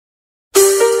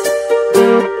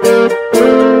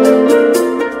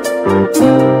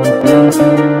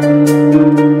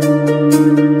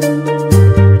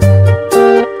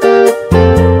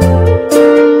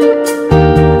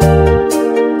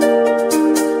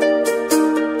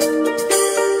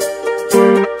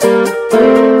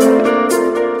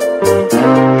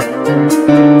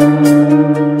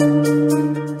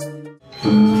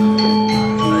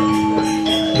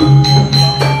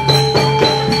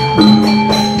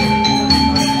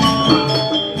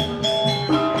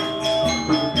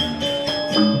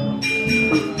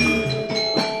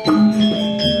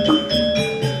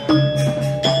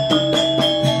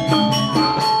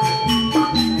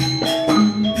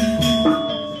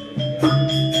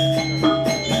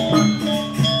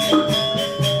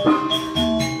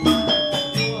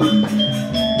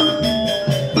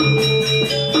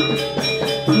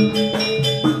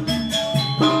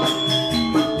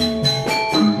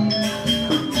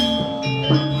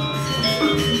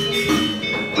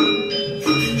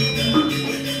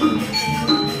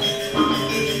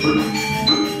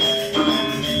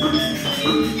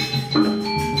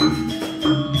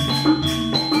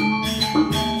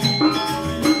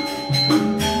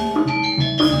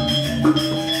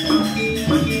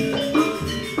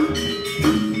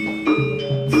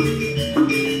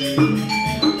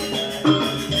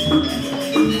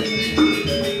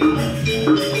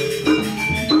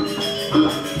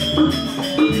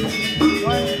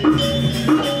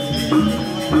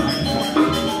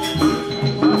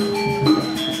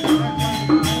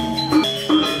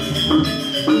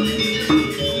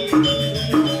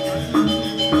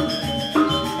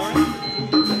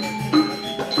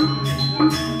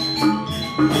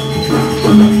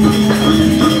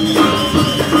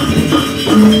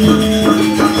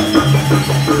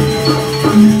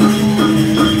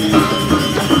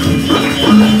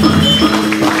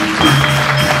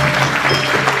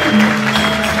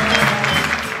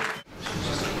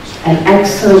An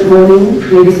excellent morning,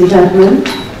 ladies and gentlemen.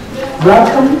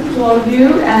 Welcome to all of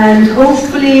you, and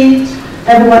hopefully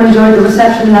everyone enjoyed the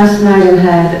reception last night and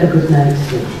had a good night's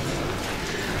sleep.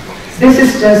 This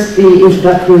is just the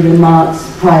introductory remarks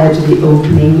prior to the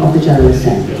opening of the General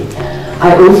Assembly.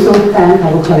 I also thank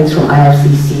our colleagues from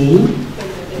IFCC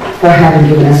for having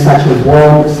given us such a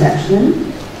warm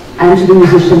reception, and to the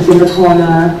musicians in the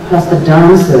corner, plus the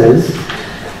dancers,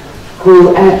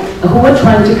 who are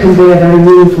trying to convey a very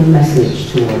meaningful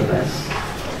message to all of us.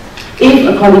 If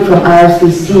a colleague from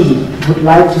IFCC would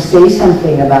like to say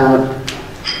something about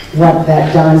what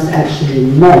that dance actually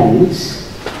meant,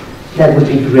 that would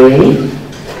be great.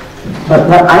 But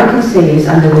what I can say is,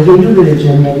 under the Hindu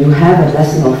religion, when you have a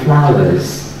blessing of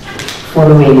flowers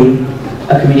following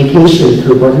a communication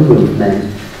through body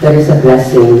movement, there is a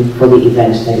blessing for the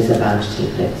event that is about to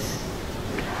take place.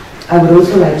 I would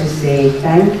also like to say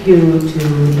thank you to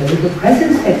the little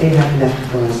presents that they have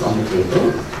left for us on the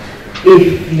table.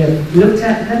 If you have looked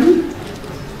at them,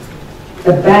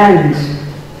 the band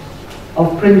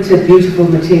of printed beautiful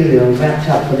material wrapped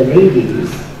up for the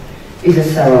ladies is a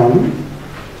sarong,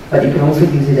 but you can also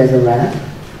use it as a wrap.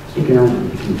 You can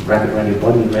wrap it around your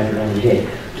body, wrap it around your head.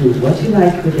 Do what you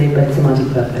like with it, but it's a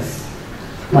multi-purpose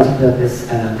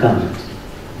garment.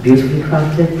 Beautifully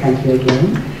crafted, thank you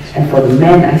again. And for the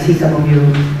men, I see some of you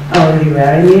are already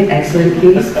wearing it. Excellent,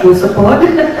 please, full support.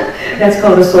 That's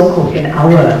called a soko in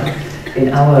our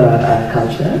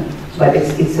culture, but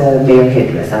it's a male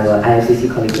headdress. Our IFCC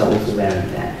colleagues are also wearing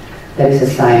that. That is a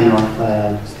sign of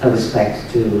a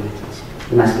respect to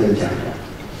the masculine gender.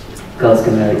 Girls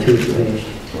can wear it too if you wish.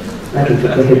 Nothing to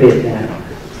prohibit that.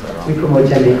 We promote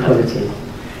gender equality.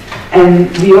 And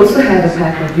we also have a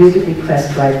pack of beautifully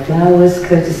pressed dried flowers,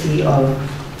 courtesy of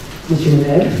Ms.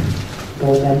 Genevieve,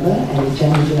 board member. And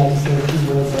Jen, would you like to say a few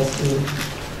words as to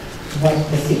what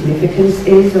the significance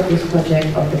is of this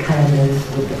project, of the calendars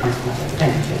with the past project?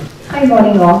 Thank you, Jen. Hi,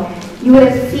 morning all. You would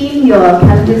have seen your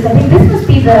calendars. I think this must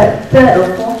be the third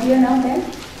or fourth year now, then.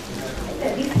 It's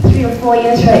at least 3 or 4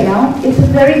 years right now. It's a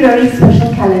very, very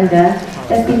special calendar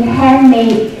that's been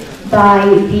handmade by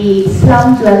the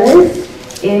slum dwellers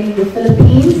in the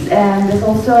Philippines, and there's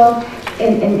also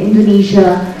in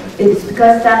Indonesia. It's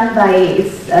because done by,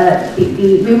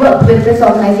 we work with this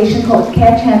organization called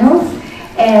Care Channels,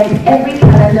 and every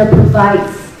calendar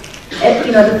provides,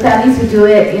 the families who do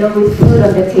it, with food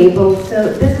on the table.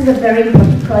 So this is a very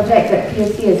important project that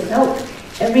PEFC has held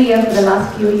every year for the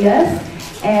last few years,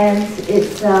 and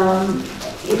it's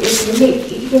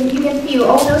unique. You can see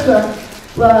all those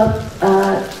were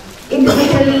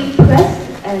individually pressed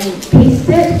and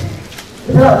pasted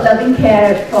with a lot of loving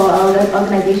care for our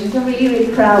organization. So I'm really,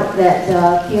 really proud that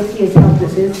PEFC has helped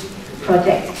with this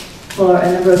project for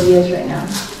a number of years right now.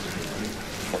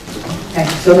 Thank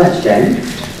you so much, Jen.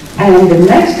 And the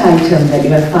next item that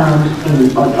you have found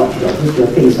with your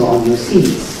things or on your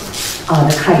seats are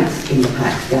the kites in the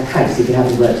pack. They are kites if you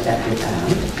haven't worked that bit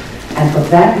out. And for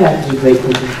that, we have to be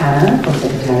grateful to Hannah from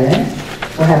Secretariat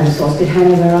for having sourced it.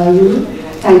 Hannah, where are you?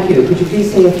 Thank you. Could you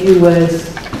please say a few words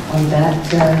on that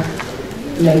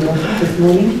label this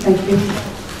morning? Thank you.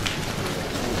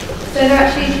 So they're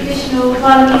actually traditional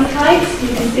Balinese kites.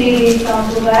 You can see the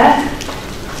example there,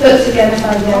 put together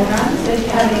by the owner. So if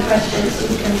you have any questions,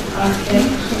 you can ask him.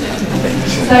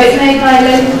 So it's made by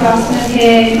a local craftsman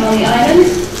here on the island,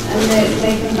 and it's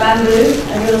made from bamboo.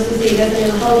 And you also see there's a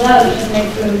little holder which is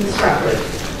made from scrapwood.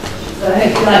 So I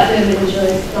hope you like them and enjoy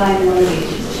flying them on the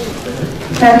beach.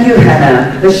 Thank you,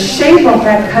 Hannah. The shape of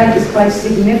that kite is quite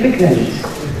significant.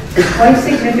 It's quite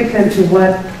significant to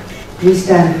what we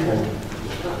stand for.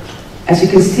 As you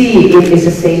can see, it is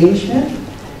a sailing ship.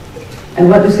 And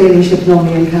what do sailing ships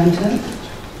normally encounter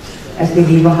as they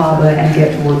leave a harbor and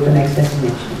get towards the next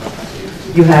destination?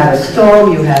 You have a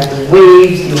storm, you have the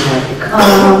waves, you have the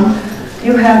calm,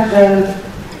 you have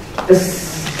the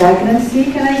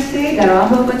stagnancy, can I say? There are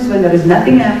moments when there is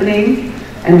nothing happening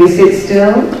and we sit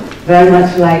still, very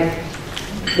much like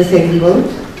the sailing boat.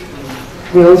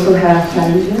 We also have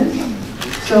challenges.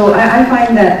 So I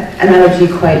find that analogy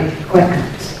quite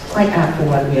apt for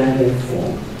what we are here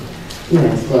for.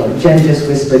 Yes, well, Jen just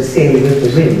whispered, sail with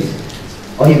the wind.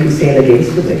 Or you can sail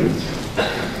against the wind.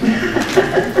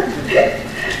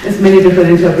 There's many different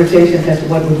interpretations as to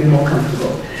what would be more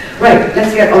comfortable. Right,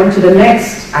 let's get on to the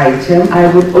next item. I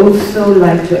would also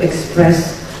like to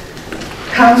express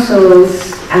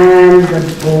councils and the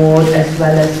board as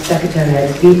well as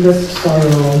Secretariat's deepest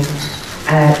sorrow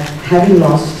at having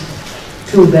lost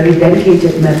 2 very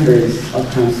dedicated members of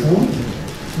council.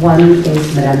 One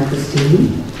is Madame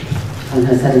Christine on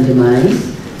her sudden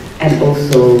demise, and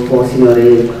also for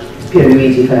Signore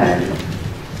Pierluigi Ferrari.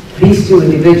 These two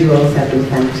individuals have been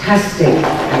fantastic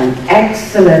and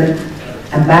excellent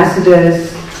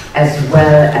ambassadors, as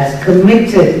well as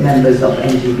committed members of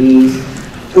NGBs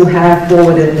who have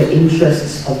forwarded the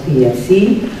interests of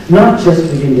PEFC, not just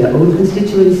within their own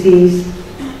constituencies,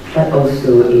 but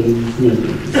also in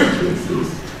neighboring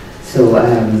constituencies. So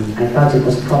I thought it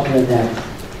was proper that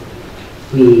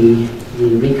we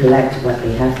recollect what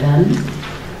they have done,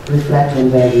 reflect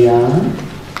on where we are,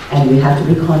 and we have to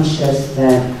be conscious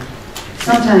that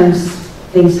sometimes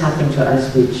things happen to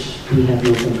us which we have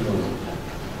no control over.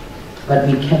 But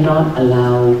we cannot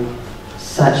allow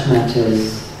such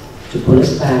matters to pull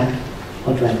us back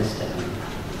or drag us down.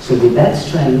 So with that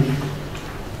strength,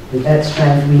 we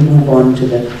move on to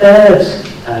the third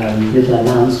little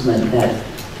announcement that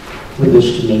we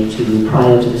wish to make to you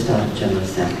prior to the start of General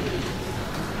Assembly.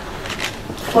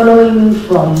 Following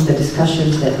from the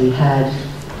discussions that we had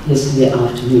yesterday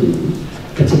afternoon,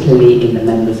 particularly in the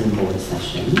members and board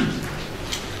session,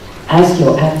 as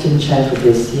your acting chair for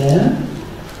this year,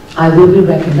 I will be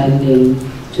recommending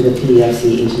to the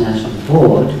PEFC International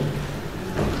Board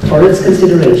for its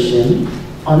consideration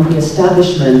on the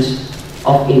establishment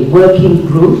of a working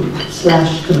group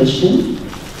 / commission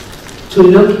to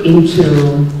look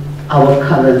into our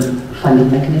current funding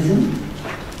mechanism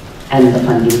and the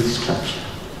funding structure.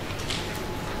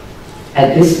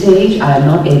 At this stage, I am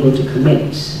not able to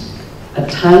commit a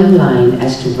timeline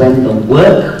as to when the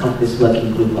work of this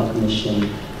working group or commission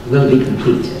will be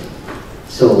completed.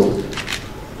 So,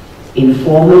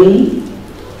 informally,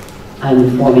 I'm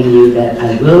informing you that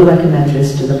I will recommend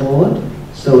this to the board,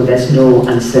 so there's no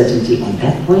uncertainty on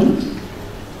that point.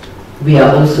 We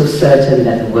are also certain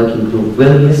that the working group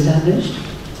will be established,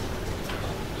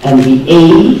 and we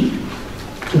aim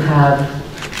to have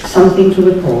something to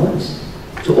report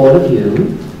to all of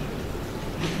you,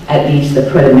 at least the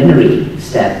preliminary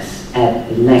steps at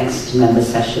the next member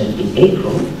session in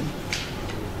April,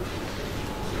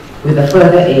 with a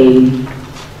further aim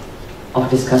of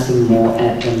discussing more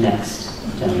at the next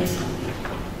General Assembly.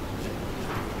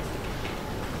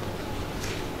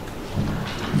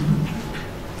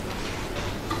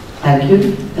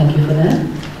 Thank you for that.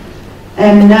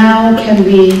 And now can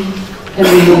we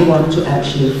move on to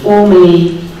actually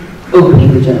formally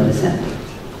opening the General Assembly?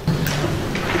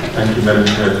 Thank you, Madam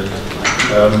Chair.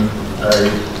 I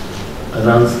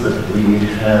announce that we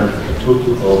have a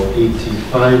total of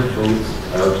 85 votes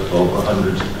out of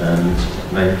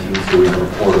 119, so we have a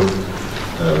quorum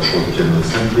for the General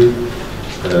Assembly.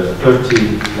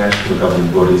 30 national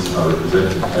governing bodies are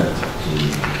represented at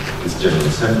this General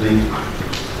Assembly.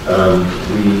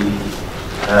 We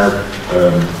have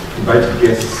invited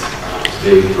guests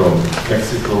today from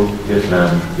Mexico,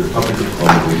 Vietnam, the Republic of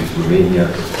Congo, Romania,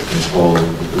 Nepal,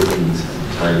 the Philippines, and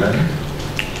Thailand.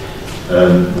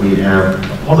 We have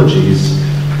apologies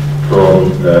from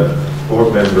board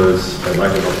members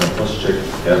Michael Hoffman-Koschek,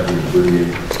 Erwin Bullier,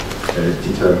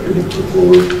 Dieter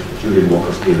König-Kohl, Julian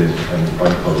Walker-Palin, and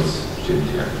Juan Carlos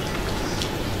Gentier.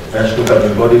 National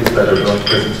governing bodies that are not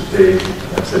present today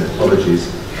have sent apologies,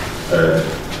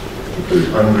 include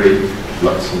Hungary,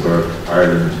 Luxembourg,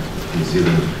 Ireland, New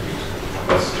Zealand,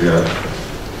 Austria,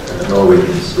 Norway,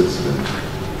 and Switzerland.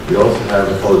 We also have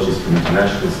apologies from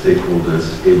international stakeholders,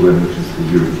 AWIM, which is the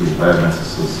European Biomass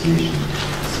Association,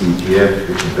 CEPF,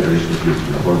 the Confederation of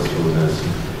European Forest Owners,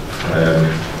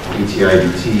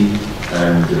 ETIBT,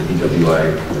 and BWI,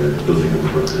 the Building of the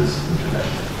Workers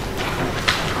International.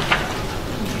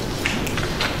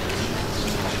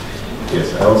 Yes,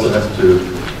 I also have to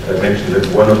mention that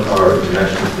one of our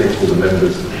international stakeholder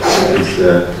members is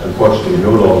unfortunately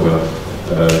no longer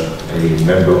a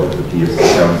member of the PEFC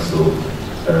Council,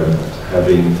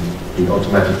 having been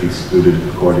automatically excluded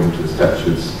according to the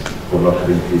statutes for not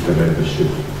having paid their membership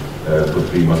for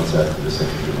 3 months after the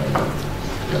 2nd of July.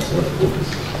 That's our focus.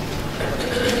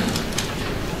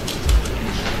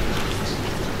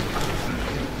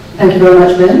 Thank you very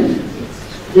much, Ben.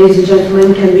 Ladies and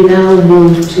gentlemen, can we now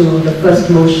move to the first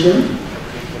motion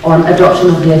on adoption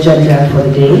of the agenda for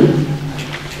the day?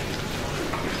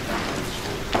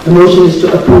 The motion is to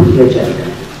approve the agenda.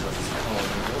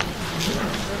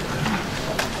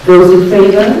 Those in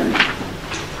favor,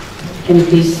 can you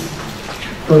please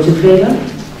vote in favor?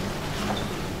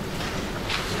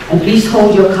 And please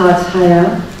hold your cards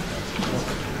higher.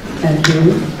 Thank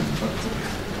you.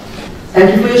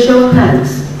 Thank you for your show of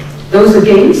hands. Those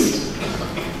against?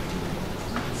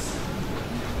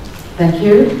 Thank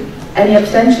you. Any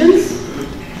abstentions?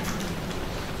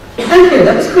 Thank you,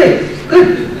 that was quick. Good.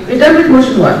 We're done with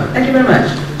motion 1. Thank you very much.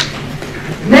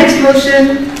 Next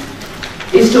motion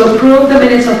is to approve the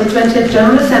minutes of the 20th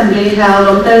General Assembly held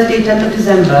on Thursday, 10th of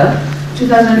December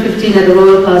 2015 at the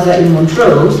Royal Plaza in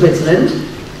Montreux, Switzerland,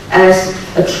 as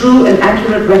a true and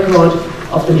accurate record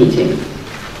of the meeting.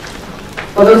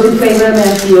 For those in favor, may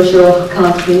I see your show of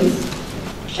cards, please?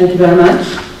 Thank you very much.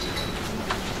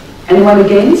 Anyone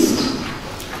against?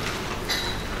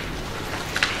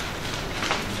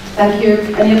 Thank you.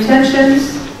 Any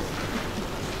abstentions?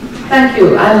 Thank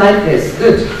you. I like this.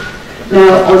 Good.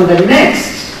 Now, on the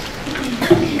next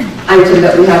item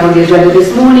that we have on the agenda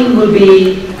this morning will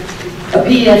be a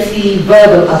PEFC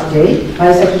verbal update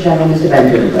by Secretary General Mr. Van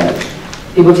Durenberg.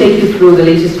 He will take you through the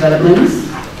latest developments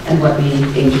and what we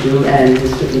aim to do, and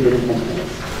it's strictly within 20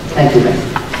 minutes. Thank you, Madam.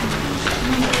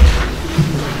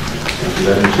 Thank you,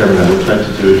 Madam Chairman. I will try to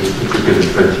do it quicker than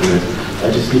 20 minutes. I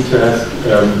just need to ask,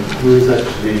 who is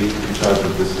actually in charge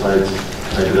of the slides?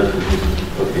 I do that with you.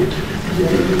 Okay.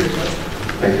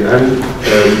 Thank you. I'm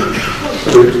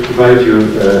going to provide you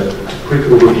a quick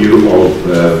overview of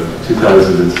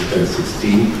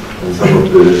 2016 and some of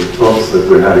the talks that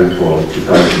we're having for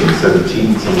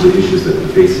 2017, some of the issues that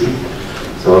we're facing.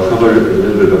 So I'll cover a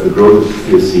little bit of the growth of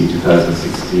PEFC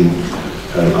 2016.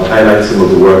 I'll highlight some of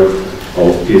the work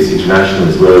of PEFC International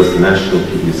as well as the national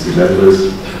PEFC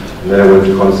members. And then I want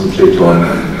to concentrate on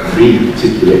 3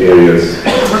 particular areas: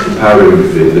 empowering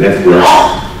the network,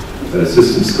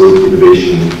 system scope,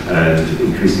 innovation, and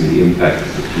increasing the impact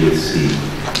of the PEFC.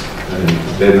 And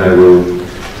then I will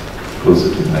close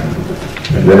it to the microphone.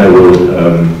 And then I will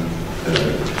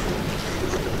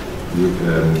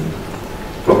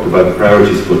talk about the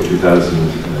priorities for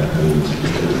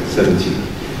 2017.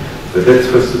 But let's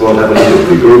first of all have a look at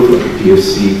the growth of the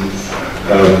PEFC.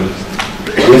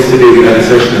 Yesterday we had a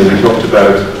session and we talked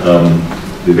about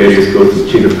the various growth of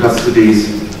chain of custodies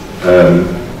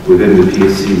within the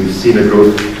PEFC. We've seen a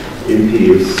growth in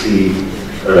PEFC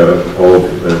of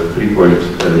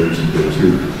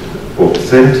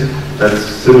 3.24%. That's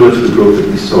similar to the growth that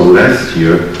we saw last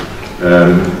year,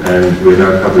 and we're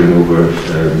now covering over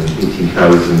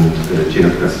 18,000 chain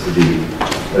of custody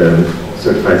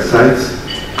certified sites.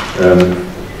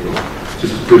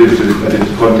 Just to put it into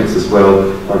context as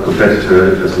well, our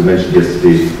competitor, as we mentioned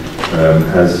yesterday,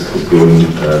 has grown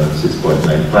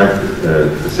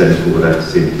 6.95% over that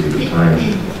same period of time.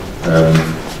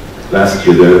 Last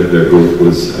year their growth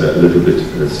was a little bit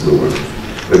slower.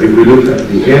 But if we look at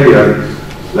the area,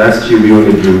 last year we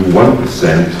only grew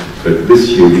 1%, but this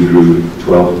year we grew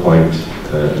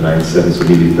 12.97, so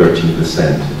nearly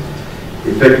 13%.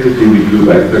 Effectively we grew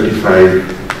by 35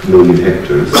 million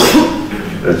hectares.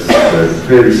 That's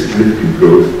fairly significant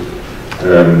growth,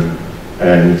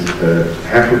 and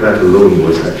half of that alone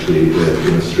was actually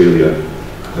in Australia,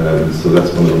 so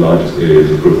that's one of the largest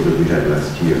areas of growth that we had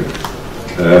last year.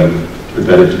 Put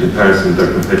that into comparison with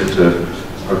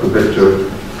our competitor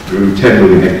grew 10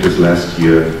 million hectares last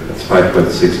year. That's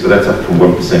 5.6, but that's up from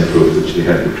 1% growth which they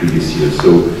had the previous year.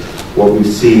 So what we've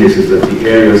seen is that the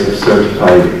areas of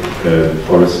certified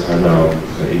forests are now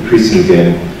increasing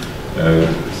again.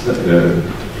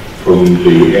 From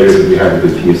the areas that we have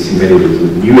with the PEFC, many of those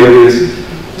are new areas,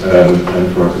 and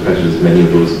for our competitors, many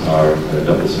of those are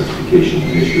double certification, an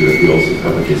issue that we also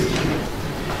covered yesterday.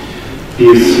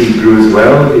 PEFC grew as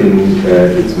well in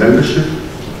its membership,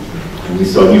 and we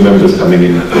saw new members coming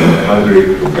in from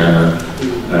Hungary, from Ghana,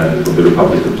 and from the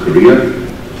Republic of Korea,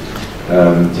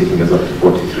 taking us up to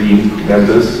 43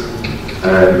 members.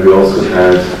 And we also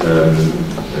had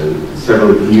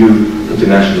several new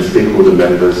international stakeholder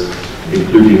members,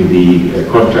 including the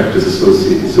Contractors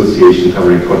Association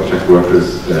covering contract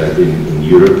workers in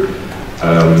Europe.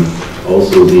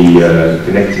 Also the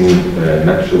Connecting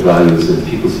Natural Values and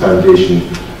People's Foundation,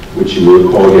 which you will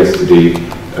recall yesterday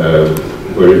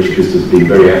were introduced as being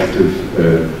very active,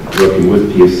 working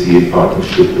with PEFC in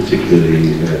partnership,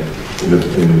 particularly in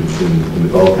the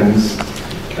Balkans.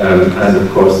 And of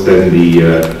course then the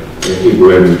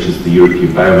EBOM, which is the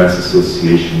European Biomass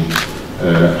Association.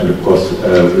 And of course,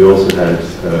 we also had,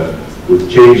 with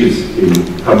changes in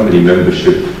company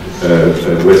membership,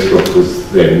 Westrock was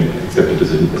then accepted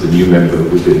as a new member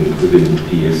within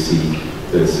PEFC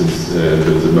since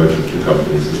there was a merger of 2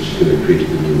 companies which created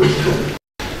the new Westrock.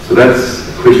 So that's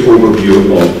a quick overview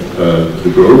of the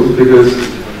growth figures.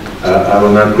 I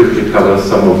will now quickly cover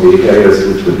some of the areas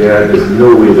which were there. There's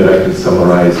no way that I can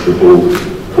summarize the whole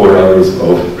 4 hours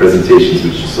of presentations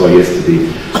which you saw yesterday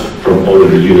from all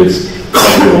of the units,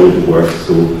 all of the work.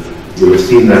 So you'll have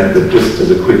seen that, but just as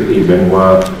a quick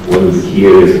memoir, one of the key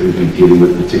areas that we've been dealing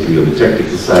with, particularly on the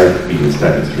technical side, being the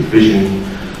standards revision.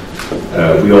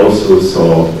 We also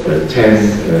saw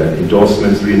 10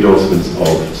 re-endorsements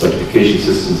of certification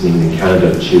systems, namely in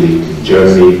Canada, Chile,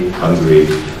 Germany, Hungary,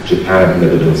 Japan,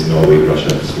 Netherlands, Norway, Russia,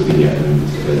 Slovenia, and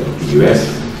the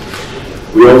US.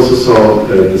 We also saw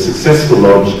the successful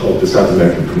launch of the South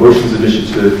American Promotions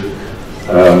Initiative,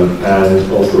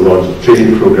 and also the launch of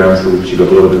training programs, for which you got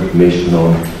a lot of information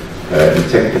on, in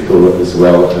technical as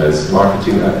well as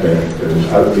marketing and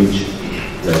outreach,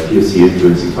 PEFC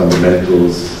influencing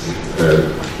fundamentals,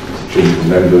 training for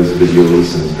members,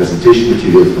 videos and presentation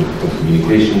materials from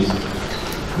communications.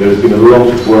 There's been a lot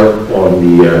of work on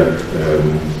the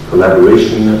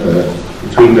collaboration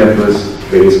between members,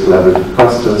 various collaborative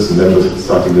clusters, and members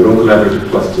starting their own collaborative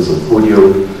clusters on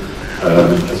Podio,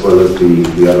 as well as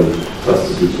the other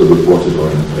clusters which were reported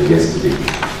on yesterday.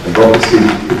 And obviously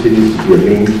continues to be a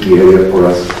main key area for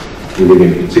us, dealing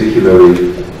in particularly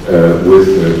with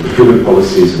procurement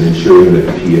policies and ensuring that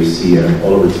the PEFC and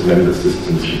all of its member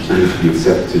systems continue to be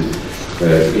accepted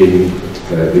in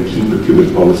the key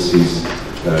procurement policies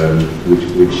which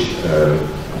are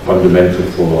fundamental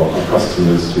for our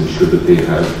customers to ensure that they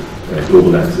have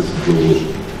global access and global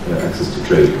access to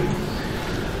trade.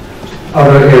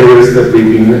 Other areas that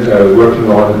we've been working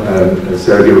on,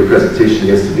 Sarah gave a presentation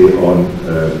yesterday on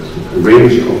a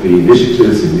range of the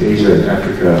initiatives in Asia and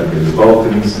Africa and in the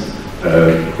Balkans,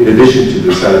 in addition to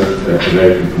the South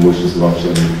American promotions launch.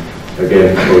 And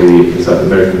again, for the South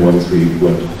American ones, we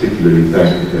want to particularly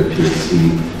thank PEFC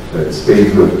Spain,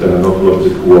 who have done an awful lot of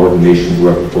the coordination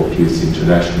work for PEFC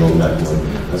International on that one,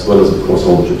 as well as, of course,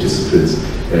 all the participants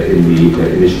in the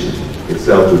initiative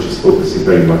itself, which is focusing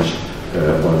very much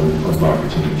on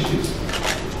marketing issues.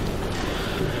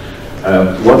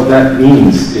 What that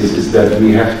means is that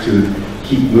we have to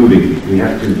keep moving. We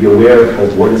have to be aware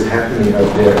of what is happening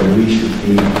out there, and we should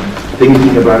be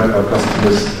thinking about our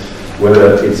customers,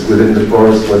 whether it's within the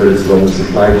forest, whether it's along the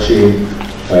supply chain,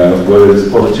 whether it's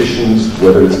politicians,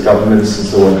 whether it's governments and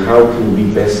so on. How can we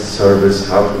best service,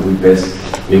 how can we best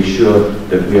make sure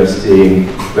that we are staying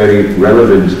very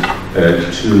relevant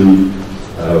to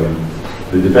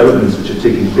the developments which are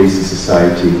taking place in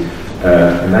society,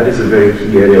 and that is a very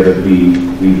key area that we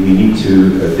need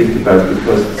to think about,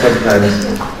 because sometimes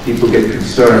people get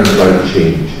concerned about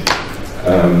change.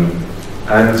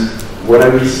 And what I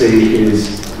would say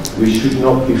is we should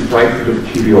not be frightened of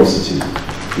curiosity.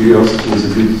 Curiosity is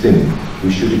a good thing.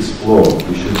 We should explore.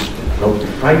 We should not be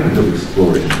frightened of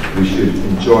exploring. We should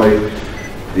enjoy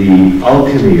the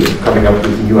alchemy of coming up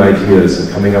with new ideas and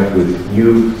coming up with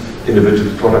new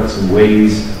innovative products and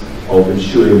ways of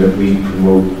ensuring that we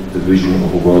promote the vision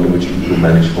of a world in which people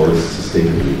manage forests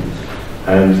sustainably.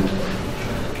 And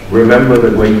remember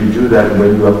that when you do that, and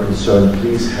when you are concerned,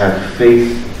 please have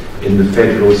faith in the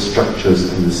federal structures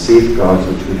and the safeguards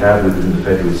which we have within the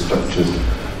federal structures.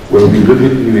 When we look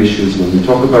at new issues, when we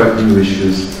talk about new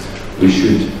issues, we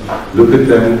should look at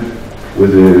them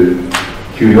with a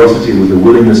curiosity, with a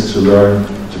willingness to learn,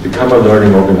 to become a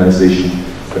learning organization.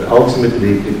 But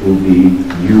ultimately, it will be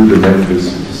you, the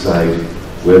members, who decide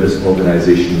where this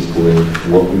organization is going,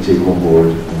 what we take on board,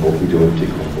 and what we don't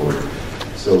take on board.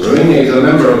 So Romania is a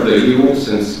member of the EU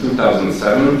since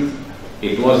 2007.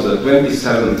 It was the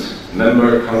 27th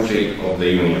member country of the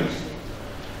Union.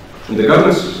 In the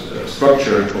governance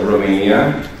structure of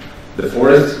Romania, the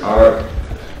forests are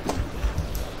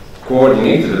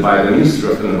coordinated by the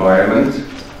Ministry of Environment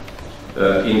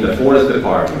in the Forest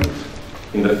Department.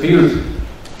 In the field,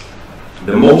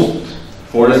 the most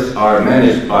forests are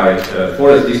managed by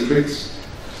forest districts,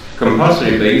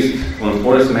 compulsory based on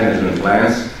forest management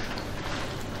plans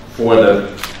for the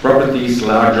properties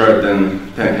larger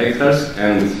than 10 hectares,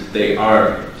 and they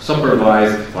are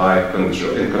supervised by and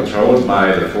controlled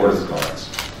by the forest guards.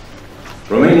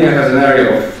 Romania has an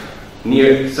area of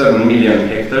near 7 million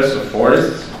hectares of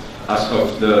forests as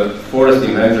of the forest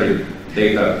inventory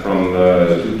data from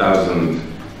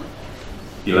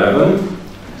 2011,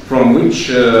 from which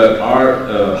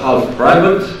are half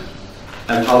private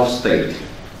and half state.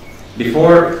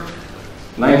 Before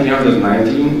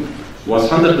 1919 was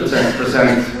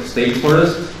 100% state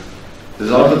forest,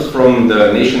 resulted from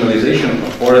the nationalization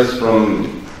of forests from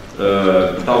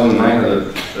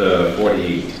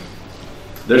 1948.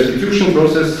 The restitution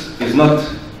process is not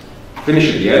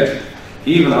finished yet,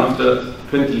 even after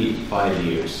 25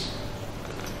 years.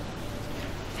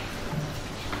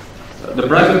 The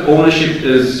private ownership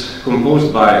is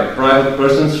composed by private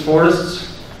persons' forests,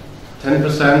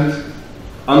 10%,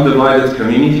 undivided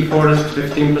community forest,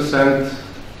 15%,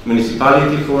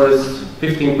 municipality forests,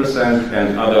 15%,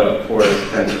 and other forests,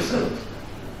 10%.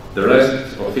 The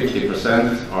rest, or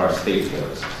 50%, are state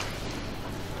forests.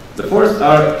 The forests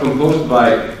are composed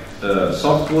by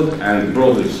softwood and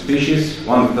broadleaf species,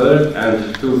 1/3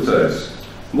 and 2/3.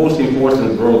 Most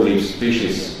important broadleaf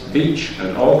species beech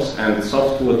and oaks, and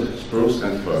softwood, spruce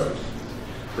and fir.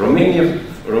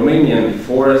 Romanian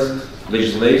forest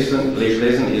legislation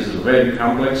is very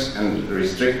complex and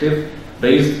restrictive,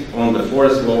 based on the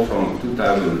forest law from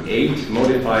 2008,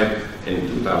 modified in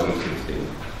 2016.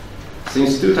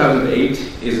 Since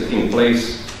 2008 is in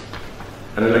place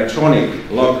an electronic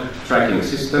log tracking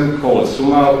system called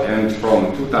SUMAL, and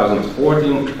from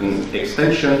 2014 an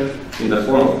extension in the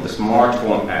form of the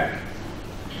smartphone app.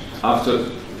 After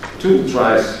 2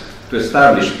 tries to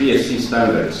establish PEFC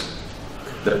standards,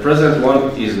 the present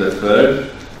one is the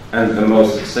third and the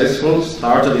most successful,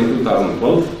 started in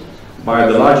 2012 by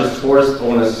the largest forest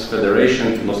owners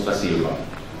federation, Nostra Silva.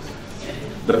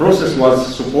 The process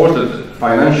was supported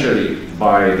financially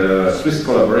by the Swiss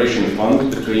Collaboration Fund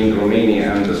between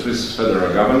Romania and the Swiss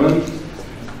federal government.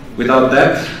 Without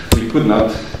that, we could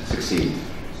not succeed.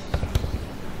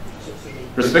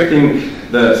 Respecting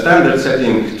the standard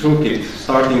setting toolkit,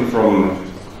 starting from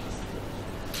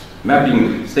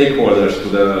mapping stakeholders to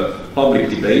the public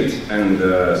debate and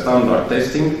standard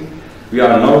testing, we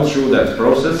are now through that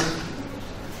process.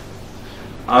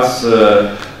 As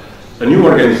a new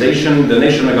organization, the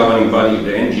national governing body,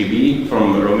 the NGB,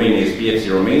 from Romania is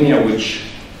PEFC Romania, which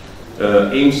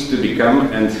aims to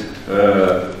become and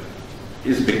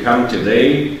is become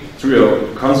today, through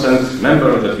a consent, member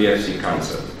of the PEFC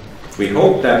Council. We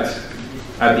hope that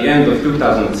at the end of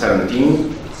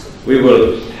 2017, we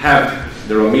will have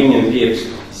the Romanian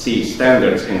PEFC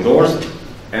standards endorsed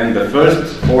and the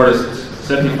first forest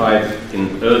certified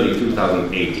in early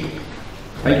 2018.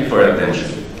 Thank you for your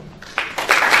attention.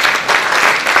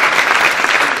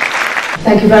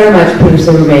 Thank you very much,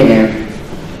 Professor Romania.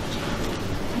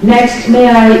 Next, may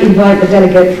I invite the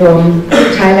delegate from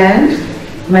Thailand,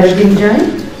 Madam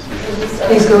Dingjai.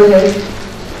 Please go ahead.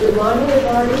 Good morning,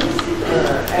 everybody,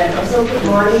 and also good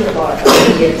morning about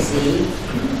PEFC.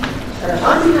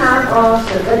 On behalf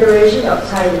of the Federation of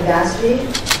Thai Industry,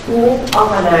 who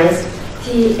organized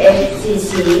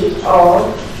TFCC,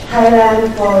 or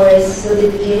Thailand Forest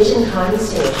Certification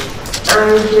Council,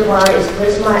 I hereby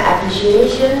express my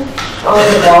appreciation on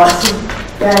the board's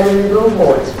valuable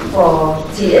vote for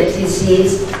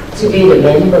TFCCs to be the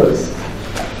members.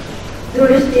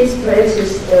 Through this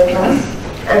precious status,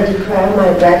 I declare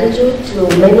my gratitude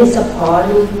to many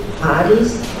supporting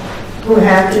parties who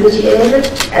have initiated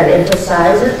and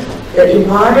emphasized the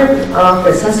importance of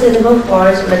the sustainable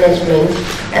forest management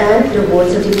and the wood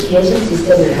certification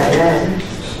system in Thailand.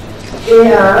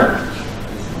 They are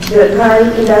the Thai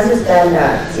Industry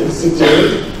Standards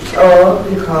Institute, or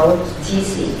we call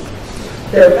TC,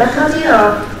 the Faculty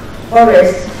of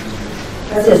Forest,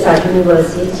 Kasetsat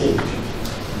University,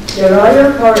 the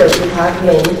Royal Forest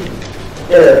Department,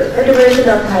 the Federation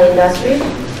of Thai Industry,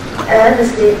 and the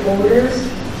stakeholders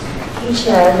who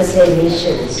share the same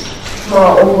missions.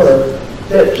 Moreover,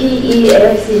 the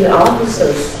PEFC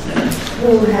officers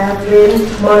who have been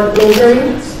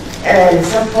monitoring and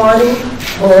supporting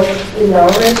both in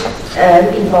knowledge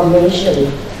and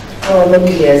information for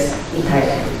many years in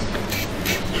Thailand.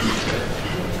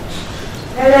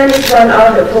 Thailand is one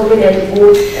of the prominent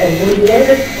wood and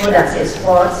wood-related products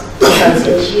exports to South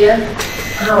Asia.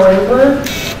 However,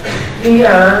 we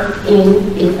are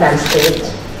in infant state,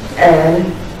 and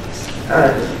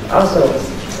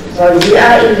we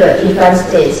are in the infant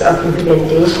stage of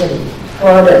implementation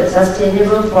for the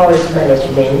sustainable forest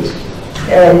management,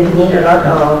 and we need a lot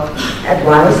of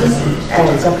advices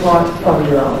and support from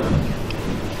you all.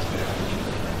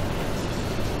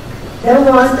 There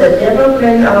was the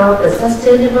development of the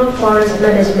Sustainable Forest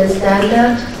Management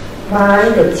Standard by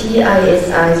the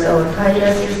TISI, or Thai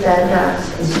Industry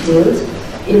Standards Institute,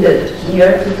 in the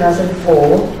year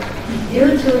 2004.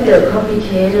 Due to the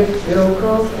complicated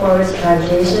local forest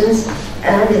plantations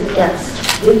and the gaps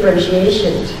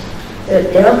differentiation, the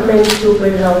development took a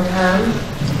long time,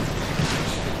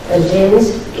 and hence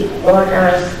it brought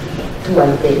us to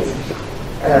one thing,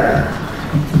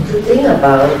 to think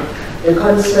about the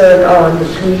concern on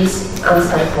the trees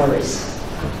outside forests.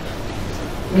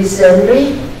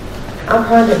 Recently,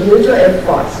 upon the mutual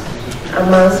efforts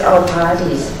amongst all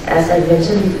parties, as I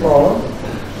mentioned before,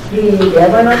 we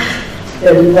developed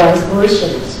the revised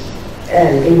versions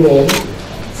and renamed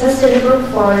Sustainable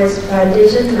Forest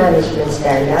Plantation Management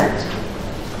Standard,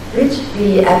 which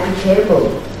be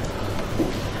applicable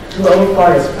to all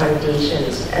forest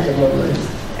plantations at the moment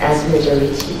as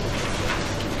majority.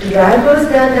 To drive our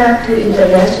standard to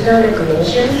international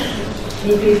recognition,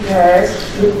 we prepared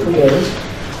with prudence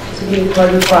to be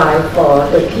qualified for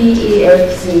the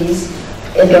PEFC's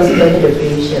endorsement in the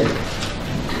future.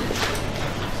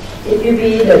 It will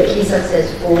be the key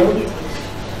successful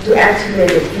to activate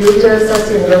the future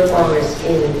sustainable forests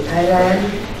in Thailand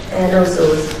and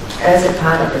also as a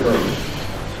part of the goal.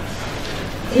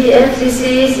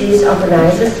 PEFC is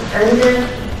organized under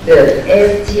the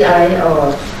FTI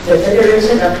or the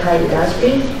Federation of Thai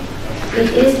Industry. It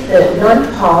is the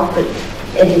non-profit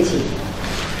entity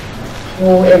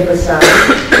who emphasize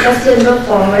sustainable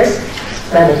forest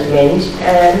management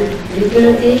and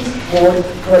regulated wood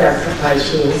product supply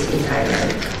chains in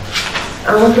Thailand.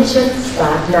 Our mission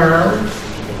starts now,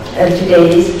 and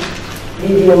today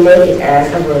we will make it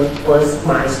as our first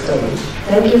milestone.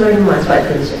 Thank you very much for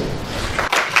attention.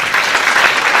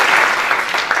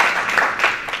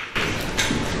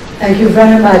 Thank you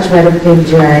very much, Madam Kim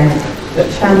Jang. The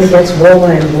family gets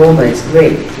warmer and warmer. It's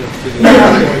great. Now,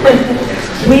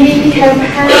 we have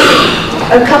had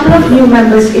a couple of new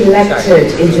members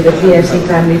elected into the PEFC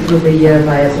family through the year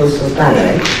via postal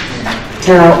ballot.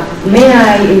 Now, may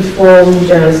I inform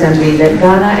General Assembly that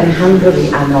Ghana and Hungary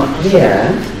are not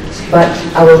here, but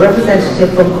our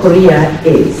representative from Korea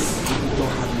is.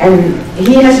 And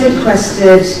he has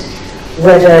requested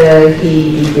whether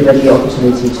he be given the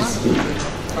opportunity to speak.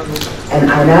 And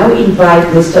I now invite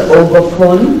Mr.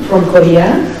 Obopon from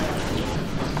Korea.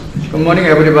 Good morning,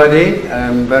 everybody.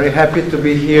 I'm very happy to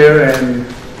be here and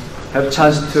have a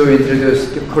chance to introduce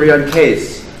the Korean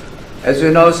case. As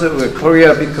you know,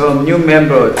 Korea became new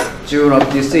member June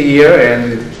of this year,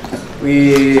 and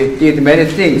we did many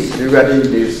things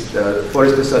regarding this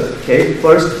forest certificate.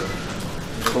 First,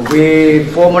 we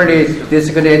formally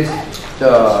designate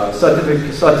the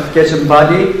certification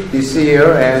body this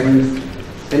year and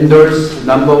endorse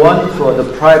 #1 for the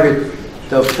private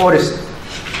forest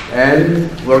and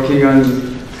working on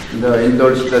the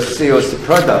endorse the COC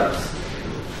products.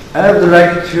 I would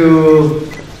like to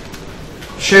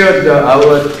share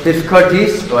our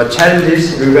difficulties or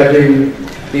challenges regarding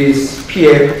this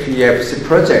PEFC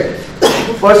project.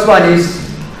 First one is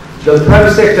the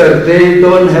private sector, they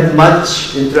don't have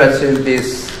much interest in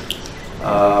this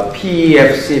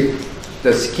PEFC,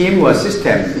 the scheme or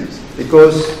system,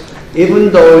 because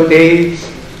even though they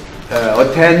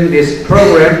attend this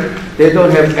program, they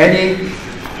don't have any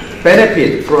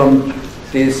benefit from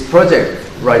this project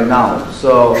right now.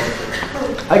 So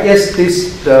I guess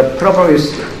the problem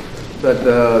is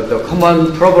the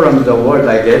common problem in the world,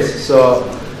 I guess. So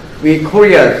we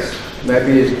Koreans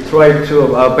maybe try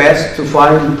to our best to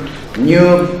find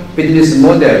new business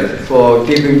model for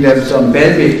giving them some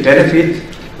benefit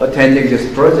attending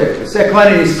this project. Second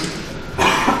one is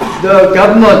the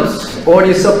government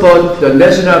only support the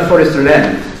national forest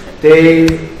land. They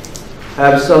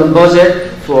have some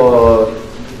budget for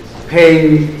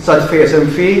paying certification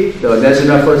fee, the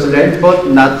national forest land, but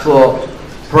not for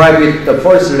private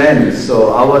forest land.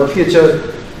 So our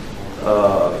future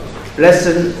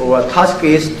lesson or task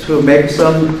is to make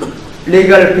some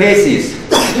legal basis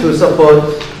to support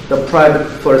the private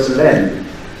forest land.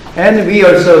 And we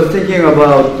also thinking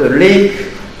about the link,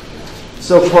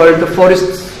 so-called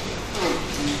forest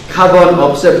carbon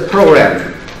offset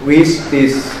program with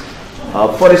this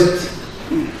forest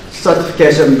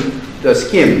certification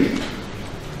scheme.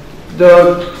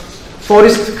 The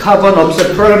forest carbon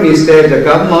offset program is that the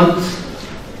government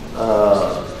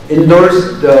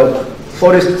endorse the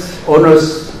forest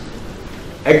owners'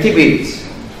 activities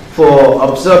for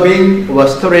observing or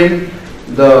storing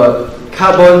the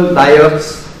carbon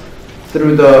dioxide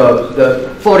through the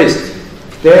forest.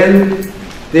 Then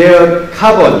their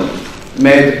carbon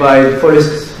made by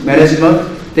forest management,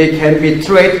 they can be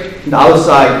traded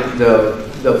outside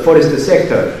the forest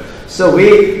sector. So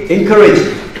we encourage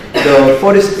the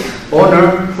forest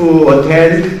owner who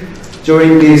attend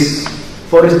during this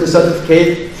forest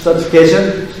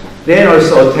certification, then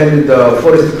also attend the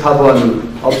forest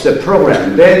carbon offset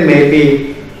program. Then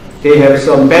maybe they have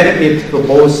some benefit for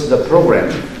both the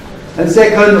program. And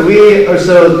second, we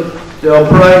also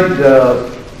apply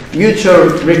the mutual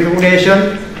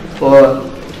recognition for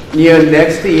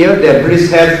next year. That please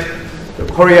help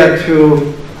Korea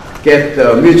to get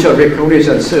the mutual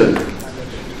recognition soon.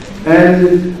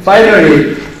 And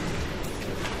finally,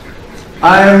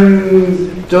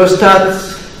 I'm just start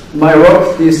my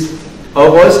work this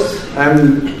August.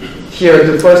 I'm here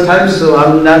the first time, so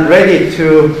I'm not ready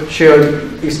to share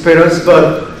experience,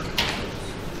 but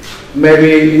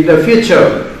maybe in the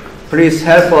future, please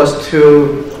help us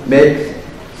to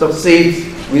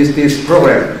succeed with this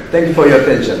program. Thank you for your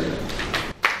attention.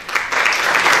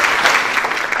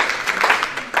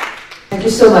 Thank you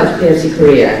so much, PEFC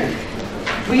Korea.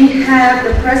 We have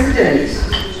the president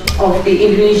of the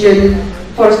Indonesian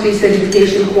Forestry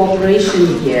Certification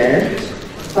Corporation here,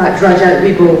 Pak Derajat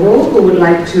Wibowo, who would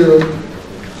like to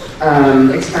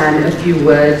expand a few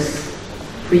words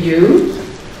for you.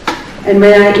 And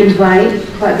may I invite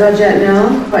Pak Darjat now,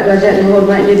 Pak Darjat yang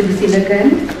hormatnya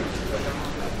dipersilakan.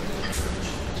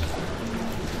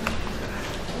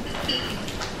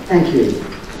 Thank you.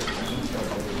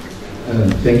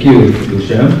 Thank you,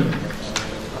 Lucia.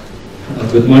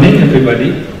 Good morning,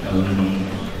 everybody.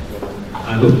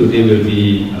 I hope today will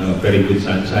be very good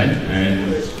sunshine, and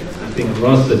I think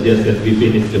Ross suggests that we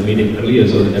finish the meeting earlier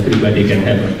so that everybody can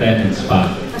have a tan and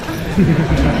spa.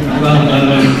 Well,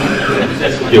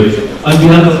 that's a joke. On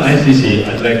behalf of ICC,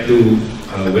 I'd like to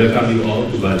welcome you all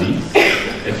to Bali.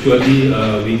 Actually,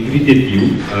 we greeted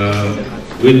you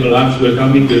with a large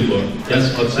welcoming billboard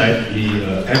just outside the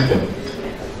airport.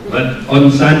 But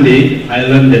on Sunday, I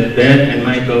learned that Ben and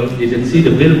Michael didn't see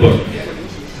the billboard.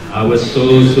 I was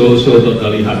so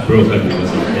totally heartbroken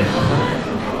because of that.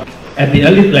 At the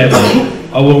elite level,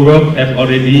 our work has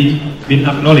already been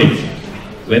acknowledged.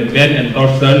 When Ben and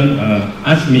Thorsten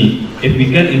asked me if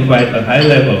we can invite a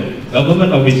high-level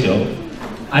government official,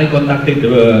 I contacted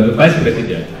the Vice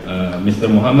President, Mr.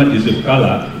 Muhammad Yusuf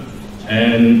Kala,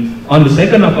 and on the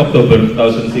 2nd of October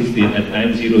 2016 at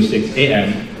 9:06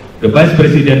 a.m., the Vice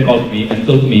President called me and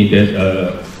told me that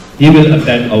he will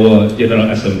attend our General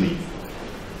Assembly.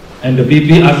 And the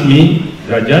VP asked me,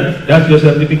 Rajat, does your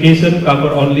certification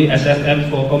cover only SFM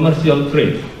for commercial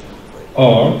trade?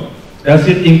 Or does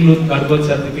it include carbon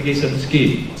certification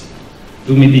scheme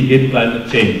to mitigate climate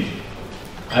change?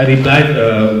 I replied,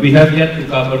 we have yet to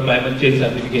cover climate change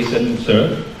certification,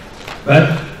 sir.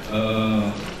 But,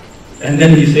 and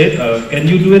then he said, can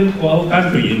you do it for our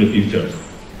country in the future?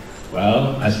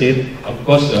 Well, I said, of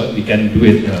course, sir, we can do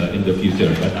it in the future,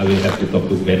 but I will have to talk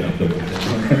to Ben afterwards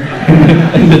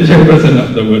and the chairperson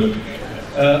afterwards.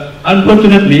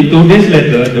 Unfortunately, 2 days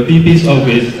later, the VP's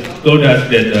office told us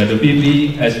that the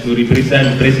VP has to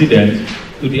represent President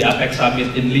to the APEC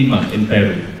summit in Lima, in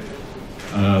Peru,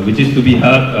 which is to be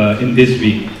held in this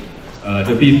week.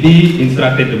 The VP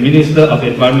instructed the Minister of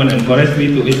Environment and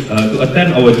Forestry to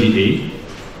attend our GA,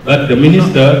 but the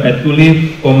minister had to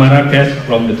leave for Marrakesh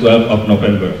from the 12th of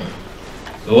November.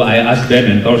 So I asked Ben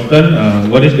and Thorsten,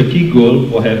 what is the key goal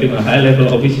for having a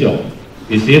high-level official?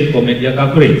 Is it for media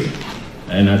coverage?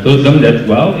 And I told them that,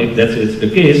 well, if that is the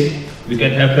case, we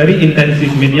can have very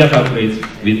intensive media coverage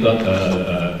without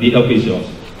the officials.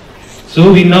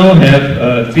 So we now have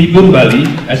Tribun Bali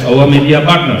as our media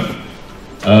partner.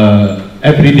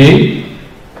 Every day,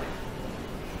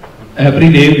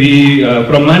 we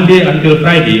from Monday until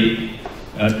Friday,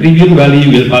 Tribun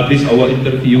Bali will publish our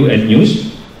interview and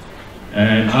news.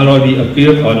 And I already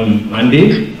appeared on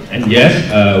Monday, and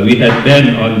yes, we had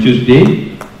Ben on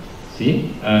Tuesday.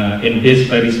 See, in his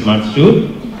very smart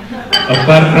suit, a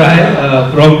far cry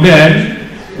from Ben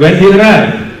when he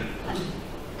arrived.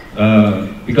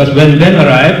 Because when Ben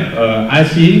arrived, I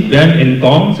see Ben in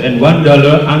thongs and $1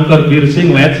 anchor beer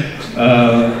singlets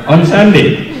on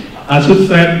Sunday. I should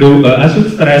stress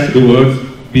the words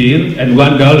beer and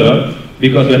 $1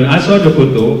 because when I saw the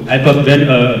photo, I thought Ben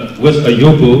was a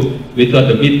yobo without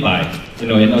the meat pie. You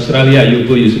know, in Australia,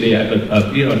 yobo usually have a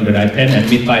beer on the right hand and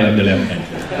meat pie on the left hand.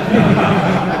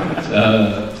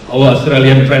 Our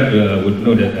Australian friend would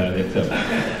know that.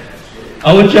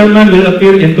 Our chairman will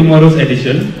appear in tomorrow's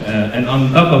edition, and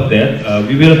on top of that,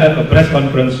 we will have a press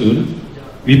conference soon.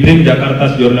 We bring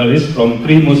Jakarta's journalists from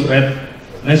 3 most read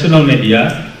national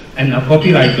media and a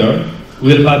copywriter who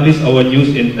will publish our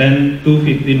news in 10 to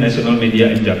 15 national media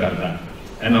in Jakarta.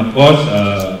 And of course,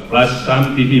 plus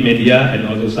some TV media and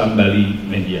also some Bali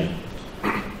media.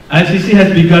 ICC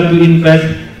has begun to invest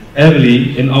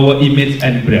heavily in our image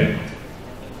and brand.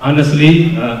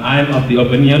 Honestly, I'm of the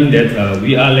opinion that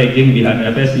we are lagging behind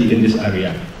FSC in this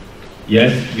area.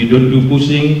 Yes, we don't do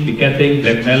pushing, picketing,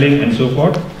 blackmailing, and so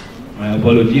forth. My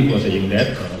apology for saying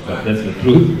that, but that's the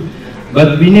truth.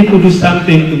 But we need to do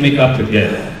something to make up the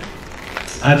gap.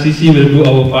 ICC will do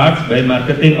our part by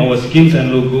marketing our skins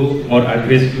and logo more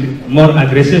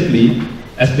aggressively,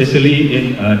 especially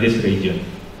in this region,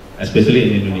 especially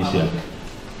in Indonesia.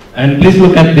 And please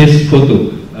look at this photo.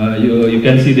 You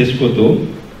can see this photo.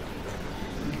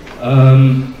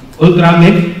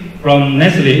 Ultramilk from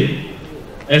Nestle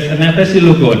has an FSC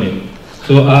logo on it.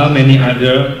 So are many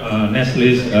other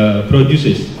Nestle's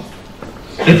producers.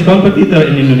 Its competitor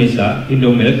in Indonesia,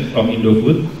 Indomilk from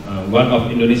Indofood, one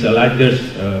of Indonesia's largest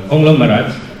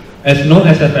conglomerates, has no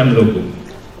SFM logo.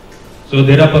 So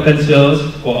there are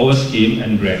potentials for our scheme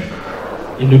and brand.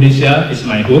 Indonesia is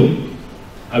my home.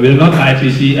 I will not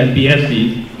ICC and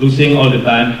PEFC losing all the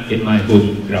time in my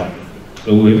home ground.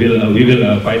 So we will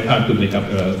fight hard to make up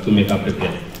the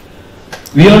gap.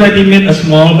 We already made a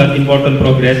small but important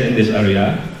progress in this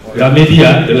area.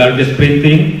 Gramedia, the largest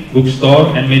printing,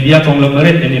 bookstore, and media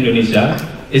conglomerate in Indonesia,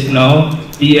 is now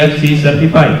PEFC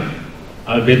certified,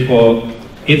 albeit for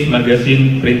its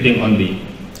magazine printing only.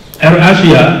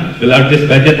 AirAsia, the largest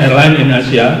budget airline in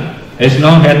Asia, has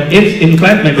now had its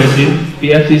in-flight magazine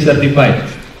PEFC certified.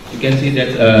 You can see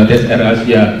that that's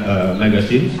AirAsia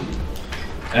magazine.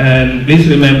 And please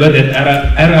remember that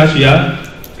AirAsia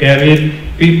carried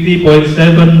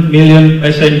 50.7 million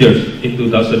passengers in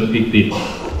 2015.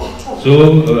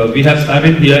 So we have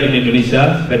started here in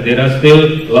Indonesia, but there are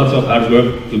still lots of hard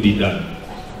work to be done.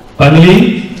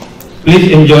 Finally, please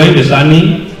enjoy the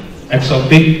sunny,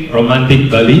 exotic, romantic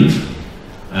Bali.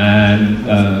 And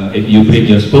if you bring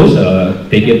your spouse,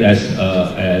 take it as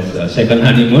a second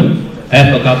honeymoon.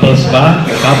 Have a couple spa.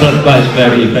 A couple spa is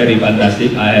very, very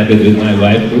fantastic. I have it with my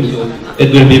wife too, so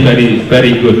it will be very,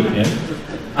 very good. Yeah?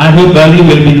 I hope Bali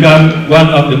will become one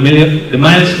of the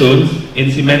milestones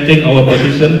in cementing our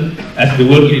position as the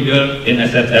world leader in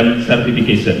SFM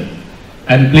certification.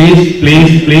 And please,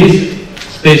 please, please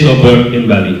stay sober in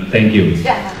Bali. Thank you.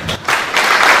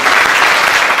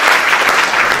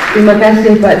 Terima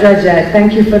kasih Pak Derajat.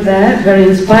 Thank you for that very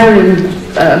inspiring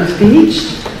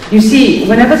speech. You see,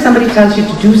 whenever somebody tells you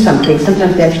to do something,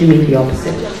 sometimes they actually mean the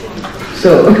opposite.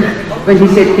 So when he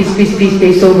said please, please, please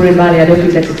stay sober in Bali, I don't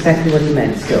think that's exactly what he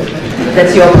meant. So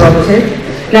that's your prerogative.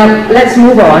 Now, let's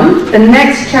move on. The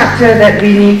next chapter that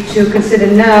we need to consider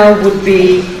now would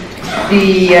be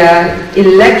the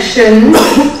election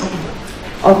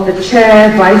of the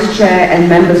chair, vice chair, and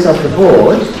members of the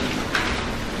board.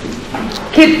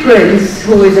 Kit Prince,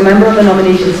 who is a member of the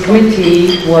nominations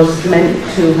committee, was meant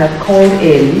to have called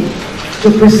in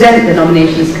to present the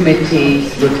nominations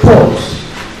committee's report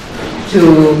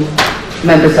to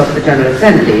members of the General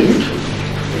Assembly.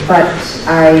 But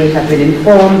I have been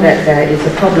informed that there is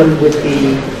a problem with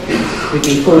the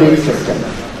phone-in system.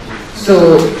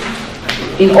 So,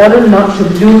 in order not to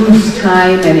lose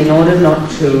time and in order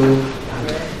not to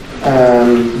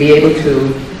be able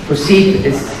to proceed with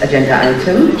this agenda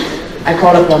item, I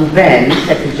call upon Ben,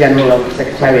 Secretary General of the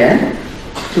Secretariat,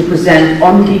 to present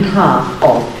on behalf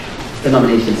of the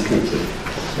Nominations Committee.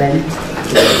 Ben?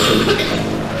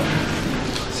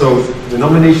 So, the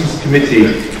Nominations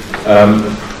Committee,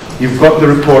 you've got the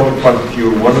report in front of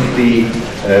you. One of the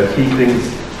key things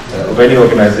of any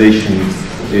organization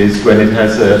is when it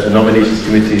has a nominations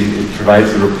committee, it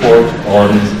provides a report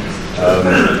on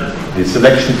the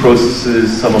selection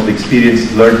processes, some of the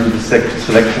experience learned in the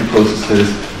selection processes,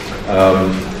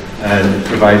 and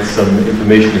provides some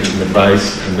information and some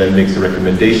advice, and then makes the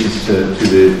recommendations to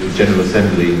the General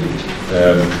Assembly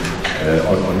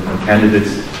on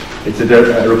candidates. It's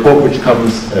a report which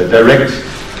comes direct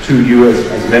to you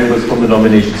as members from the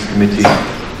Nominations Committee,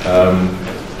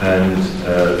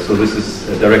 so this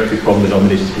is directly from the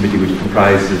Nominations Committee, which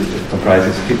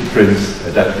comprises Kit Prince,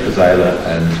 Daphne Kazaila,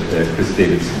 and Chris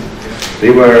Davidson.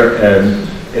 They were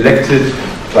elected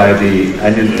by the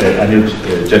annual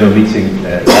general meeting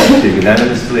last year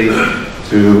unanimously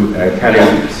to carry out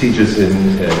the procedures in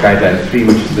Guideline 3,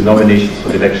 which is the nominations for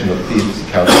the election of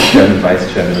PEFC Council Chairman,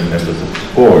 Vice Chairman, and members of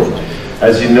the board.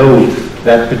 As you know,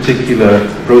 that particular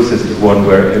process is one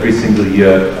where every single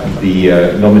year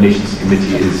the nominations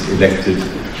committee is elected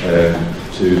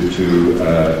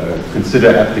to consider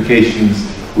applications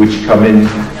which come in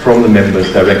from the members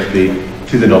directly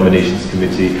to the nominations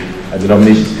committee, and the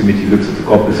nominations committee looks at the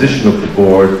composition of the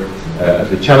board, at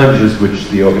the challenges which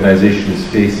the organization is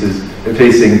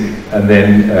facing, and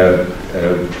then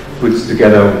puts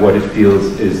together what it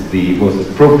feels is the most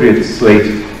appropriate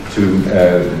slate to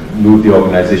move the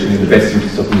organization in the best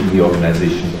interest of moving the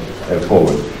organization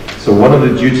forward. So one of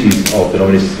the duties of the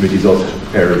nominations committee is also to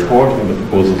prepare a report on the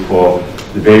proposal for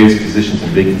the various positions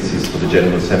and vacancies for the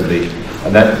General Assembly,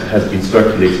 and that has been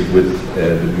circulated with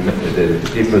the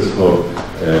papers for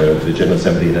the General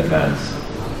Assembly in advance.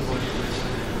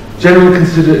 General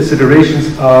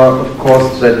considerations are, of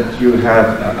course, that you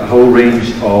have a whole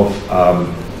range of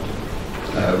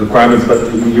requirements,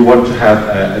 but you want to have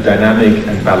a dynamic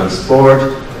and balanced board.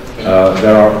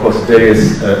 There are, of course,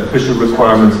 various official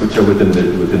requirements which are within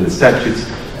the statutes,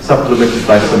 supplemented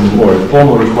by some more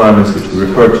informal requirements which we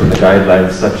refer to in the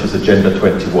guidelines, such as Agenda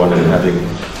 21 and having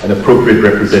an appropriate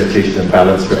representation and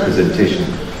balanced representation.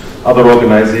 Other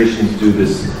organizations do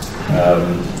this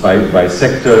by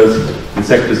sectors. The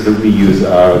sectors that we use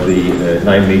are the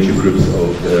 9 major groups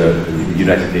of the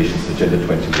United Nations Agenda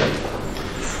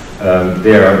 21.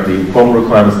 There are the formal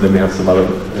requirements, and then we have some other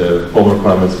formal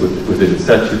requirements within the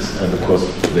statutes, and of course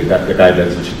the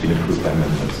guidelines which have been approved by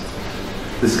members.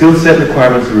 The skill set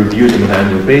requirements are reviewed on an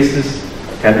annual basis.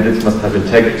 Candidates must have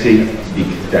integrity, be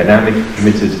dynamic,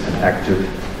 committed and active,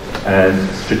 and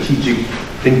strategic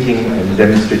thinking and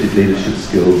demonstrated leadership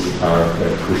skills are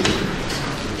crucial.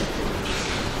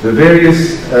 The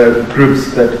various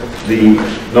groups that the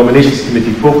nominations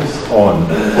committee focused on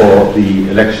for the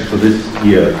election for this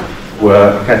year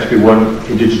were Category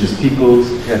 1, Indigenous Peoples,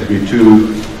 Category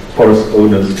 2, Forest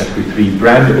Owners, Category 3,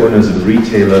 Brand Owners and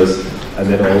Retailers, and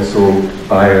then also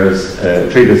buyers,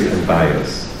 traders and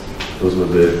buyers. Those were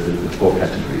the four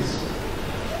categories.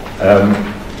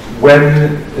 When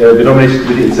the nomination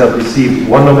committee itself received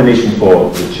one nomination for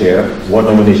the chair, one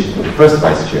nomination for the first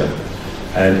vice chair,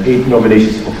 and 8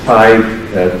 nominations for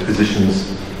 5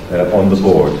 positions on the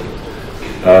board.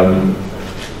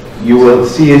 You will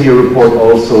see in your report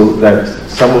also that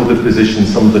some of the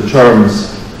positions, some of the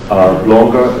terms are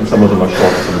longer and some of them are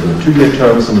shorter. Some of them are 2-year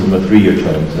terms, some of them are 3-year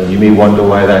terms. And you may wonder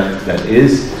why that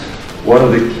is. One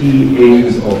of the key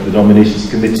aims of the nominations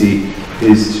committee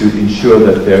is to ensure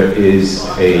that there is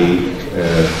a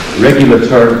regular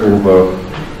turnover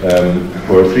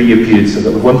for a 3-year period, so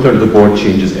that 1/3 of the board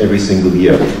changes every single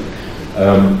year.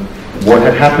 What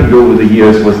had happened over the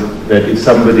years was that if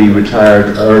somebody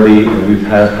retired early, and we've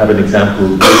have an example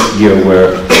this year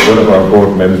where one of our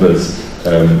board members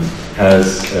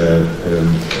has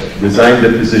resigned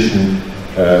their position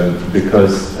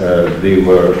because they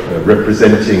were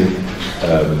representing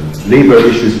labour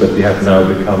issues, but they have now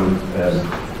become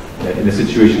in a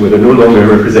situation where they're no longer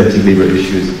representing labour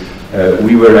issues.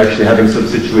 We were actually having some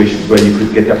situations where you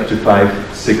could get up to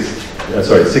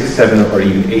 6, 7, or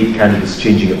even 8 candidates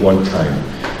changing at one time.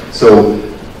 So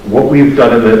what we've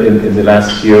done in the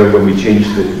last year when we changed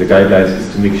the guidelines is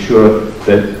to make sure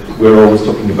that we're always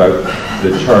talking about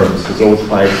the terms. There's always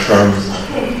 5 terms,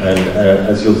 and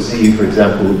as you'll see, for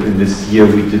example, in this year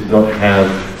we did not have,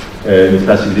 in this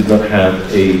past year we did not have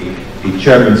a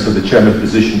chairman, so the chairman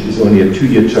position is only a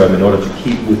 2-year term in order to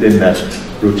keep within that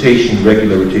rotation,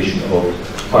 regular rotation of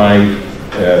 5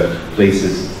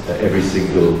 places every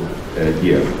single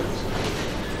year.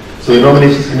 So the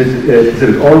nominations committee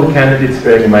considered all the candidates,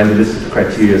 bearing in mind the list of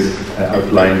criteria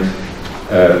outlined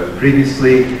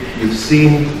previously. You've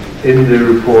seen in the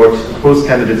report, proposed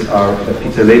candidates are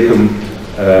Peter Latham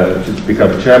to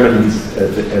become chairman. He's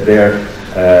there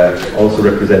also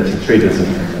representing traders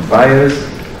and buyers.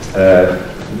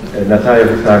 Natalia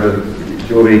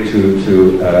Hufnagel-Jory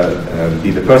to be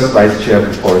the first vice chair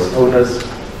for forest owners.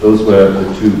 Those were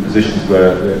the 2 positions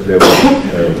where there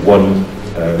was one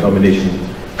nomination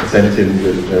sent in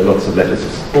with lots of letters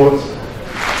of support.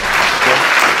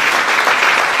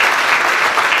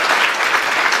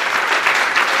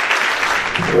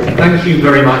 Thank you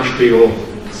very much for your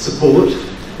support.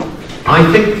 I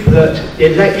think that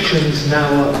elections now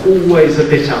are always a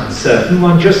bit uncertain.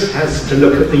 One just has to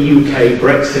look at the UK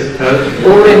Brexit vote,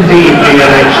 or indeed the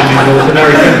election in North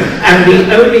America, and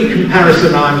the only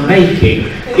comparison I'm making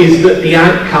is that the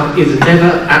outcome is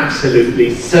never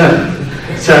absolutely certain.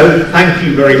 So thank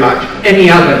you very much. Any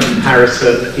other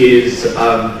comparison is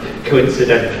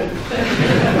coincidental.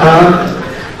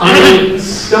 I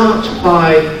start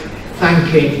by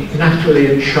thanking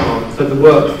Natalie and Sean for the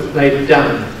work that they've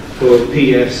done for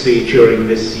PEFC during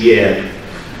this year.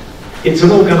 It's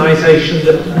an organisation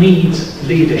that needs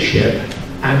leadership,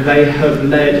 and they have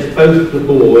led both the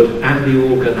board and the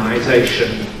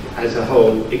organisation as a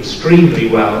whole extremely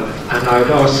well, and I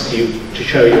would ask you to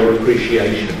show your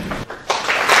appreciation.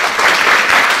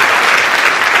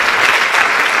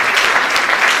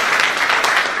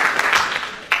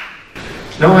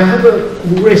 Now, I have a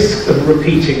risk of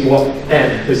repeating what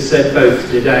Ben has said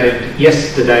both today and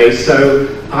yesterday, so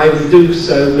I will do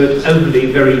so, but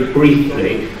only very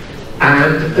briefly.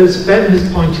 And as Ben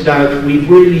has pointed out, we've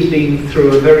really been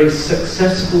through a very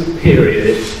successful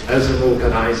period as an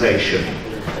organisation,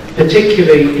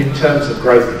 particularly in terms of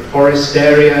growth of forest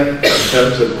area, in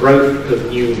terms of growth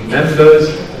of new members,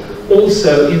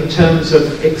 also in terms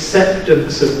of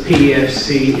acceptance of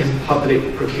PEFC in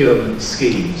public procurement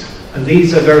schemes. And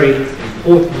these are very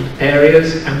important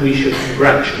areas, and we should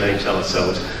congratulate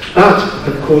ourselves. But,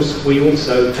 of course, we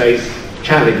also face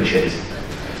challenges.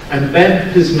 And Ben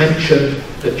has mentioned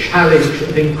the challenge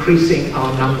of increasing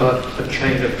our number of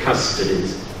chain of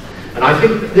custodies. And I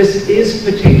think this is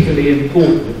particularly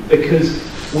important because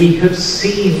we have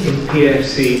seen in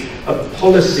PEFC a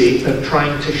policy of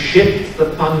trying to shift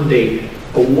the funding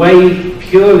away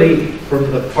purely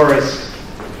from the forest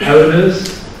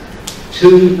owners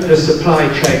to the supply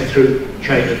chain through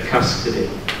chain of custody.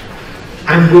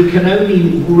 And we can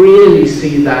only really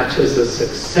see that as a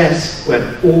success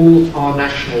when all our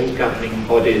national governing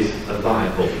bodies are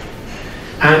viable.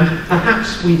 And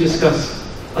perhaps we discuss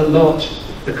a lot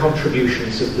the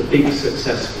contributions of the big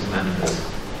successful members.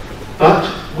 But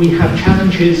we have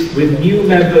challenges with new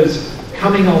members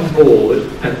coming on board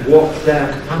and what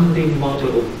their funding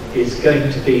model is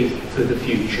going to be for the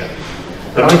future.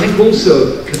 But I think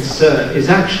also of concern is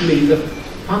actually the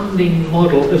funding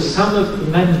model of some of the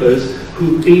members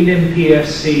who've been in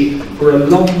PEFC for a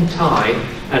long time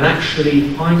and actually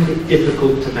find it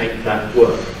difficult to make that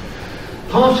work.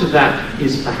 Part of that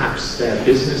is perhaps their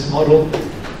business model.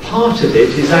 Part of it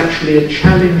is actually a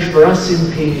challenge for us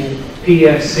in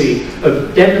PEFC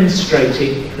of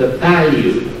demonstrating the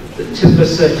value that timber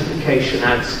certification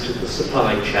adds to the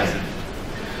supply chain.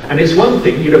 And it's one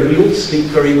thing, you know, we all sleep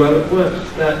very well at work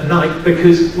at night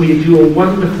because we do a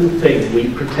wonderful thing,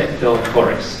 we protect our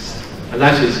forests, and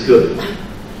that is good.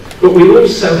 But we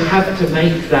also have to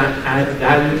make that add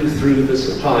value through the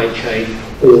supply chain,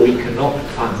 or we cannot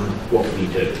fund what we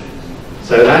do.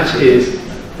 So that is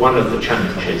one of the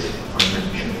challenges I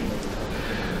mentioned.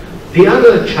 The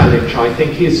other challenge, I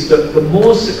think, is that the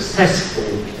more successful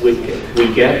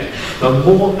we get, the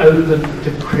more open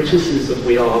to criticism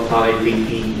we are by the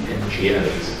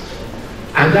NGOs.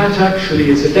 And that actually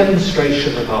is a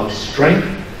demonstration of our strength.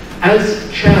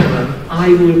 As chairman, I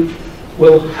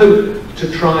will hope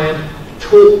to try and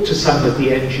talk to some of the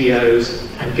NGOs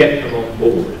and get them on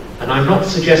board. And I'm not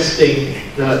suggesting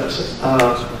that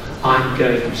I'm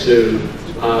going to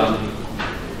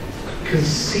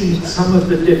concede some of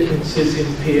the differences in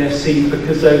PEFC,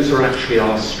 because those are actually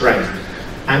our strength.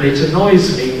 And it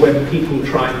annoys me when people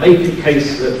try and make a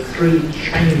case that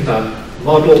three-chamber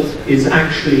model is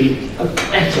actually a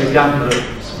better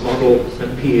governance model than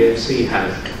PEFC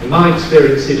has. In my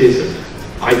experience, it isn't.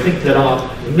 I think that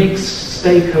our mixed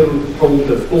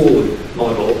stakeholder board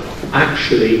model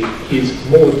actually is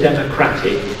more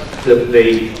democratic than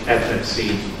the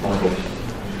FFC model.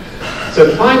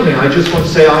 So finally, I just want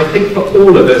to say, I think for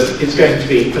all of us, it's going to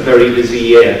be a very busy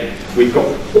year. We've got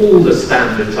all the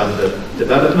standards under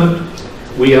development.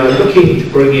 We are looking to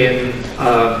bring in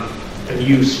a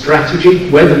new strategy.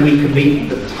 Whether we can meet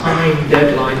the time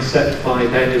deadline set by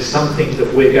then is something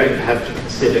that we're going to have to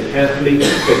consider carefully,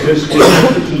 because we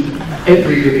have to keep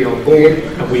everybody on board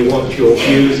and we want your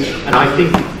views. And I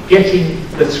think getting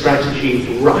the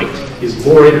strategy right is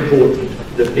more important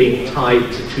than being tied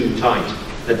to too tight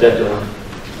a deadline.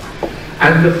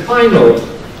 And the final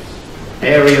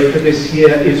area for this year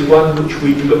is one which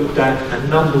we've looked at a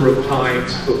number of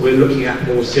times, but we're looking at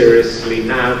more seriously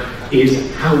now,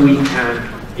 is how we can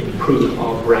improve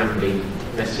our branding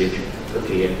message for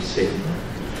PEFC.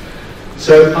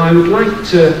 So I would like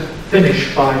to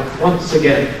finish by once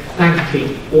again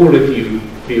thanking all of you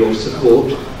for your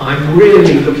support. I'm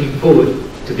really looking forward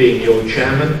to being your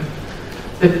chairman,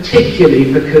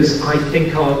 particularly because I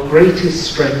think our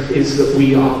greatest strength is that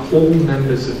we are all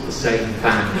members of the same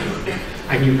family.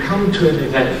 And you come to an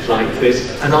event like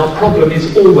this, and our problem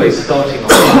is always starting on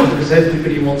time, because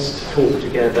everybody wants to talk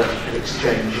together and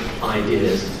exchange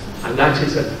ideas. And that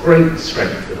is a great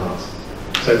strength of ours.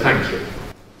 So thank you.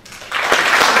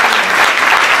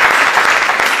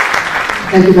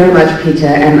 Thank you very much, Peter,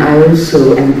 and I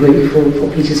also am grateful for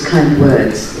Peter's kind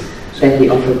words that he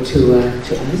offered to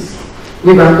us.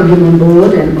 We welcome him on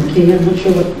board, and okay, I'm not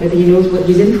sure whether he knows what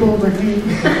he's in for, but hey.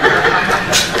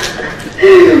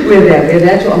 We're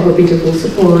there to offer Peter full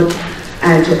support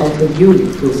and to offer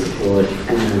you full support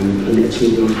in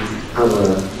achieving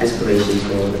our aspirations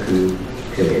for the coming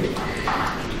period.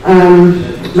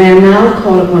 May I now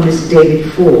call upon Mr.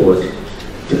 David Ford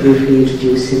to briefly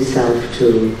introduce himself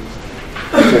to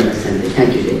the General Assembly.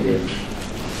 Thank you, David.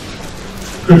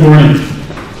 Good morning.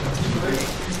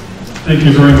 Thank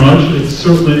you very much. It's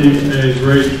certainly a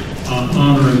great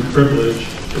honor and privilege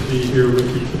to be here with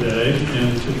you today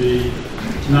and to be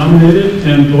nominated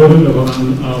and voted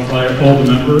on by all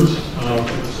the members for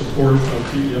the support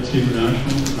of PEFC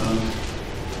International.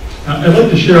 I'd like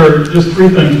to share just three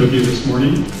things with you this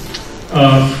morning.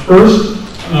 First,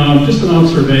 just an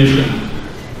observation.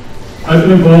 I've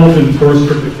been involved in forest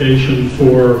certification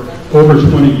for over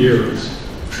 20 years,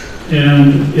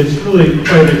 and it's really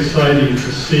quite exciting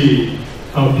to see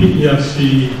how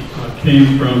PEFC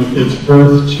came from its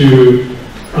birth to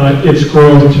its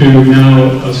growth to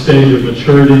now a stage of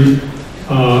maturity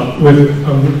with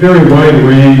a very wide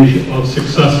range of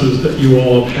successes that you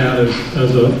all have had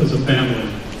as a family.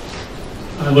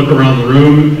 I look around the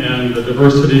room and the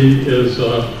diversity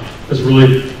is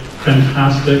really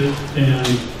fantastic,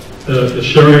 and the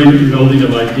sharing and building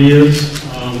of ideas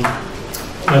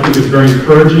I think is very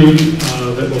encouraging,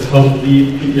 that will help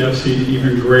lead PEFC to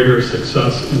even greater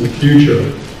success in the future.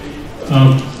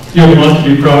 You have a lot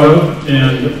to be proud of,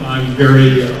 and I'm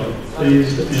very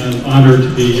pleased and honored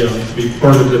to be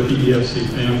part of the PEFC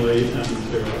family and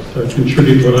to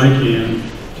contribute what I can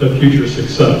to future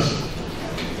success.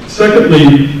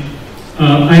 Secondly,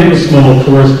 I am a small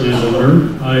forest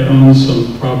landowner. I own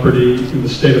some property in the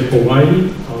state of Hawaii,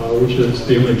 which is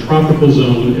the only tropical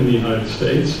zone in the United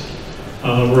States,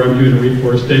 where I'm doing a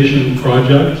reforestation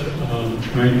project,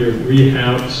 trying to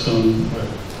rehab some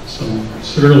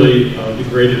severely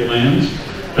degraded lands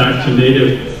back to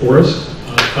native forest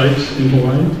types in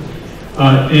Hawaii.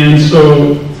 And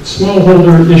so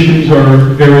smallholder issues are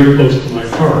very close to my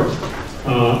heart.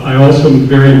 I also am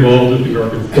very involved with the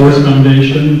American Forest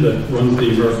Foundation that runs the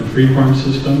American Tree Farm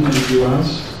System in the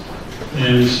U.S.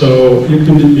 And so you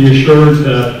can be assured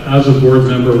that as a board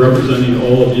member representing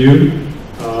all of you,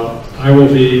 I will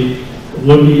be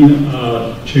looking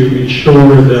to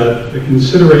ensure that the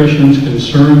considerations,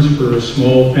 concerns for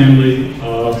small family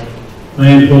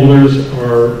landholders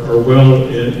are well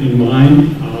in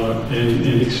mind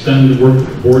and extend the work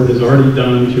the board has already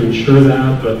done to ensure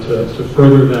that, but to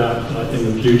further that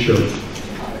in the future.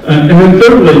 And then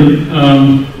thirdly,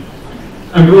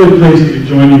 I'm really pleased to be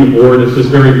joining the board at this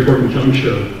very important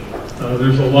juncture.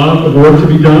 There's a lot of work to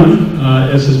be done,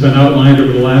 as has been outlined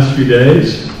over the last few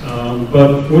days.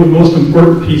 But one of the most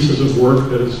important pieces of work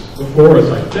that is before us,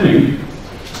 I think,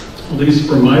 at least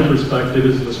from my perspective,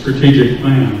 is the strategic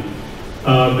plan.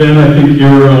 Ben, I think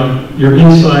your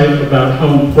insight about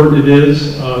how important it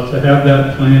is to have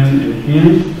that plan in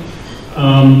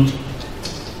hand.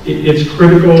 It's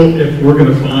critical if we're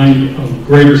going to find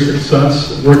greater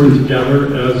success working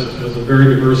together as a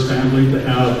very diverse family to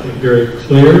have a very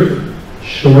clear,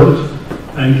 short,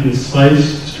 and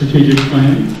concise strategic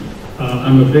plan.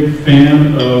 I'm a big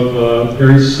fan of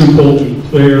very simple and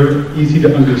clear, easy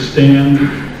to understand,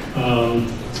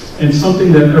 and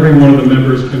something that every one of the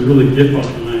members can really get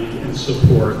behind and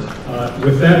support.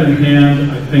 With that in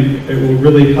hand, I think it will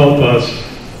really help us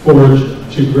forge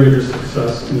to greater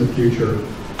success in the future.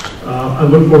 I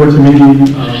look forward to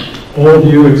meeting all of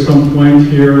you at some point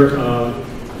here,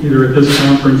 either at this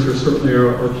conference or certainly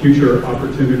our future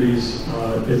opportunities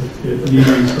at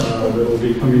meetings that will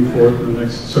be coming forth in the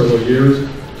next several years.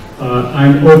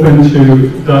 I'm open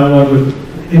to dialogue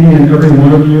with any and every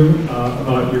one of you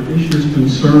about your issues,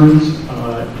 concerns,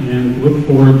 and look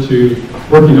forward to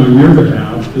working on your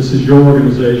behalf. This is your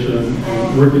organization,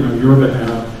 and working on your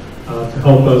behalf to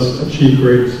help us achieve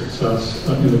greater success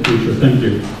in the future. Thank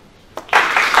you.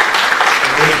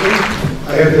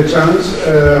 I had the chance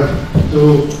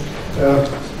to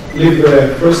lead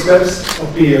the first steps of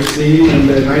PEFC in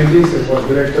the 90s. I was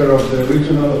director of the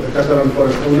regional of the Catalan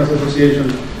Forest Owners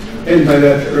Association, and by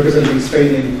that representing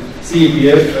Spain in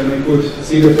CEPF, and I could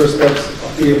see the first steps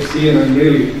of PEFC, and I'm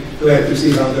really glad to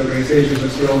see how the organization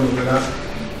has grown over the last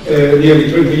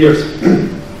nearly 20 years.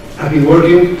 I've been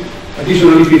working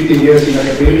additionally 15 years in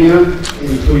academia,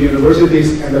 in 2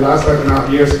 universities, and the last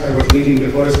 5.5 years I was leading the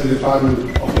forestry department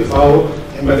of the FAO,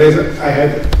 and by this I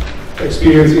had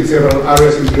experience in several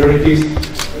areas and priorities.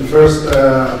 And first,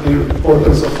 the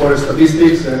importance of forest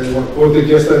statistics, and what quoted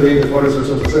yesterday, the forest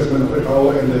resource assessment of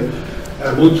FAO and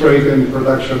the wood trade and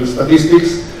production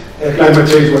statistics. Climate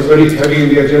change was very heavy in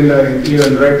the agenda, and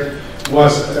even REC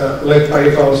was led by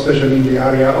FAO, especially in the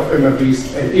area of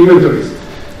MRVs and inventories.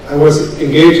 I was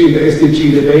engaged in the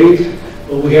SDG debate.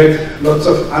 We had lots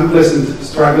of unpleasant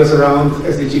struggles around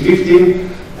SDG 15,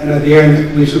 and at the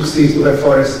end we succeeded to have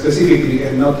forest specifically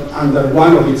and not under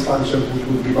one of its functions, which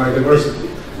would be biodiversity.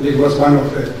 And it was one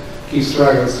of the key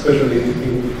struggles, especially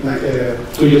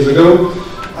in 2 years ago.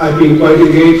 I've been quite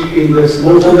engaged in the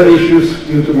smallholder issues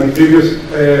due to my previous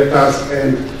task,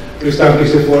 and we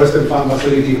established a forest and farm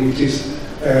facility which is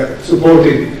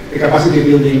supporting the capacity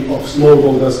building of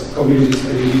smallholders, communities,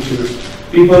 and indigenous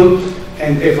people.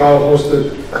 And FAO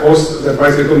hosts the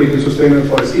Advisory Committee on Sustainable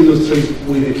Forest Industries,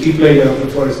 with a key player of the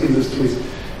forest industries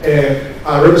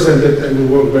are represented, and we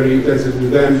work very intensively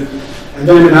with them. And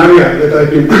then an area that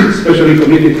I've been especially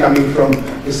committed, coming from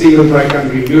a single dry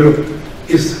country in Europe,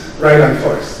 is dryland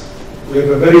forests. We have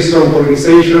a very strong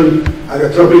organization at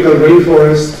the tropical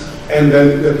rainforest and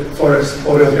then the forest,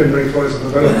 boreal and rainforest of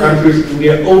developed countries. We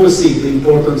are overseeing the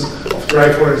importance of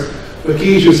dry forests, where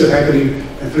key issues are happening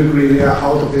and frequently they are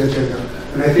out of the agenda.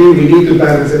 And I think we need to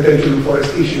balance attention on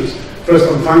forest issues. First,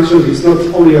 on functions, it's not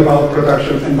only about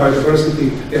production and biodiversity.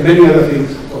 There are many other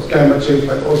things, of course, climate change,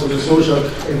 but also the social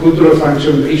and cultural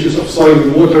function, the issues of soil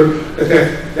and water,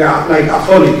 that they are like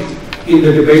aphonic in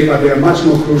the debate, but they are much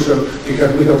more crucial,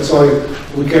 because without soil,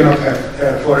 we cannot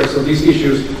have forests. So these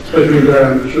issues, especially in the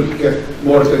land, should get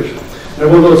more attention. I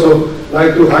want also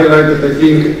like to highlight that I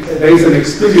think there is an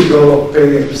explicit role of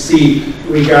PEFC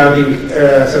regarding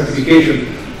certification,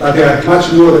 but there are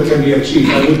much more that can be achieved.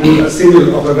 I would put a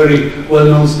symbol of a very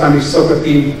well-known Spanish soccer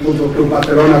team, Football Club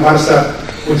Barcelona, Barça,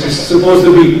 which is supposed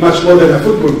to be much more than a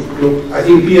football club. I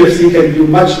think PEFC can do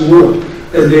much more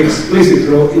than the explicit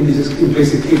role in this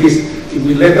implicit. It is, if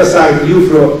we let aside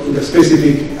UFRO in the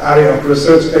specific area of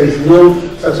research, there is no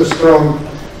such a strong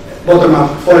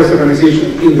bottom-up forest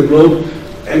organization in the globe,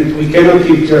 and we cannot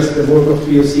keep just the work of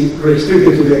PEFC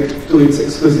restricted to its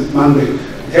explicit mandate.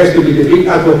 It has to be the big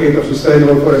advocate of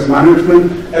sustainable forest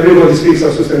management. Everybody speaks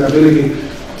of sustainability,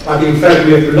 but in fact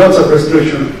we have lots of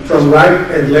restriction from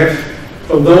right and left,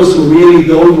 from those who really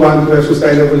don't want to have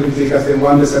sustainability because they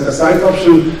want the set-aside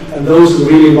option, and those who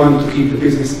really want to keep the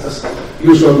business as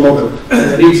usual model.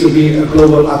 There needs to be a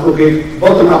global advocate.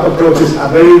 Bottom-up approaches are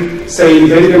very sane,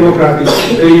 very democratic,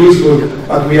 very useful,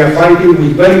 but we are fighting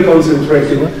with very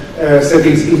concentrated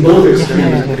settings in both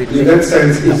extremes. In that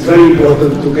sense, it's very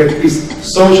important to get this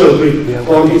social grip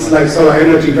on. It's like solar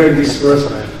energy, very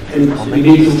dispersed, and we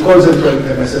need to concentrate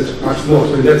the message much more.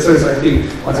 So in that sense, I think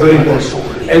it's very important.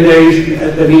 And there is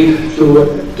the need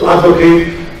to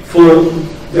advocate for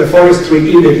the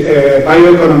forestry in the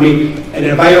bioeconomy, and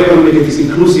a bioeconomy that is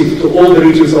inclusive to all the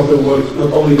regions of the world,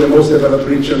 not only the most developed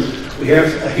regions. We have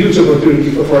a huge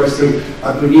opportunity for forestry,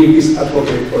 but we need this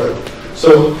advocate for it.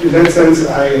 So in that sense,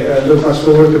 I look much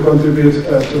forward to contribute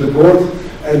to the board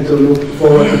and to look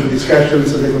forward to the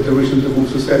discussions and the contribution to move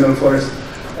sustainable forest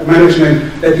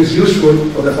management that is useful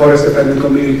for the forest-dependent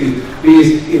community, be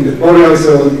it in the boreal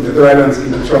zone, in the drylands,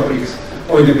 in the tropics,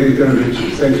 or in the Mediterranean region.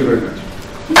 Thank you very much.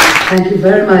 Thank you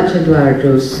very much,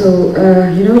 Eduardo. So,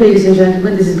 you know, ladies and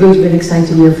gentlemen, this is going to be an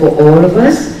exciting year for all of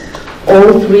us.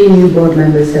 All three new board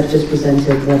members have just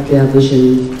presented what their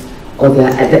vision, or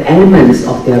the elements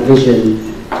of their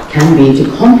vision can be to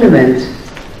complement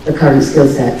the current skill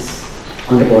sets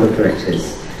on the board of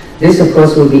directors. This, of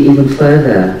course, will be even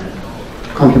further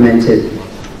complemented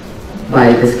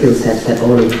by the skill sets that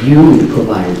all of you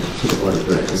provide to the board of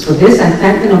directors. For this, I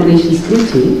thank the nominations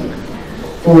committee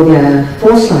for their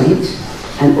foresight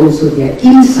and also their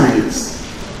insights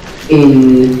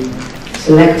in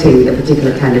selecting the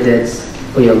particular candidates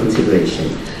for your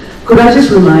consideration. Could I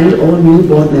just remind all new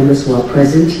board members who are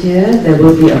present here, there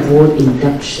will be a board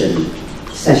induction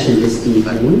session this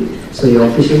evening, so your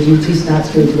official duty starts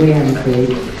straight away, I'm afraid.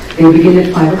 They begin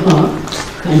at 5 o'clock,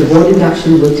 and the board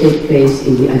induction will take place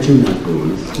in the Arjuna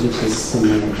room, which is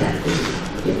somewhere like that.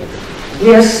 Yeah.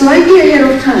 We are slightly ahead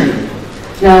of time.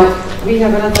 Now, we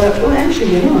have another, oh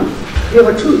actually you're not. We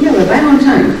have we're back on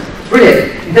time.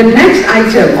 Brilliant. The next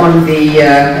item on the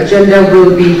agenda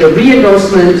will be the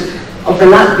re-endorsement of the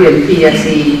Latvian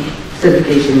PEFC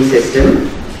certification system.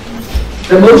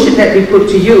 The motion that we put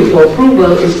to you for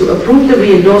approval is to approve the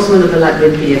re-endorsement of the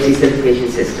Latvian PEFC certification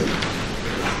system.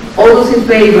 All those in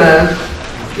favor,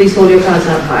 please hold your cards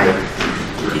up high.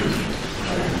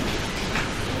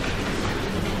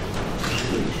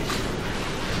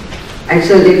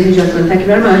 Excellent, ladies and gentlemen, thank you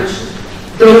very much.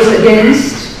 Those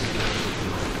against?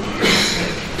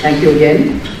 Thank you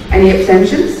again. Any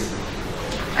abstentions?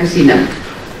 I see none.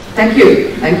 Thank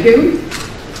you. Thank you.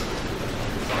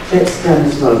 That's done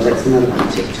as well. That's another one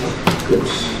on TikTok. Good.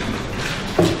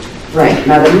 Right.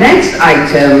 Now the next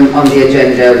item on the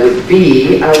agenda would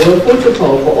be our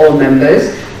protocol for all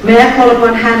members. May I call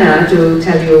upon Hannah to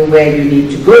tell you where you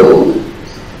need to go?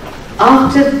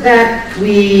 After that,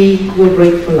 we will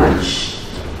break for lunch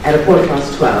at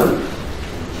 12:15.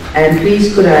 And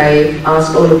please could I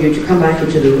ask all of you to come back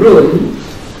into the room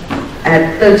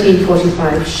at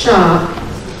 13:45 sharp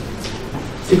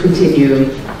to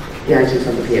continue the items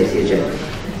on the PEFC agenda.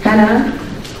 Hannah,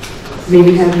 may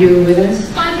we have you with us?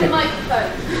 Find the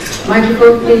microphone.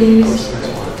 Microphone, please.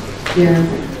 Yeah.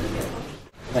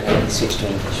 Well, I switch to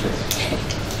English.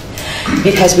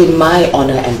 It has been my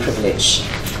honor and privilege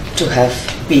to have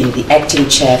been the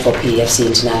acting chair for PEFC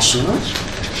International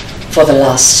for the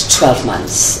last 12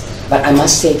 months. But I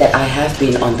must say that I have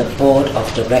been on the board of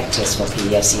directors for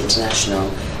PEFC International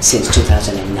since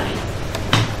 2009.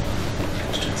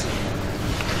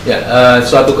 Ya,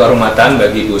 suatu kehormatan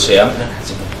bagi Bu Syam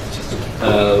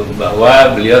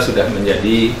bahwa beliau sudah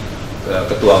menjadi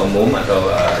ketua umum atau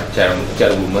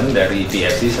chairwoman dari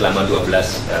PEFC selama 12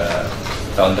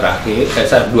 tahun terakhir,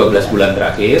 12 bulan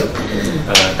terakhir,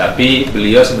 tapi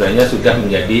beliau sebenarnya sudah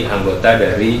menjadi anggota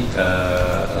dari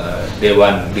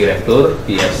Dewan Direktur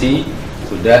PEFC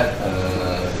sudah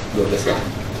 12 tahun.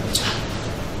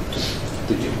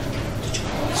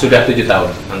 Sudah 7 tahun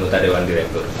anggota Dewan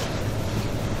Direktur.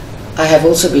 I have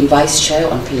also been vice chair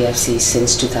on PEFC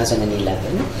since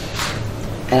 2011,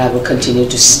 and I will continue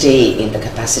to stay in the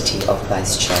capacity of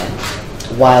Vice Chair,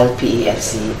 while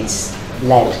PEFC is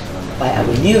led by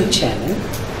our new Chairman,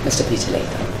 Mr. Peter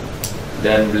Latham.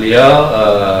 Dan beliau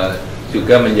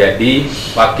juga menjadi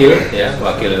wakil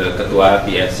ketua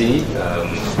PEFC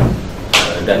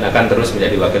dan akan terus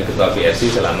menjadi wakil ketua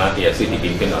PEFC selama PEFC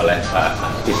dipimpin oleh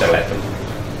Pak Peter Latham.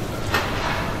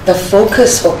 The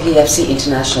focus for PEFC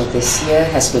International this year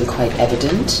has been quite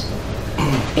evident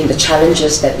in the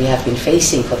challenges that we have been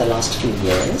facing for the last few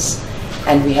years,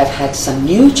 and we have had some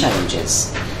new challenges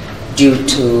due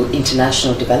to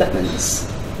international developments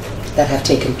that have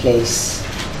taken place,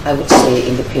 I would say,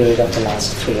 in the period of the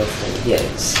last 3 or 4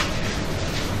 years.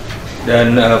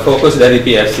 Dan fokus dari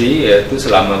PEFC yaitu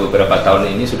selama beberapa tahun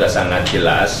ini sudah sangat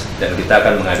jelas, dan kita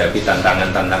akan menghadapi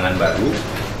tantangan-tantangan baru,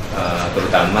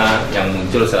 terutama yang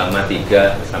muncul selama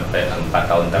 3 sampai 4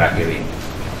 tahun terakhir ini.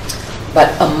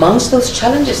 But amongst those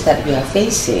challenges that we are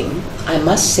facing, I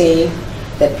must say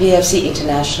that PEFC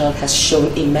International has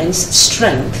shown immense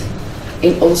strength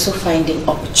in also finding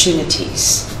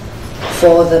opportunities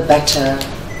for the better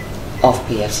of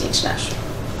PEFC International.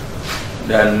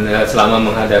 Dan selama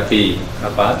menghadapi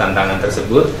tantangan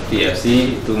tersebut,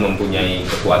 PEFC itu mempunyai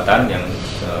kekuatan yang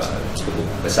cukup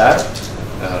besar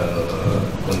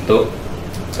untuk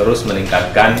terus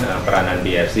meningkatkan peranan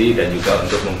PEFC dan juga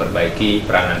untuk memperbaiki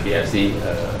peranan PEFC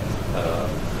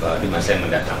di masa yang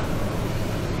mendatang.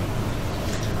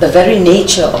 The very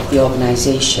nature of the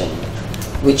organization,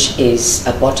 which is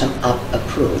a bottom-up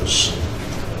approach,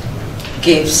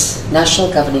 gives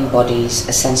national governing bodies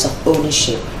a sense of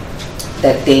ownership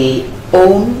that they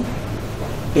own,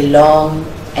 belong,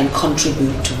 and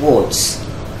contribute towards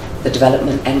the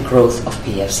development and growth of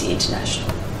PEFC International.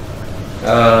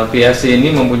 PEFC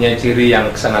ini mempunyai ciri yang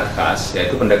sangat khas,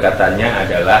 yaitu pendekatannya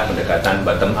adalah pendekatan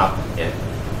bottom up, ya,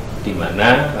 di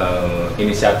mana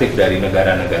inisiatif dari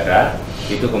negara-negara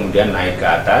itu kemudian naik ke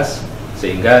atas,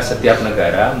 sehingga setiap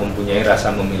negara mempunyai rasa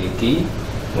memiliki,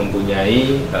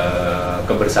 mempunyai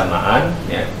kebersamaan,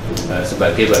 ya,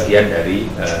 sebagai bagian dari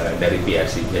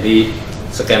PEFC. Jadi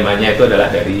skemanya itu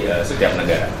adalah dari setiap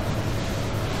negara.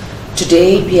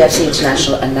 Today, PEFC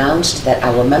International announced that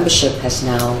our membership has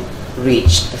now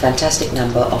reached the fantastic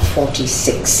number of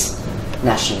 46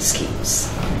 national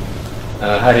schemes.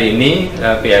 Hari ini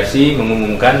PEFC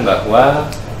mengumumkan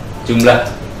bahwa jumlah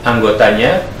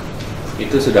anggotanya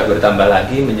itu sudah bertambah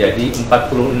lagi menjadi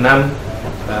 46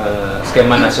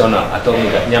 skema nasional atau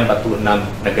mudahnya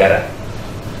 46 negara.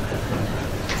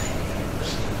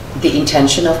 The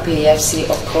intention of PEFC,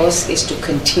 of course, is to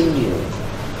continue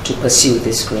to pursue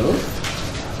this growth,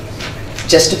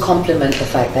 just to complement the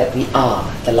fact that we are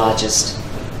the largest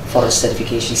forest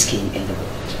certification scheme in the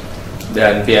world.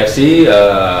 Dan PEFC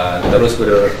terus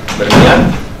berniat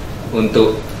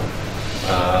untuk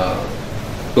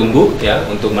tumbuh, ya,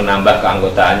 untuk menambah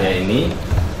keanggotaannya ini,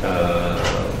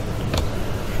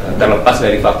 terlepas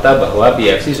dari fakta bahwa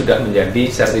PEFC sudah menjadi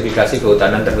sertifikasi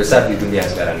kehutanan terbesar di dunia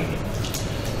sekarang ini.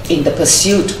 In the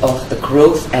pursuit of the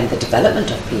growth and the development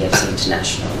of PEFC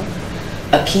International,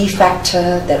 a key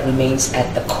factor that remains at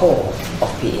the core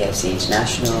of PEFC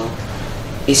International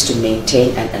is to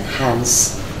maintain and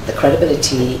enhance the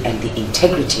credibility and the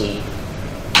integrity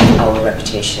of our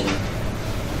reputation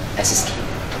as a scheme.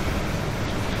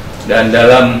 Dan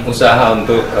dalam usaha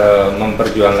untuk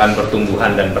memperjuangkan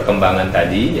pertumbuhan dan perkembangan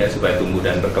tadi, ya, supaya tumbuh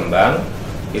dan berkembang,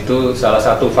 itu salah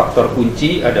satu faktor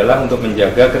kunci adalah untuk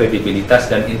menjaga kredibilitas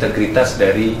dan integritas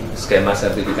dari skema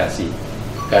sertifikasi.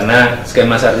 Karena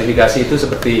skema sertifikasi itu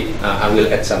seperti, I will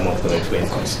add some more to explain.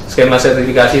 Skema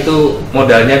sertifikasi itu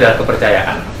modalnya adalah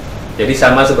kepercayaan. Jadi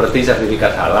sama seperti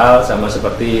sertifikat halal, sama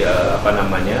seperti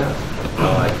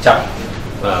cap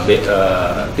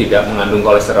tidak mengandung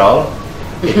kolesterol.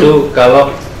 Itu kalau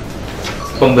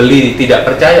pembeli tidak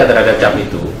percaya terhadap cap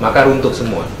itu, maka runtuh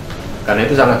semua. Karena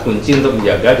itu sangat kunci untuk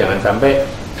menjaga jangan sampai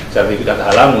sertifikat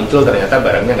halal muncul ternyata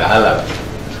barangnya nggak halal.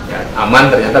 Ya,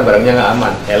 aman ternyata barangnya nggak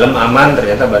aman, helm aman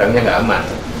ternyata barangnya nggak aman,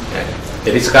 ya.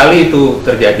 Jadi sekali itu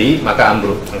terjadi maka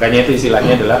ambruk. Makanya itu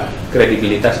istilahnya adalah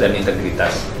kredibilitas dan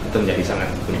integritas, itu menjadi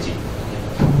sangat kunci.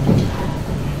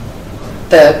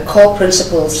 The core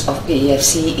principles of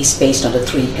PEFC is based on the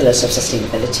 3 pillars of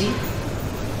sustainability,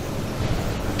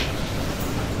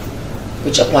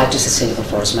 which apply to sustainable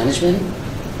forest management.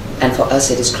 And for us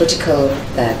it is critical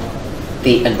that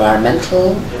the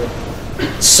environmental,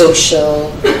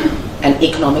 social, and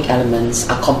economic elements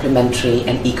are complementary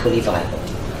and equally viable.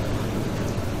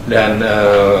 Dan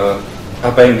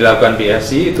apa yang dilakukan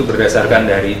PEFC itu berdasarkan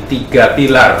dari 3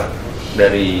 pilar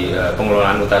dari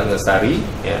pengelolaan hutan lestari,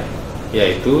 ya,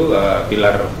 yaitu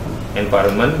pilar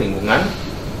environment, lingkungan,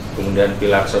 kemudian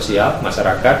pilar sosial,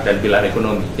 masyarakat, dan pilar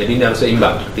ekonomi. Jadi ini harus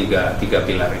seimbang tiga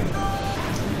pilar ini.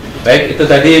 Baik, itu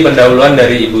tadi pendahuluan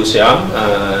dari Ibu Syam.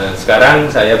 Sekarang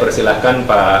saya persilahkan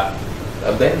Pak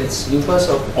Ben, it's you first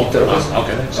or Peter?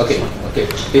 Okay,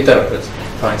 Peter.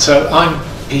 Fine. So I'm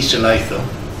Peter Latham.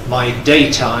 My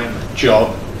daytime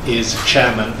job is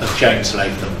chairman of James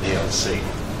Latham PLC.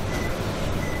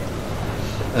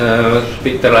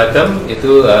 Peter Latham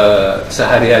itu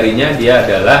sehari-harinya dia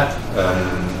adalah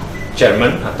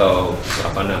chairman atau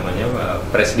apa namanya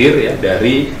presidir ya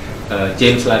dari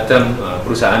James Latham,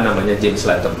 perusahaan namanya James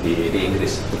Latham di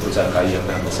Inggris, itu perusahaan kayu yang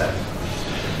sangat besar.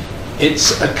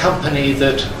 It's a company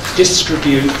that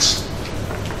distributes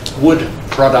wood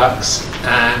products,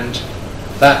 and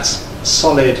that's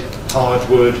solid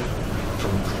hardwood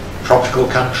from tropical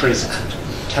countries and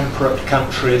temperate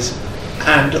countries,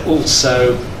 and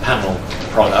also panel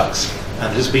products,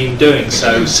 and has been doing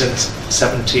so since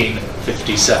 1757.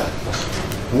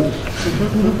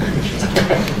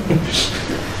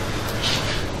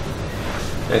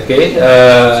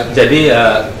 Jadi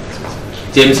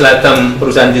James Latham,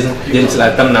 perusahaan James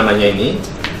Latham namanya ini,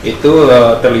 itu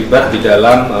terlibat di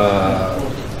dalam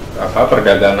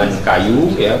perdagangan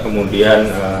kayu ya, kemudian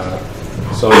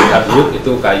solid hardwood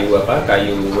itu kayu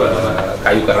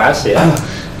kayu keras ya,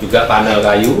 juga panel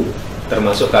kayu,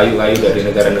 termasuk kayu-kayu dari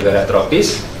negara-negara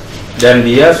tropis, dan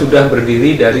dia sudah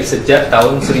berdiri dari sejak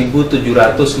tahun 1757.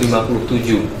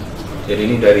 Jadi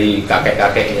ini dari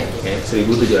kakek-kakeknya ya,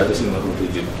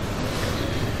 1757.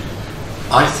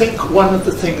 I think one of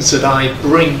the things that I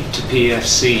bring to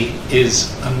PEFC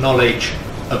is a knowledge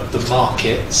of the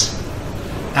markets,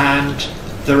 and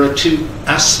there are two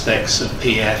aspects of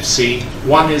PEFC.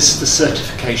 One is the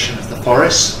certification of the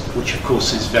forests, which of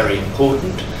course is very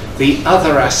important. The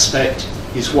other aspect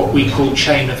is what we call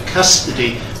chain of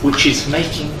custody, which is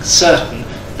making certain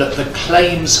that the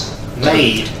claims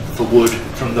made for wood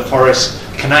from the forest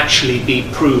can actually be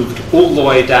proved all the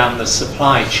way down the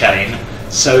supply chain,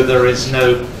 so there is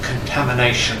no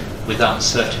contamination with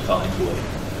uncertified wood.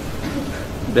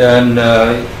 Dan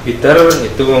Peter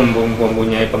itu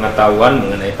mempunyai pengetahuan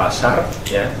mengenai pasar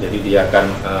ya, jadi dia akan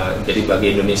jadi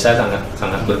bagi Indonesia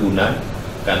sangat berguna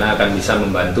karena akan bisa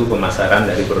membantu pemasaran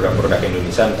dari produk-produk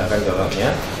Indonesia, misalkan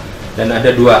contohnya. Dan ada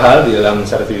dua hal di dalam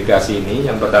sertifikasi ini.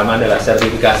 Yang pertama adalah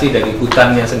sertifikasi dari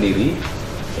hutannya sendiri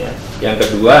ya. Yang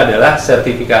kedua adalah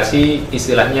sertifikasi,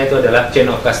 istilahnya itu adalah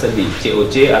chain of custody,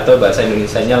 COC, atau bahasa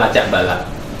Indonesianya lacak balak.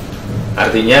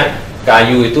 Artinya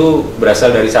kayu itu berasal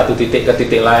dari satu titik ke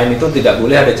titik lain, itu tidak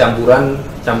boleh ada campuran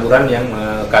yang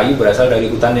kayu berasal dari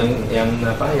hutan yang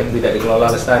tidak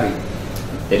dikelola lestari.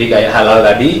 Jadi kayak halal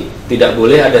tadi, tidak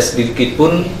boleh ada sedikit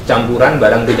pun campuran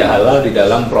barang tidak halal di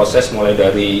dalam proses mulai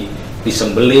dari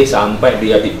disembelih sampai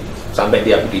dia di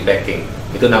packing.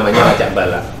 Itu namanya lacak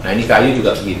balak. Nah ini kayu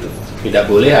juga begitu. Tidak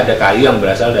boleh ada kayu yang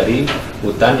berasal dari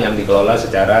hutan yang dikelola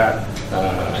secara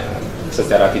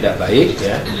tidak baik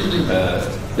ya,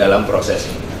 dalam proses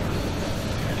ini.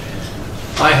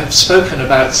 I have spoken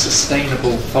about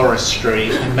sustainable forestry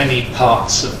in many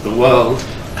parts of the world,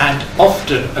 and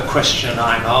often a question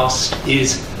I'm asked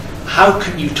is, how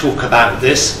can you talk about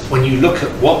this when you look at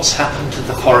what's happened to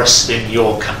the forest in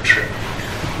your country?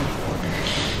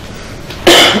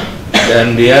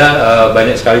 Dan dia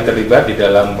banyak sekali terlibat di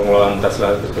dalam pengelolaan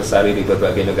hutan lestari di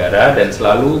berbagai negara, dan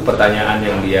selalu pertanyaan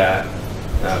yang dia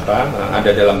ada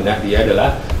dalam benak dia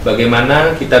adalah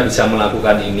bagaimana kita bisa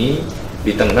melakukan ini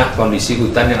di tengah kondisi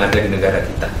hutan yang ada di negara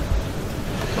kita.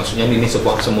 Maksudnya ini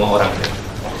semua orang.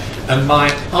 And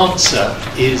my answer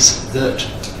is that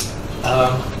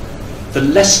the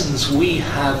lessons we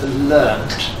have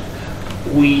learned,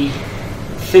 we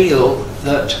feel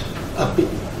that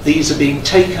these are being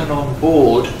taken on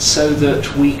board so that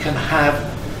we can have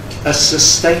a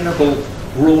sustainable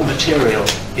raw material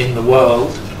in the world,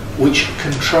 which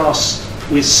contrasts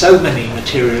with so many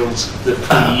materials that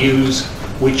we use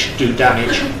which do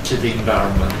damage to the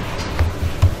environment.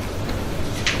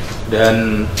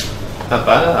 Dan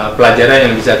pelajaran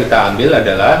yang bisa kita ambil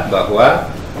adalah bahwa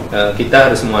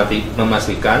kita harus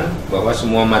memastikan bahwa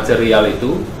semua material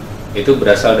itu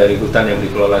berasal dari hutan yang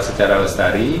dikelola secara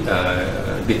lestari,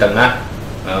 di tengah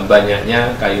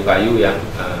banyaknya kayu-kayu yang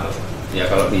ya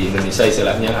kalau di Indonesia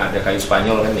istilahnya ada kayu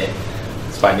Spanyol kan ya.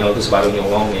 Spanyol itu separuh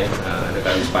nyolong ya, ada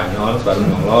kayu Spanyol separuh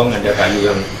nyolong, ada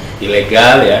kayu yang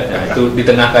ilegal ya. Nah itu di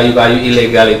tengah kayu-kayu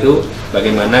ilegal itu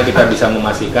bagaimana kita bisa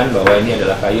memastikan bahwa ini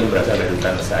adalah kayu yang berasal dari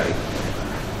hutan lestari.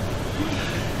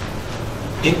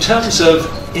 In terms of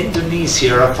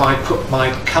Indonesia, if I put my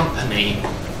company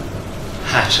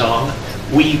hat on,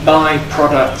 we buy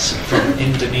products from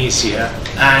Indonesia,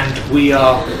 and we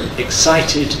are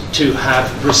excited to have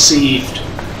received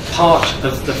part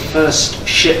of the first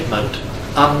shipment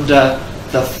under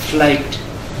the flagged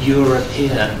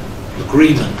European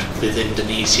agreement with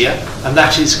Indonesia, and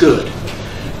that is good.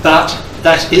 But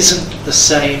that isn't the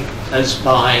same as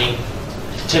buying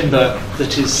timber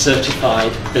that is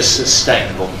certified as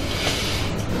sustainable.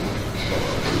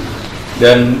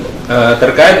 Dan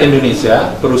terkait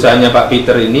Indonesia, perusahaannya Pak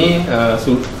Peter ini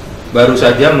baru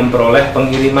saja memperoleh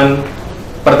pengiriman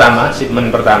pertama, shipment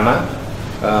pertama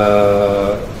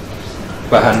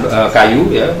bahan kayu,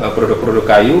 ya, produk-produk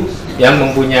kayu yang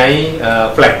mempunyai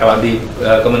flag. Kalau di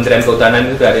Kementerian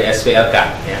Kehutanan itu dari SPLK,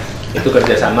 ya. Itu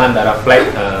kerjasama antara flag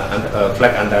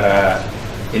antara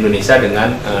Indonesia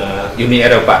dengan Uni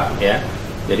Eropa, ya.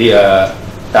 Jadi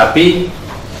tapi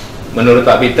menurut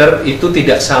Pak Peter itu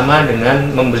tidak sama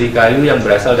dengan membeli kayu yang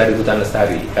berasal dari hutan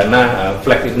lestari, karena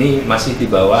flag ini masih di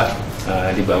bawah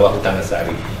hutan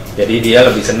lestari. Jadi dia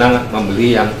lebih senang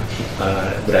membeli yang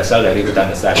berasal dari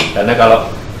hutan lestari, karena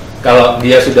kalau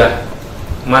dia sudah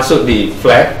masuk di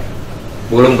flag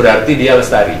belum berarti dia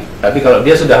lestari, tapi kalau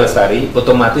dia sudah lestari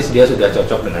otomatis dia sudah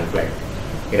cocok dengan flag.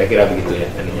 Kira-kira begitu ya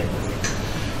ininya.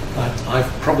 I've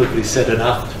probably said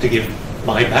enough to give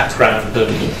my background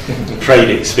and trade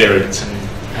experience and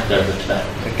hand over to that.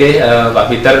 Oke, Pak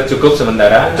Peter cukup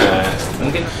sementara.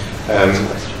 Mungkin.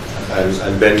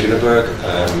 I'm Ben Luneberg,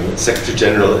 Secretary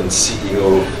General and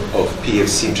CEO of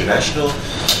PEFC International,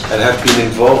 and have been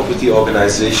involved with the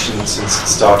organization since it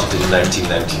started in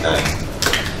 1999.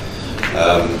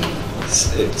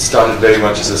 It started very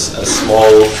much as a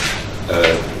small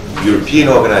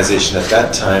European organization at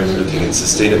that time, looking at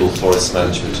sustainable forest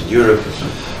management in Europe,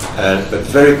 but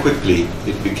very quickly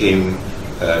it became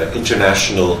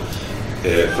international,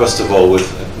 first of all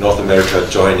with North America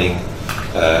joining,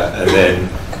 and then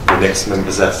the next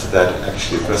members after that,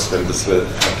 actually the first members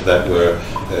after that were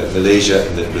Malaysia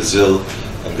and then Brazil,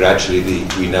 and gradually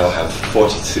we now have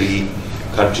 43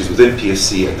 countries within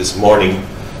PEFC, and this morning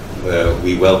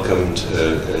we welcomed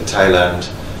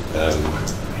Thailand,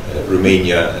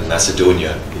 Romania and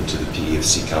Macedonia into the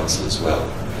PEFC Council as well.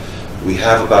 We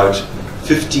have about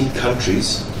 15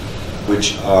 countries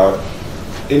which are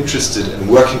interested and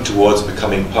working towards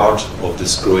becoming part of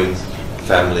this growing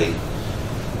family.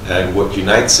 And what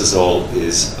unites us all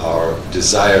is our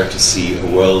desire to see a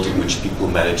world in which people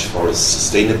manage forests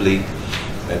sustainably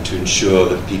and to ensure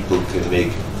that people can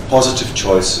make positive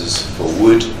choices for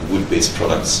wood and wood-based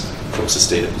products from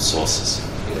sustainable sources.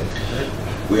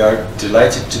 We are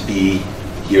delighted to be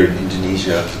here in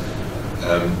Indonesia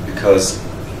because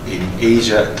in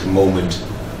Asia at the moment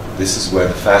this is where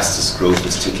the fastest growth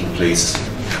is taking place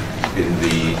in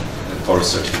the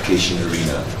forest certification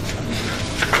arena.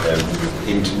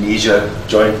 Indonesia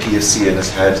joined PEFC and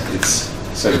has had its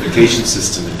certification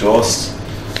system endorsed,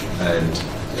 and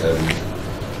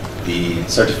the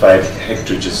certified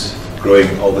hectarage is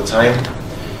growing all the time,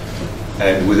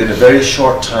 and within a very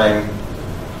short time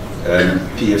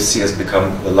PEFC has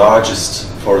become the largest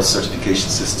forest certification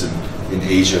system in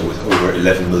Asia with over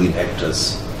 11 million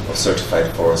hectares of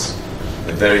certified forest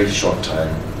in a very short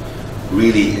time,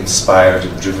 really inspired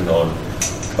and driven on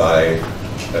by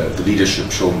the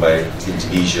leadership shown by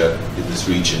Indonesia in this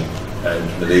region and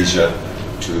Malaysia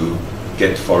to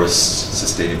get forests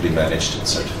sustainably managed and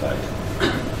certified.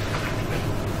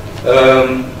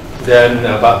 Dan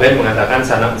Pak Ben mengatakan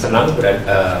senang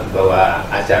bahwa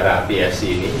acara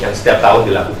PEFC ini yang setiap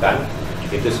tahun dilakukan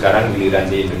itu sekarang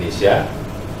giliran di Indonesia,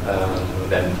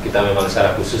 dan kita memang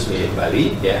secara khusus milih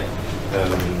Bali, ya,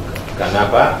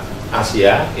 karena apa?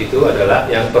 Asia itu adalah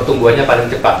yang pertumbuhannya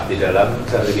paling cepat di dalam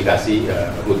sertifikasi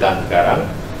hutan sekarang.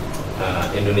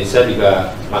 Indonesia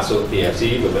juga masuk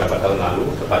PEFC beberapa tahun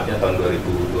lalu, tepatnya tahun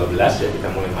 2012 ya kita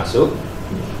mulai masuk.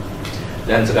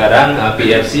 Dan sekarang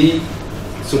PEFC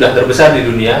sudah terbesar di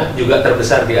dunia, juga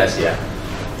terbesar di Asia.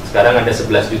 Sekarang ada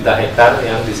 11 juta hektar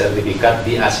yang disertifikat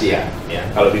di Asia. Ya.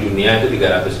 Kalau di dunia itu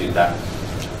 300 juta.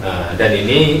 Dan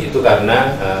ini itu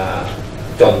karena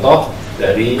contoh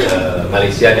dari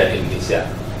Malaysia dan Indonesia.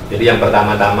 Jadi yang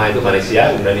pertama-tama itu Malaysia,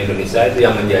 kemudian Indonesia itu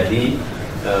yang menjadi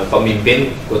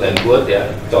pemimpin quote and quote ya,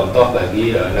 contoh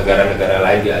bagi negara-negara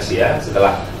lain di Asia.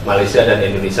 Setelah Malaysia dan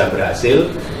Indonesia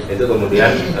berhasil, itu kemudian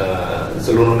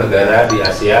seluruh negara di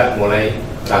Asia mulai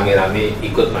rame-rame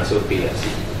ikut masuk PEFC.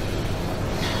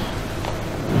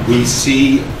 We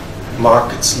see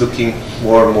markets looking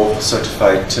more and more for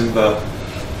certified timber,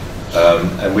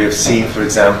 and we have seen, for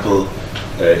example,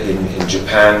 in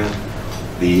Japan,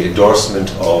 the endorsement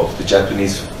of the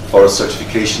Japanese forest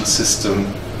certification system.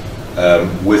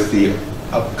 With the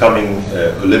upcoming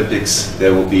Olympics,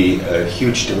 there will be a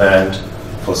huge demand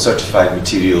for certified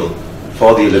material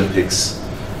for the Olympics.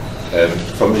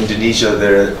 From Indonesia,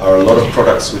 there are a lot of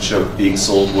products which are being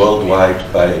sold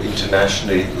worldwide by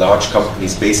internationally large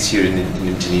companies based here in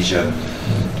Indonesia,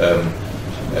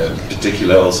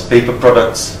 particularly also paper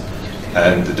products,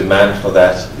 and the demand for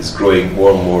that is growing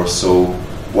more and more. So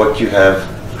what you have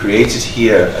created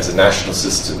here as a national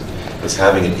system is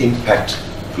having an impact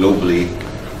globally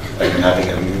and having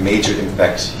a major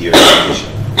impact here in Indonesia.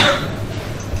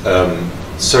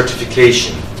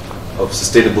 Certification of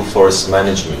sustainable forest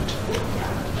management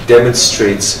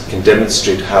can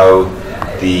demonstrate how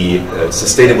the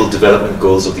sustainable development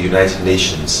goals of the United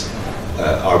Nations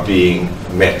are being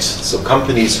met. So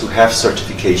companies who have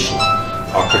certification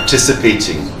are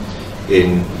participating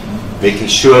in making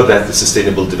sure that the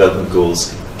sustainable development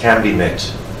goals can be met.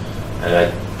 And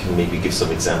I can maybe give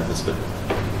some examples, but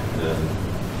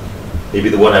maybe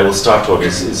the one I will start on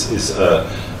is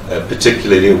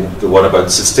particularly the one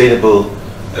about sustainable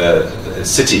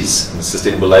cities and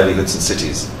sustainable livelihoods in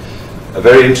cities. A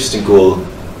very interesting goal,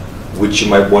 which you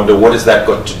might wonder, what has that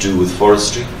got to do with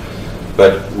forestry?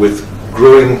 But with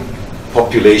growing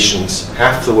populations,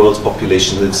 half the world's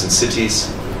population lives in cities,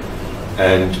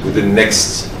 and within the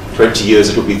next 20 years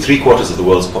it will be 3/4 of the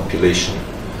world's population.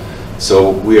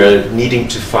 So we are needing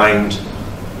to find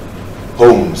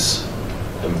homes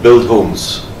and build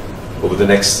homes over the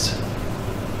next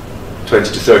 20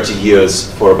 to 30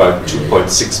 years for about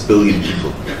 2.6 billion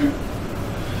people.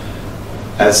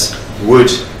 As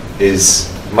wood is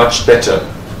much better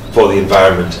for the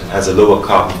environment, has a lower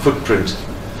carbon footprint,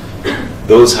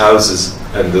 those houses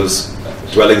and those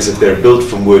dwellings, if they're built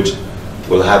from wood,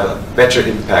 will have a better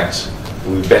impact,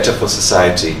 will be better for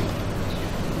society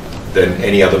than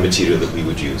any other material that we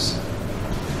would use.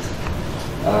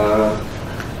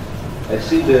 I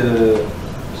see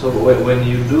so when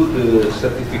you do the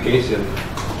certification,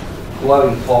 who are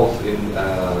involved in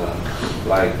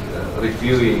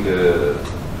reviewing the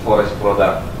forest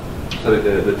product, sorry,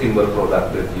 the timber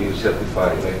product that you certify?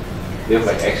 Like, do you have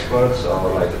like experts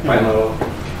or like a panel?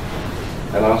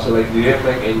 And also, like, do you have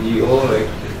like NGO like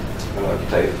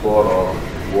Type 4 or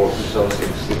World Resource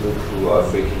Institute who are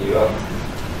backing you up?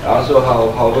 Also, how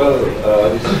well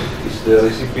is the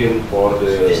recipient for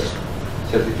the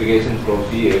certification from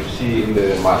PEFC in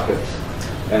the market?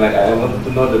 And like, I want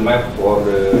to know the map for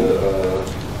the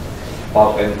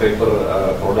pulp and paper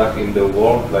product in the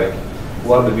world. Like,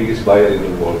 who are the biggest buyer in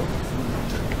the world?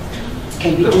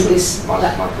 Can we do this?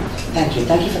 Thank you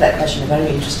for that question, a very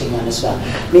interesting one as well.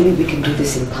 Maybe we can do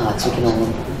this in parts, we can all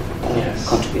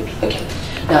contribute. Okay.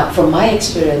 Now, from my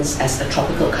experience as a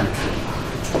tropical country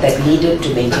that needed to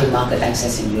maintain market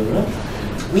access in Europe,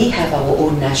 we have our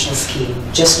own national scheme,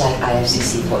 just like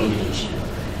IFCC for Indonesia.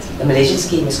 The Malaysian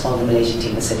scheme is called the Malaysian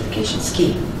Timber Certification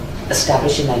Scheme,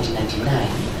 established in 1999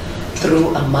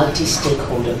 through a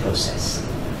multi-stakeholder process.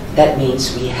 That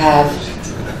means we have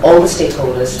all the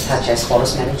stakeholders, such as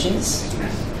forest managers,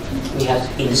 we have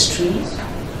industry,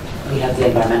 we have the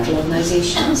environmental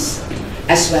organizations,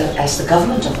 as well as the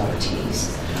government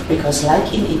authorities, because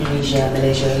like in Indonesia,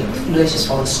 Malaysia's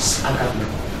forests are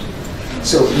government.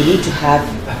 So we need to have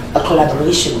a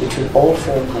collaboration between all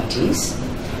four parties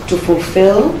to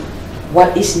fulfill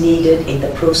what is needed in the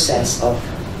process of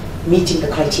meeting the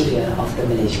criteria of the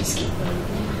Malaysian scheme.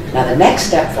 Now the next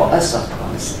step for us, of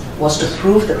course, was to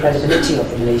prove the credibility of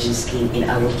the Malaysian scheme in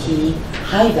our key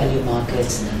high-value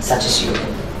markets such as Europe.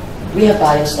 We have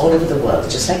buyers all over the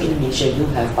world, just like Indonesia, you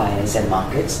have buyers and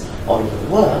markets all over the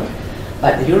world,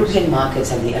 but the European markets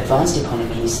and the advanced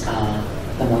economies are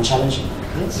the more challenging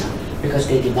markets because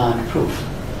they demand proof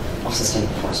of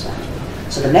sustainable forest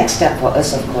management. So the next step for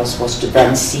us, of course, was to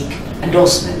then seek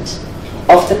endorsement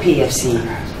of the PEFC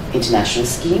international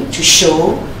scheme to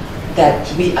show that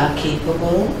we are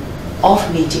capable of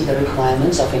meeting the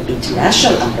requirements of an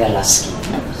international umbrella scheme,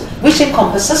 which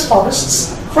encompasses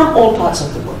forests from all parts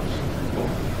of the world.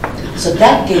 So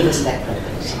that gave us that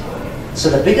credibility. So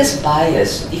the biggest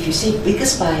buyers, if you say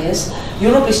biggest buyers,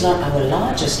 Europe is not our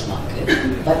largest market,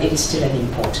 but it is still an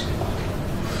important market.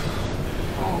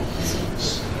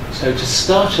 So to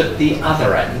start at the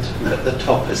other end, at the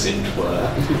top as it were,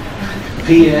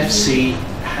 PEFC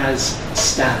has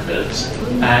standards,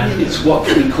 and it's what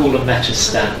we call a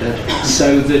meta-standard,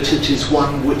 so that it is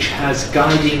one which has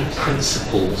guiding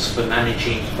principles for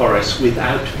managing forests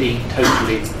without being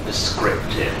totally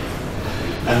prescriptive.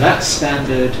 And that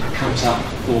standard comes up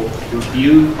for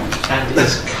review and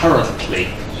is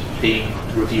currently being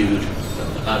reviewed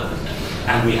at the moment.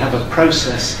 And we have a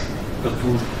process of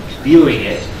reviewing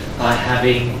it by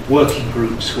having working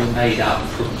groups who are made up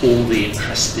from all the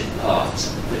interested parts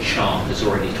that Shyam has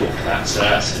already talked about. So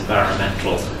that's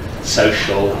environmental,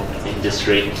 social,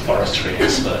 industry, forestry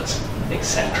experts,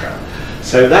 etc.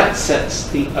 So that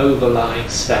sets the overlying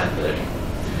standard.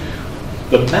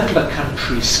 The member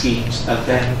country schemes are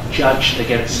then judged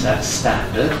against that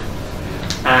standard,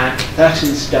 and that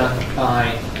is done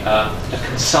by a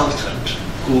consultant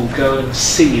who will go and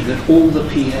see that all the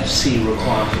PEFC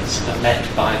requirements are met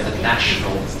by the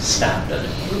national standard.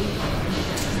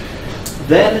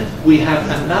 Then we have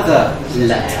another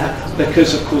layer,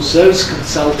 because of course those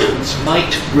consultants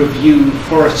might review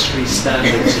forestry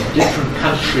standards in different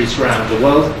countries around the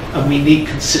world, and we need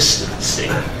consistency.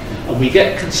 And we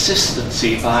get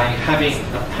consistency by having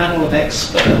a panel of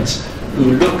experts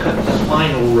who look at the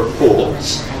final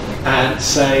reports and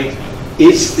say,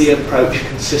 is the approach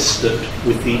consistent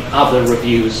with the other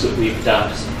reviews that we've done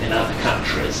in other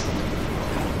countries?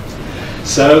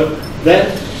 So then,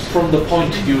 from the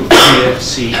point of view of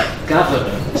PEFC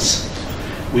governance,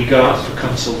 we go out for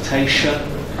consultation.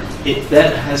 It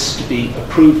then has to be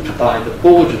approved by the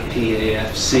board of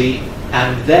PEFC,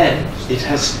 and then it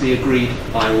has to be agreed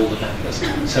by all the members.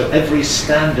 So every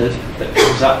standard that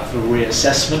comes up for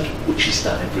reassessment, which is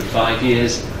done every 5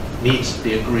 years, needs to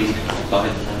be agreed by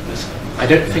the members. I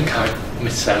don't think I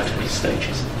missed out any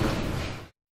stages.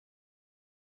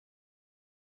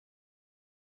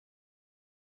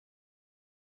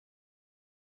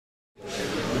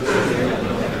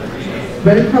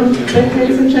 Welcome back,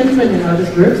 ladies and gentlemen, in other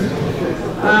groups.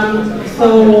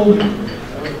 So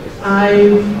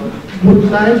I would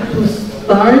like to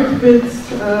start with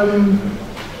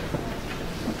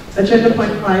agenda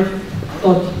point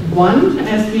 5.1,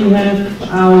 as we have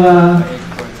our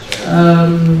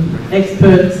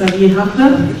expert Xavier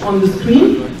Hafner on the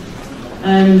screen,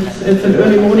 and it's an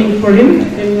early morning for him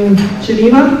in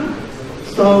Geneva.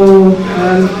 So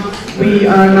we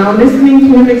are now listening to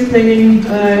him explaining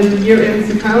the year-end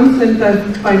accounts and the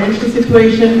financial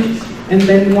situation, and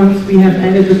then once we have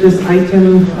ended with this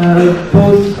item,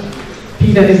 both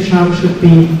Peter and Shyam should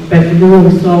be back in the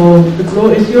room. So the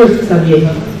floor is yours,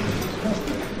 Xavier.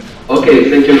 Okay,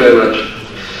 thank you very much.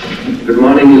 Good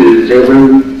morning, ladies and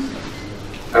gentlemen.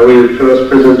 I will first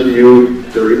present to you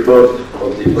the report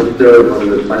of the auditor on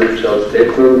the financial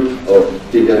statement of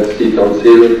PEFC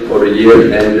Council for the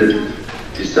year ended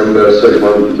December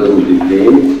 31,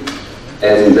 2015,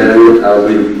 and then I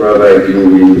will provide you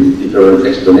with different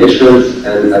explanations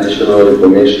and additional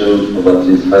information about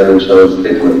this financial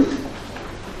statement.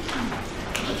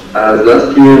 As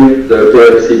last year, the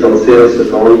PEFC Council's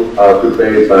accounts are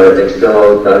prepared by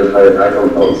external qualified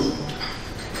accountants.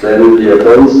 Then the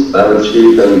accounts, balance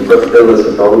sheet, and profit and loss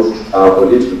accounts are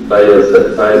audited by a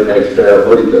certified expert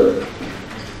auditor.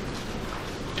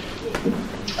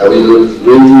 I will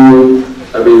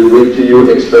read to you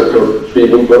extract of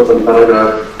 3 important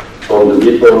paragraphs from the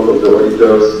report of the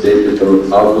auditors dated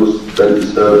on August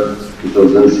 23,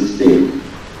 2016.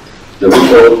 The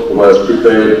report was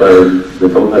prepared by the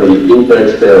company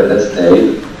Interexpert SA,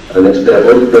 an expert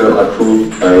auditor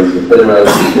approved by the Federal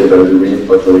Supervisory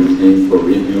Authority for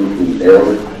review in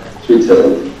Bern,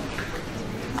 Switzerland.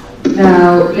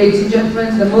 Now, ladies and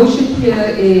gentlemen, the motion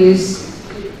here is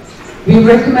we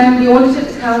recommend the audited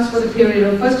accounts for the period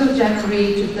of 1st of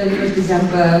January to 31st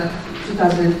December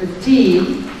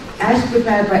 2015 as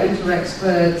prepared by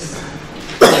Interexperts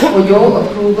for your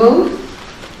approval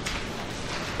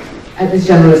at this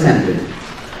General Assembly.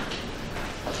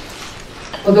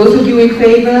 For those of you in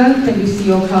favor, can we see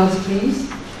your cards, please?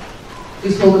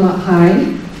 Please hold them up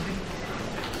high.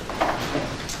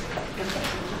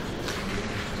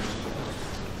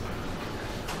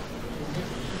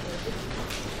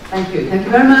 Thank you. Thank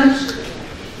you very much.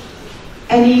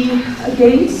 Any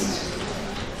against?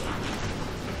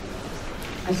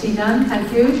 I see none.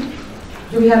 Thank you.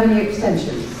 Do we have any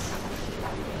abstentions?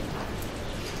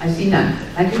 I see none.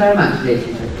 Thank you very much, ladies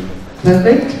and gentlemen.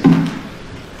 Perfect.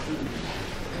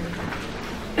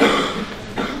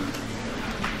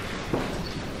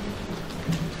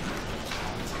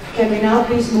 Can we now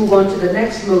please move on to the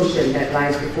next motion that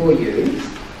lies before you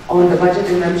on the budget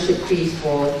and membership fees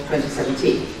for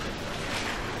 2017.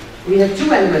 We have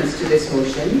 2 elements to this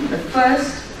motion. The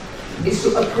first is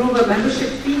to approve a membership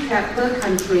fee cap per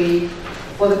country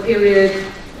for the period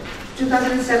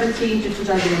 2017 to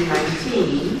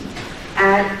 2019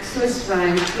 at Swiss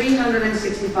franc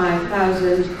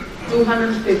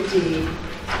 365,250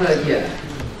 per year.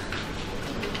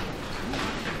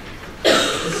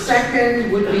 The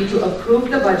second would be to approve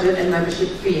the budget and membership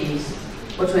fees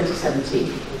for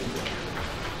 2017.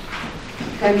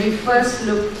 Can we first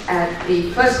look at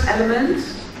the first element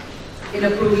in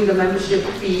approving the membership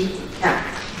fee cap.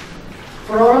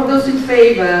 For all of those in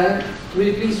favor, will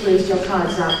you please raise your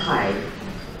cards up high?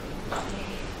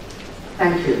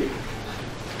 Thank you.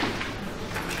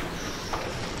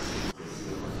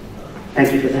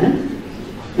 Thank you for that.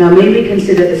 Now may we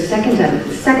consider the second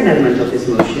element of this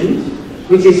motion,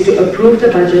 which is to approve the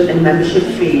budget and membership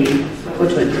fee for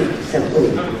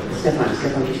 2017. Oh,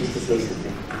 Stefan wishes to say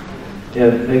something.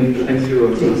 Yeah, thank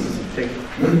you. Please.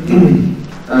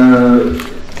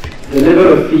 The level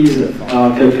of fees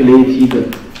are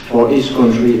calculated for each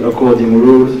country according to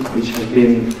rules which have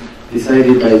been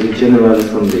decided by the General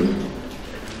Assembly.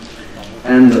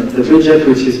 And the budget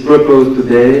which is proposed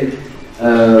today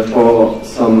for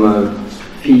some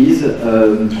fees,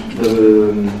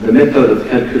 the method of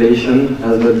calculation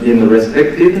has not been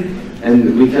respected,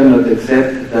 and we cannot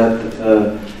accept that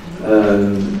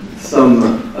some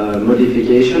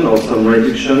modification or some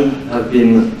reduction have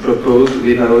been proposed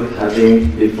without having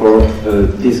before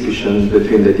discussion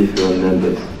between the different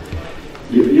members.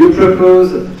 You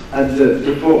propose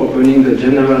before opening the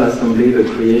General Assembly the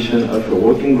creation of a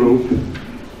working group,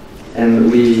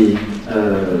 and we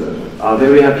are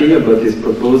very happy about this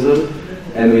proposal,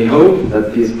 and we hope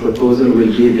that this proposal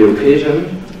will be the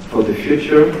occasion for the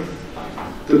future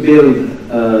to build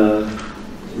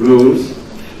rules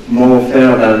more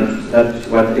fair than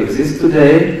what exists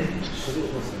today,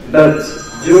 but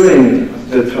during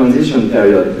the transition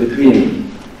period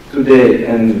between today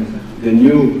and the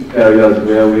new period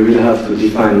where we will have to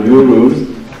define new rules,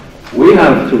 we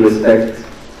have to respect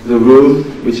the rules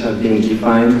which have been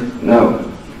defined now.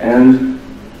 And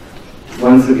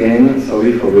once again,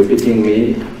 sorry for repeating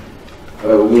me,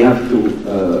 we have to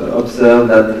observe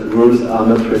that rules are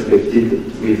not respected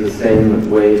with the same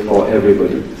way for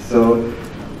everybody. So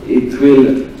we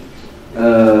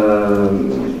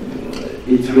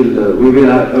will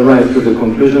arrive to the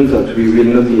conclusion that we will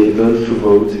not be able to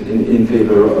vote in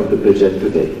favor of the budget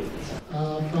today.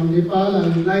 From Nepal, I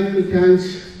would like to thank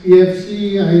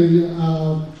PEFC and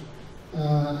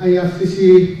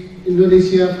IFCC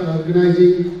Indonesia for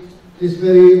organizing this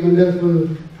very wonderful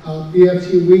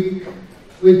PEFC week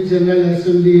with General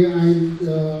Assembly and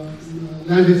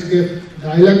landscape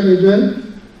dialogue as well.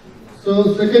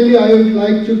 So secondly, I would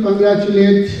like to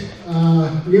congratulate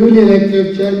newly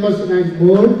elected chairperson and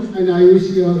board, and I wish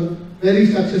you a very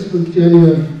successful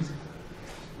tenure.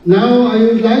 Now I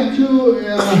would like to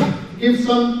give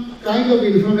some kind of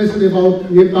information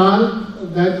about Nepal,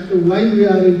 that why we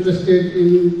are interested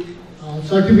in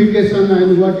certification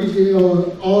and what is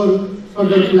our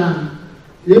further plan.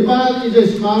 Nepal is a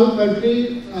small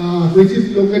country which is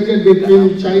located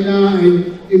between China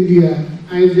and India,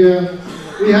 and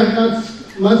we have not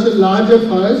much larger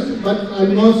forest, but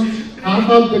almost half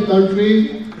of the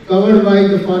country covered by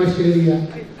the forest area.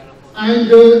 And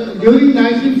during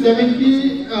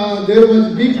 1970, there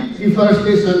was big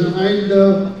deforestation, and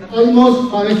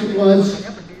almost forest was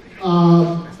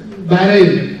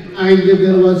barren, and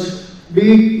there was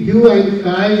big hue and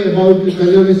cry about the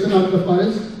conservation of the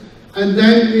forest. And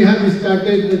then we have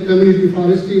started the community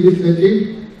forestry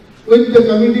initiative. With the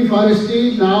community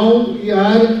forestry, now we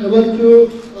are able to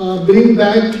bring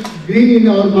back green in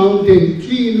our mountain,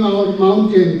 tree in our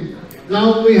mountain.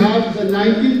 Now we have the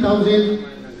 19,000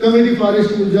 community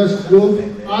forest users group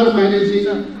are managing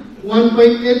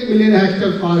 1.8 million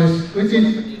hectare forest, which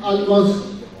is almost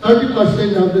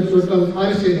 30% of the total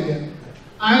forest area.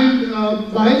 And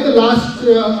by the last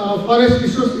forest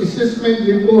resource assessment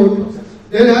report,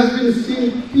 there has been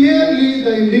seen clearly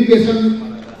the indication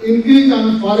increase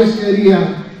on forest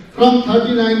area from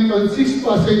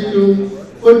 39.6% to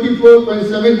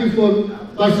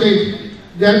 44.74%.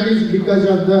 That is because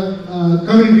of the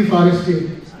community forestry.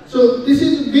 So this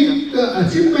is a big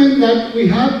achievement that we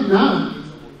have now,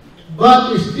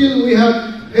 but still we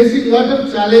have facing a lot of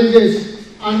challenges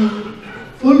on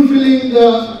fulfilling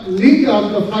the need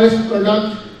of the forest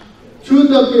product to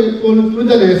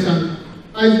the nation.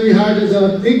 As we had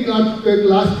the big earthquake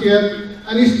last year,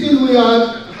 and still we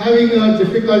are having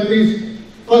difficulties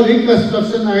for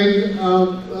reconstruction and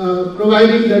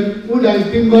providing the wood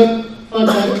and timber for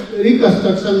that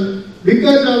reconstruction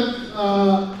because of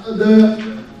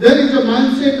there is a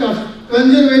mindset of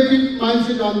conservative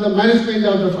mindset on the management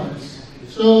of the forest.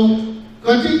 So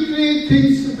cutting tree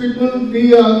thinks people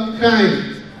be a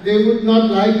crime. They would not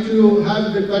like to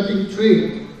have the cutting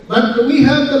tree. But we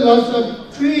have the loss of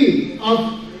tree, of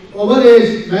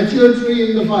overage, mature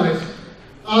tree in the forest.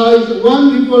 As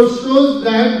one report shows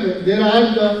that there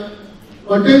are the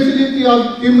potentiality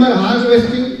of timber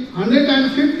harvesting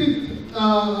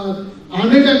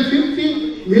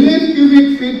 150 million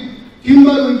cubic feet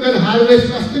timber we can harvest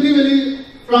sustainably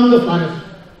from the forest.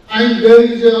 And there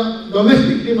is a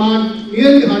domestic demand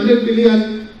nearly 100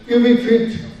 billion cubic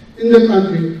feet in the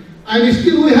country. And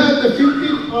still we have the 50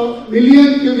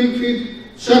 million cubic feet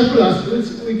surplus which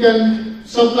we can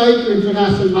supply to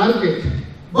international market.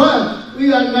 But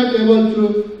we are not able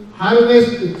to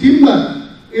harvest the timber.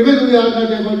 Even we are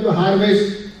not able to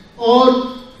harvest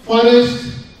all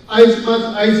forest as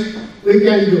much as we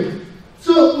can do.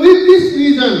 So with this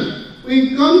reason,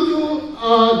 we come to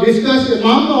discuss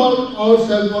among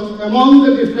ourselves, among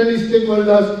the different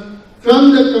stakeholders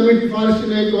from the community forestry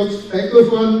networks,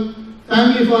 Ecofund,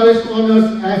 family forest owners,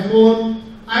 AFON,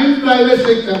 and private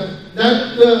sector,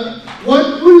 that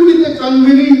what will be the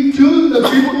convening to the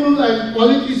people and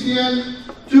politicians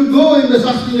to go in the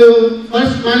sustainable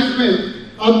forest management.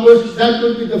 Of course, that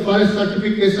would be the forest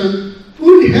certification,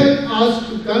 would help us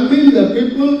to convince the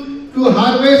people to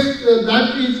harvest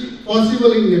that is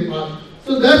possible in Nepal.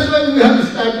 So that's why we have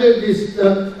started this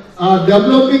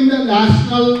developing the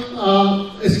national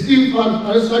scheme for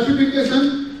forest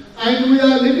certification, and we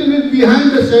are a little bit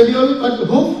behind the schedule, but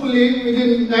hopefully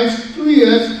within next 2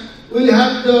 years we'll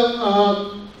have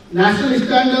the national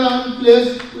standard in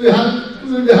place, we'll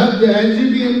have the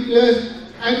NGB in place,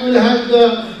 and we'll have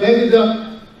maybe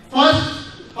the first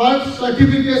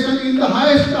certification in the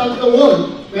highest of the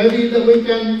world. Maybe we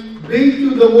can bring to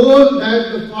the world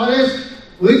that the forest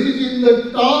which is in the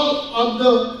top of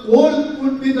the world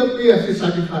would be the PEFC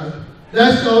certified.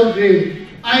 That's our dream.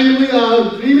 And we are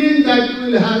dreaming that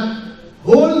we will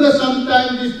hold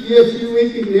sometime this PEFC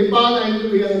week in Nepal,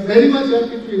 and we are very much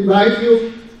happy to invite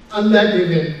you on that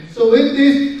event. So with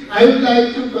this, I would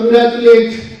like to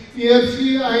congratulate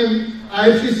PEFC and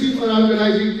IFCC for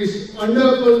organizing this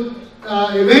wonderful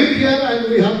event here, and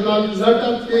we have learned a lot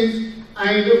of things,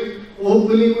 and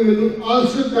hopefully we will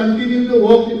also continue to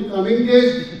work in coming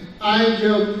days. And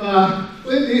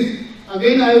with this,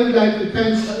 again I would like to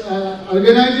thank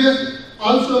organizers.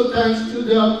 Also thanks to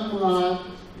the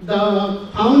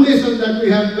foundation that we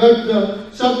have got the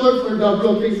support for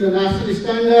developing the national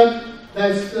standard.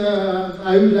 That's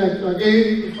I would like to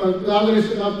again for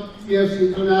collaboration of PEFC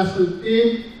international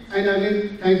team. And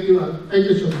again, thank you all. Thank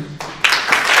you so much.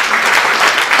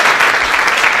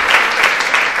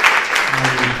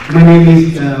 My name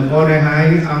is Bore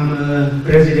Hai. I'm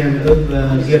president of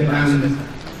Vietnam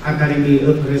Academy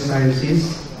of Forest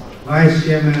Sciences, vice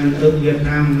chairman of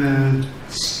Vietnam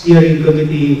Steering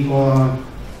Committee for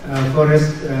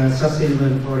Forest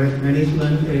Sustainable Forest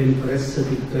Management and Forest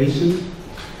Certification.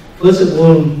 First of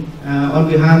all, on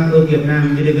behalf of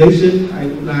Vietnam delegation, I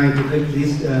would like to take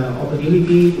this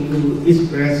opportunity to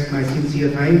express my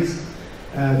sincere thanks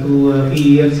to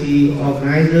PEFC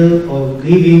organizer for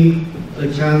giving a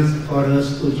chance for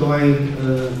us to join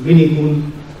a meaningful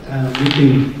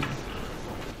meeting.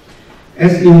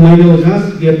 As you may know,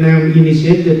 Vietnam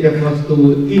initiated efforts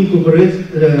to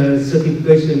incorporate the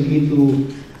certification into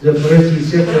the forestry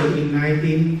sector in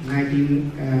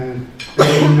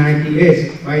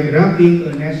 1998 by drafting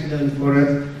a national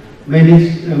forest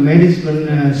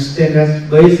management standards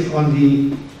based on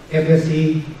the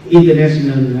PEFC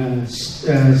international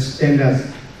standards.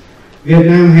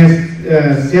 Vietnam has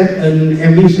set an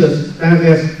ambitious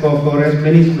target for forest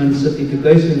management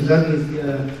certification, that is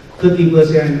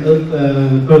 30% of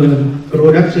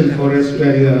production forest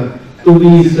area to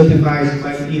be certified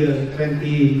by year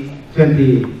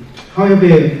 2020.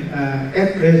 However,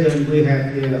 at present we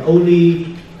have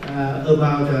only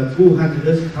about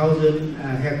 200,000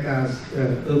 hectares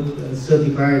of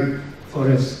certified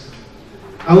forests.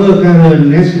 Our current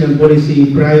national policy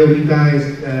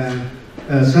prioritizes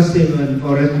sustainable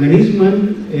forest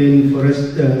management and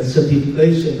forest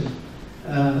certification.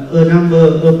 A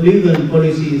number of legal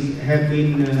policies have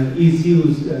been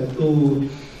issued to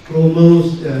promote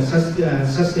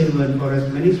sustainable forest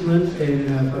management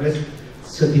and forest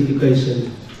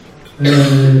certification.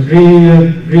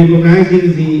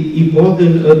 Recognizing the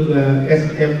importance of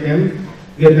SFM,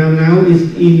 Vietnam now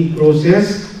is in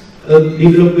process of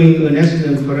developing a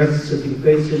national forest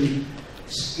certification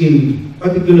scheme,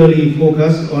 particularly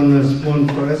focused on small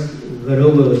forest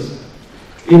growers.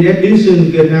 In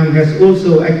addition, Vietnam has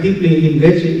also actively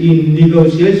engaged in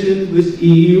negotiation with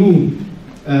EU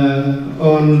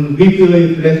on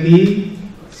BPA FLEGT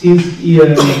since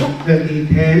year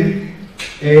 2010,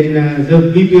 and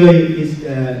the BPA is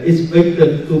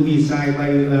expected to be signed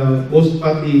by both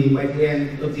parties by the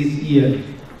end of this year.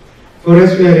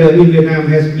 Forest area in Vietnam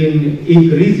has been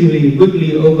increasingly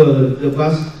quickly over the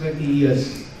past 20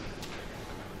 years.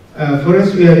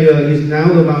 Forest area is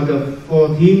now about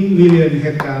 14 million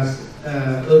hectares.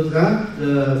 Of that,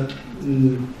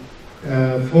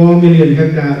 4 million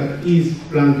hectares is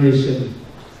plantation.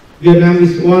 Vietnam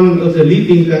is one of the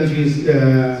leading countries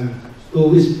to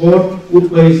export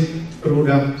wood-based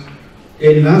products.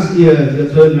 And last year,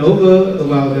 the turnover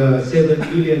about 7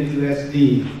 billion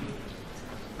USD.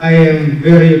 I am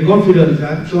very confident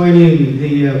that joining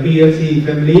the PEFC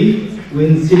family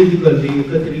will significantly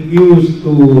contribute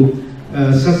to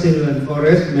sustainable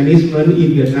forest management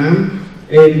in Vietnam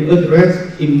and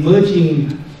address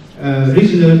emerging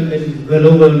regional and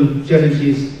global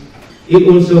challenges. It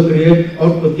also creates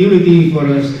opportunity for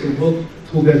us to work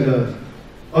together.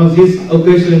 On this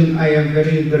occasion, I am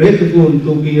very grateful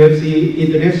to PEFC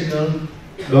International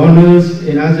donors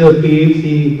and other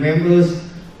PEFC members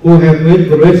who have made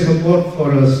great support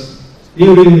for us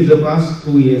during the past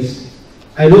 2 years.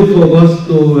 I look forward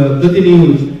to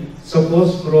continue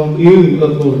support from you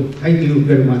all. Thank you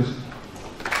very much.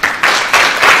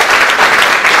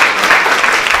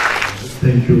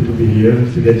 Thank you to be here,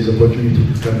 to get this opportunity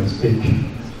to come and speak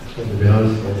on behalf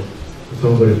of the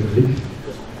Congo Republic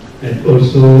and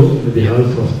also on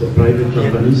behalf of the private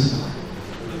companies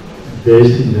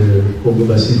based in the Congo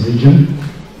Basin region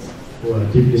who are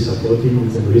deeply supporting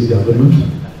the Congolese government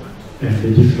and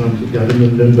the different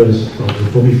government members of the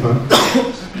COMIFAC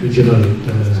regional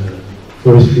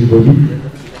forestry body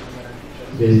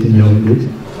based in Yaoundé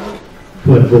to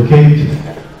advocate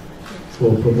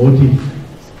for promoting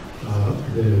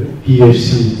the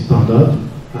PEFC standard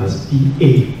as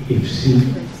PEFC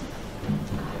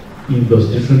in those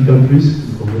different countries,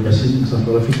 in Congo Basin, in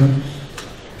Central Africa,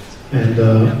 and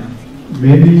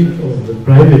many of the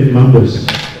private members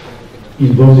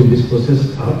involved in this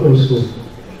process are also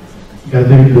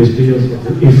gathering the experience of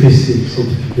the FSC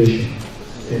certification,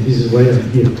 and this is why I'm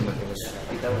here,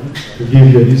 to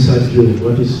give you an inside view of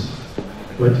what is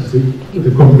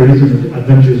the comparison of the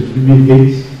advantages we may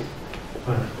get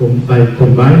by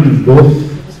combining both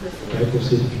types of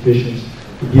certifications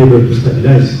to be able to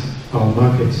stabilize our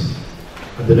markets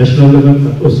at the national level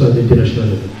but also at the international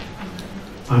level.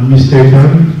 I'm Mr.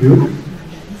 Khan Yu.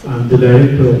 I'm the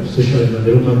Director of Social and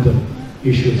Environmental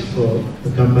Issues for the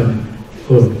company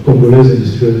called Congolese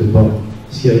Industrial Development,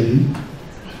 CID.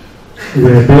 We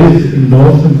are based in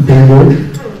northern Congo,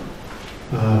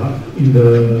 in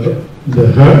the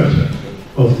heart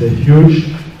of the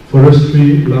huge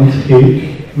forestry landscape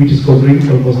which is covering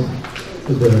almost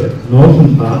the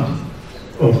northern part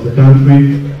of the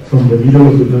country, from the middle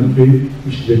of the country,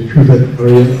 which is the cuvette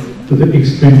area, to the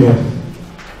extreme north.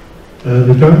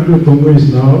 The country of Congo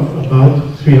is now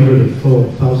about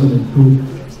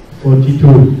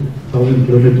 304,042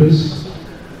 kilometers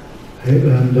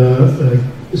and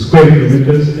square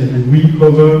kilometers, and we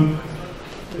cover,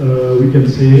 we can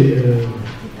say,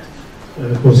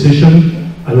 concession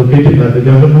allocated by the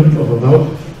government of about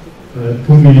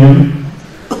 2 million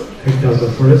hectares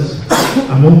of forest.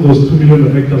 Among those 2 million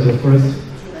hectares of forest,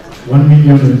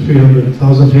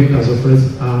 1,300,000 hectares of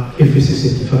forest are FSC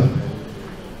certified.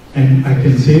 And I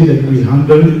can say that we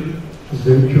handle,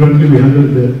 currently we handle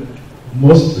the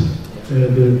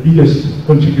biggest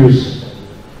contiguous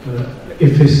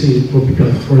FSC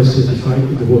tropical forest certified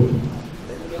in the world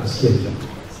as yet,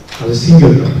 as a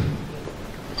single company.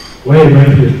 Why am I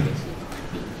here?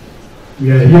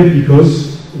 We are here because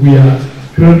we are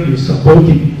currently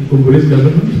supporting the Congolese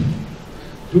government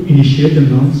to initiate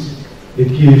and launch the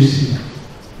PEFC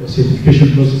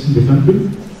certification process in the country.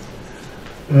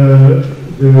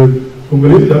 The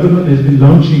Congolese government has been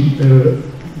launching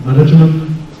management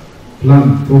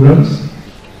plan programs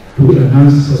to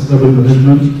enhance sustainable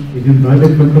management within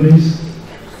private companies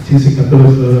since a couple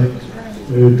of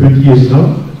 20 years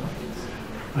now.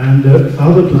 And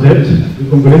further to that, the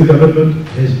Congolese government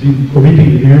has been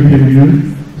committing the European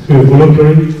Union through a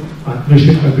voluntary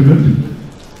partnership agreement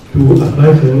to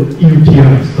apply for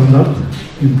EUTR standard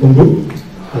in Congo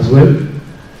as well.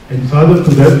 And further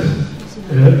to that,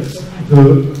 the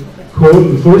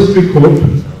forestry code,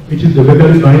 which is the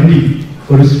legally binding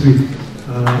forestry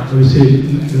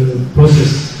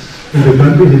process in the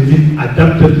country, has been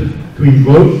adapted to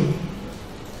involve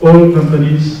all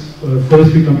companies,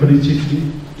 forestry companies chiefly,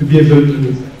 to be able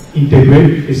to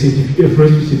integrate a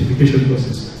forestry certification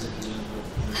process.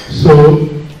 So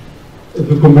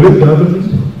the Congolese government,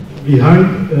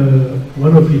 behind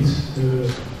one of its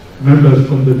members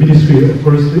from the Ministry of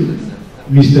Forestry,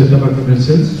 Mr. Tabaka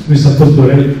Mensens, who is supposed to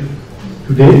arrive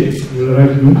today, he will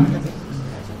arrive noon,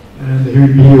 and he will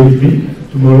be here with me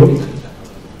tomorrow.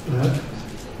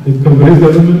 The Congolese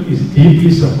government is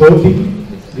deeply supporting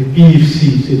the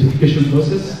PEFC certification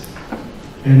process,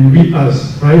 and we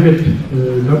as private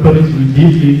companies, we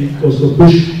deeply also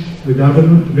push the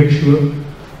government to make sure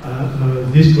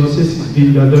this process is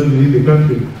being gathered within the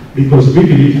country, because we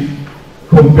believe,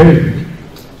 compared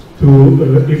to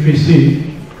FEC,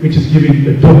 which is giving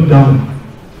a top-down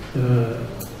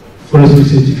forestry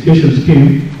certification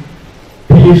scheme,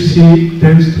 PEFC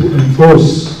tends to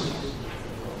enforce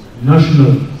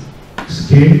national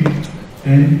scheme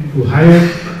and to hire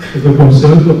the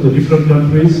concerns of the different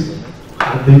countries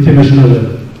at the international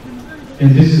level.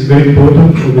 And this is very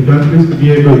important for the countries to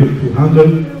be able to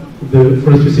handle the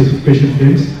forestry certification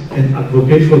claims and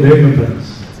advocate for their companies.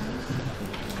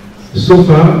 So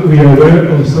far, we are aware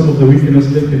of some of the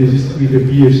weaknesses that exist with the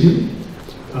PEFC.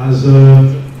 As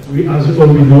all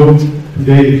we know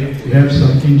today, we have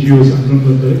some NGOs,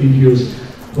 environmental NGOs,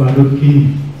 who are not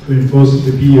keen to enforce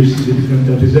the PEFC in the different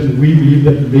countries, and we believe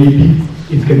that maybe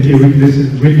it can be a weakness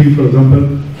in building, for example,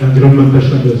 environmental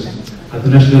standards at the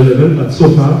national level, but so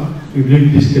far, we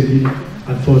believe this can be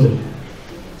afforded.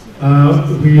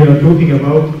 We are talking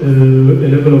about a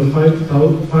level of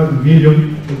 5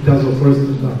 million hectares of forest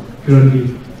that are currently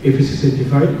FEC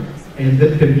certified, and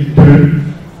that can be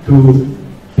turned to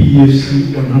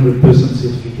PEFC 100%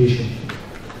 certification.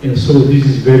 And so this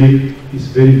is very,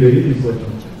 very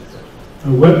important.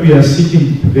 What we are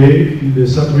seeking today in the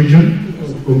sub-region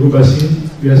of Congo Basin,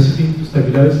 we are seeking to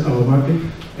stabilize our market,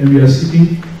 and we are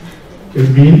seeking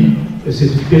a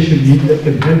certification mean that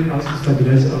can help us to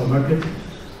stabilize our market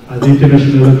at the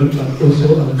international level, but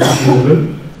also at the national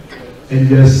level. And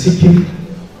we are seeking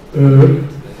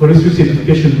forestry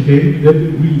certification claim that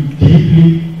will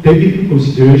deeply take into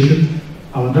consideration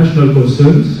our national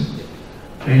concerns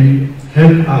and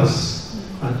help us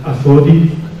at affording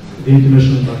the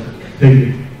international market. Thank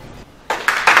you.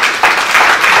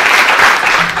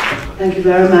 Thank you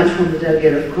very much from the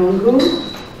delegate of Congo.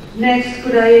 Next,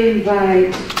 could I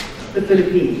invite the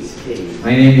Philippines, please?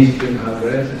 My name is Jun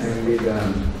Alvarez. I'm with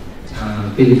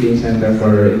Philippine Center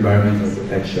for Environmental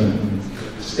Protection and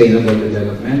Sustainable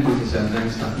Development. This is a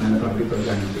non-state non-profit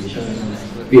organization.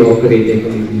 We operate a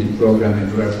Philippine program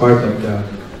and we are part of the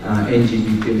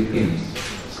NGB Philippines.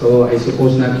 So I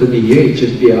suppose not to be here, it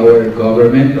should be our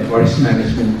government, the Forest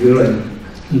Management Bureau, and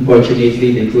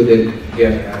unfortunately they couldn't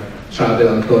get a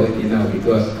travel authority now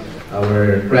because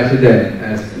our president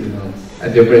has, a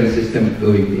different system of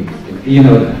doing things. You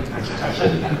know that.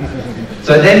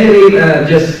 So at any rate,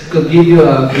 just to give you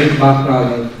a brief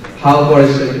background on how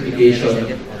forest certification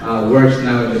works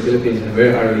now in the Philippines and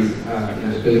where are we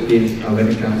in the Philippines when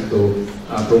it comes to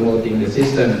promoting the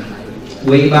system.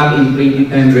 Way back in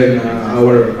 2010 when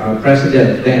our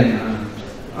president then,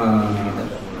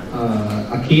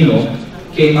 Aquino,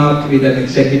 came out with an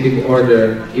executive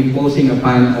order imposing a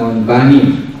ban on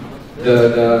banning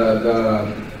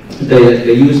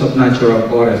the use of natural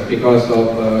forest because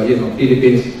of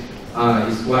Philippines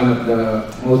is one of the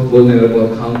most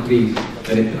vulnerable countries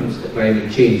when it comes to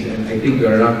climate change, and I think we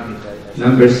are ranked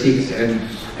number 6,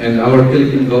 and our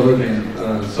Philippine government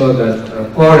saw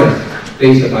that forest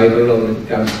plays a vital role when it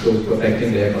comes to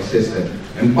protecting the ecosystem,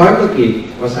 and part of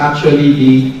it was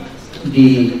actually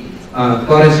the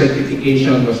forest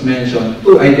certification was mentioned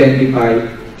to identify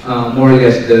more or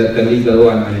less the legal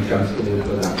one when it comes to wood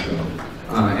production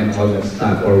and all that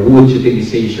stuff, or wood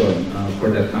utilization for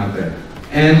that matter.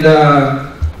 And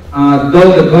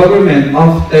though the government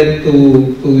opted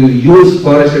to use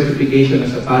forest certification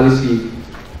as a policy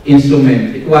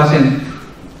instrument, it wasn't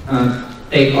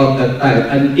take off that time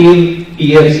until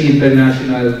PEFC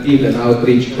International did an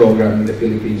outreach program in the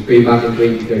Philippines way back in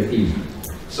 2013.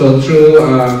 So through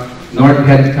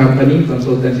Northhead Company,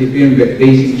 consultancy firm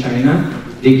based in China,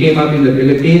 they came up in the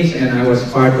Philippines and I was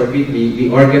part of it. We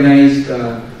organized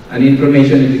an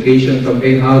information education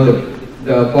campaign how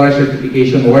the forest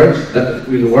certification works, that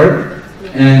will work.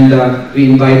 And we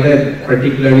invited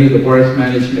particularly the Forest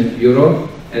Management Bureau.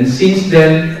 And since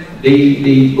then,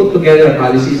 they put together a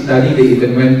policy study. They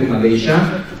even went to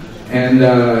Malaysia and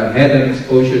had an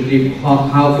exposure to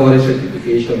how forest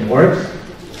certification works.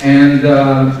 And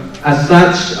as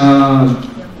such,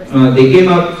 they came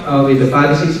up with a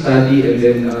policy study and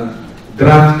then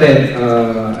drafted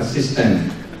a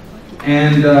system.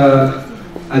 And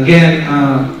again,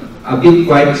 a bit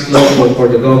quite slow for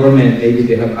the government. Maybe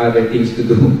they have other things to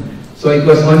do. So it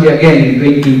was only again in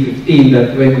 2015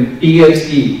 that when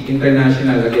PEFC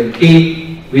International again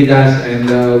came with us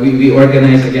and we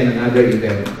organized again another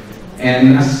event.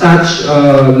 And as such,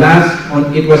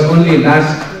 it was only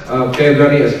last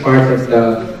February as part of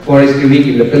the Forestry Week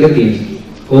in the Philippines,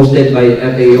 hosted by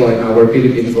FAO and our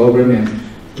Philippine government,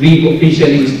 we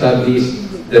officially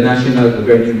established the National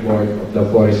Governing Board of the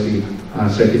Forestry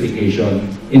certification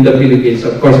in the Philippines,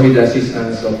 of course with the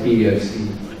assistance of PEFC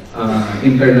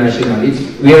International.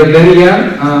 We are very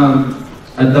young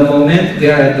at the moment. We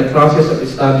are at the process of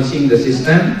establishing the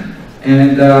system.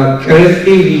 And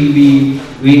currently,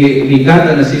 we got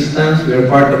an assistance. We are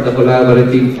part of the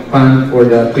collaborative fund for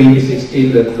the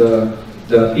 2016 that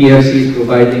the PEFC is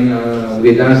providing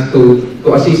with us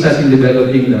to assist us in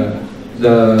developing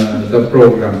the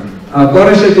program.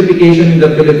 Forest certification in the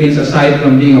Philippines, aside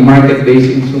from being a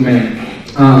market-based instrument,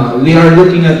 we are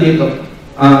looking at it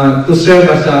to serve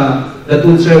as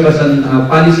an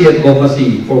policy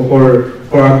advocacy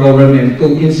for our government to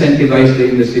incentivize the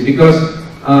industry, because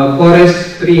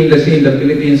forestry industry in the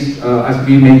Philippines, as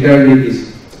we may term it,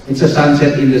 it's a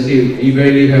sunset industry. We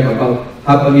barely have about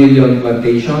 500,000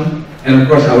 plantation, and of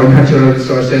course our natural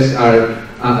resources are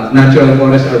natural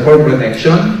forests are for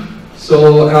protection.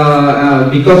 So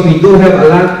because we do have a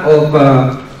lot of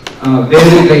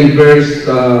very diverse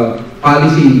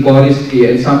policy in forestry,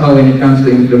 and somehow when it comes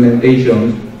to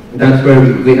implementation, that's where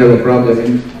we have a problem.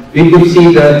 And we could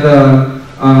see that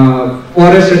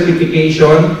forest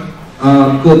certification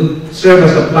could serve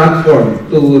as a platform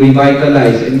to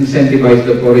revitalize and incentivize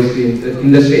the forestry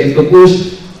industry and to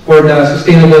push for the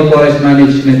Sustainable Forest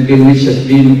Management Bill, which has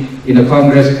been in the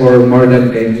Congress for more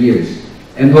than 10 years.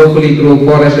 And hopefully through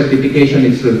forest certification,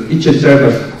 it should serve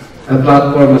as a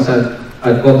platform, as an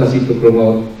advocacy to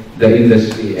promote the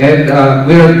industry. And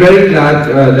we are very glad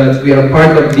that we are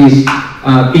part of this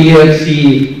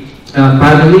PEFC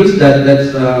families,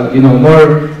 that's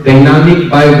more dynamic,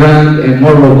 vibrant, and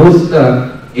more robust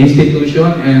institution.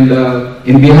 And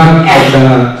in behalf of the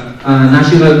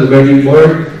National Governing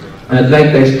Board, I'd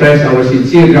like to express our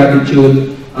sincere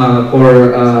gratitude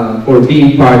for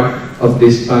being part of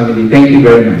this family. Thank you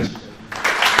very much.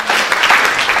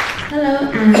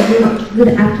 Hello and good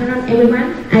afternoon, everyone.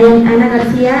 I am Ana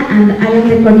Garcia, and I am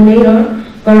the coordinator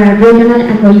for our regional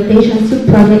accreditation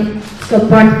sub-project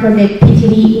support for the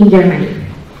PTD in Germany.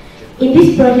 In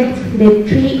this project, the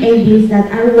three ADs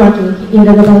that are working in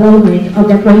the development of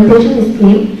the accreditation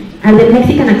scheme are the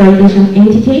Mexican accreditation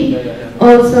entity,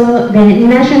 also the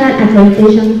National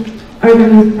Accreditation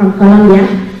Organism from Colombia,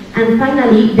 and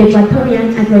finally the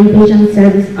Ecuadorian Accreditation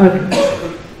Service Organ,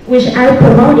 which are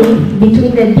promoting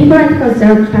between the different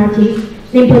concerned parties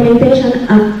the implementation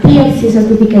of PEFC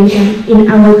certification in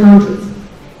our countries,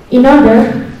 in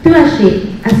order to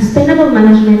achieve a sustainable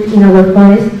management in our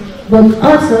forests, but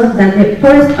also that the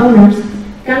forest owners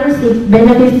can receive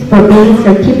benefits for being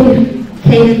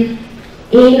certificated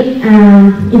in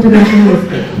international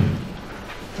scale.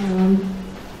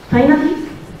 Finally,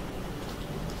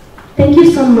 thank you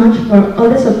so much for all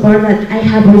the support that I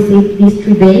have received these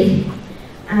 3 days,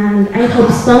 and I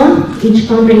hope soon each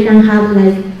country can have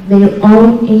like their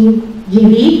own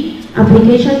NGV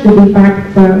application to be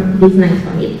part of this nice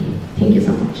family. Thank you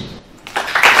so much.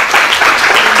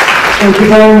 Thank you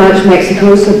very much,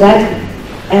 Mexico. So that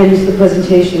ends the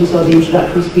presentations or the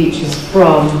introductory speeches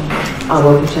from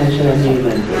our potential and new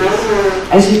members.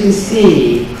 As you can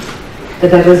see, the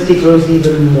diversity grows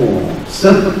even more.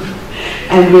 So,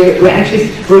 and we're actually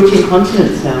approaching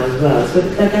continents now as well. So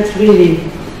that's really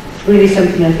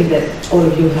something I think that all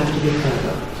of you have to be proud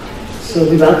of. So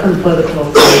we welcome further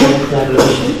cooperation and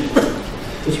collaboration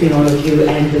between all of you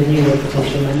and the newer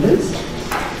potential members.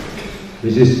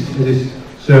 Mrs.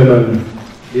 Sherman,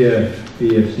 dear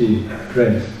PEFC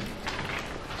friends.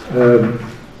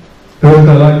 First,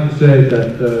 I'd like to say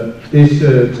that this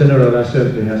General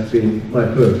Assembly has been my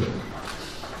first,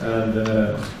 and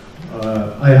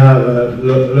I have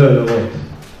learned a lot,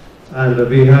 and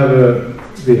we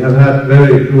have had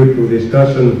very fruitful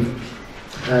discussion,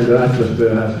 and the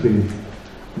atmosphere has been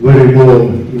very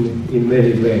warm in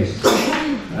many ways,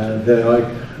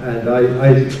 and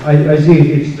I see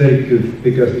it's very good,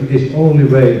 because it is the only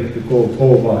way to go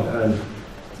forward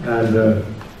and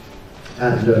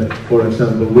for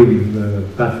example, win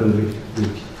battle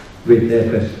with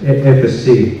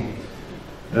FSC.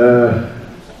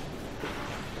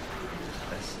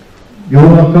 You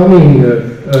are coming a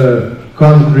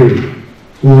country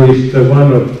who is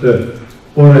one of the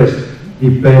forest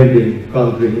depending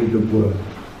country in the world,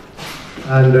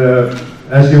 and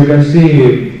as you can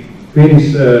see,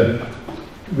 Finns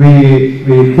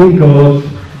we think a lot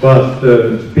but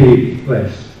speak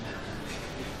less.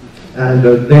 And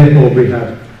therefore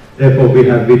we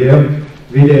have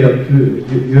video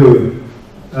to you.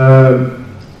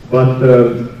 But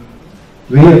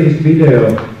via this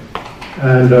video,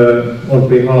 and on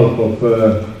behalf of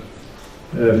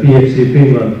PEFC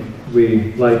Finland,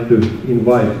 we like to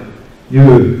invite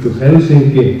you to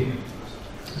Helsinki.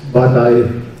 But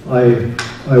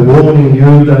I warning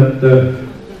you that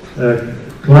the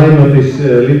climate is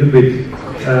a little bit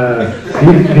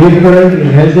different in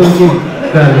Helsinki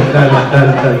than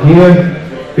here,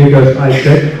 because I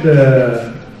checked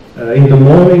in the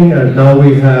morning, and now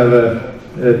we have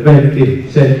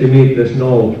 20 centimeters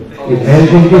snow in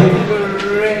Helsinki.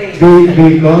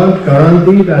 We can't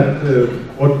guarantee that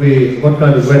what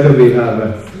kind of weather we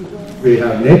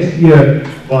have next year,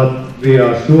 but we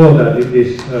are sure that it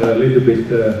is a little bit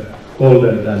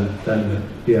colder than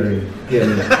here in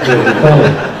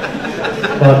Bali.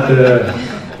 But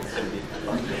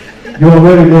you are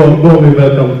very warmly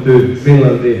welcome to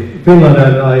Finland,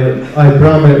 and I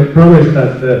promise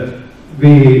that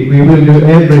we will do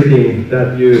everything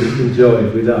that you enjoy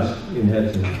with us in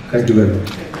Helsinki. Thank you very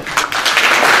much.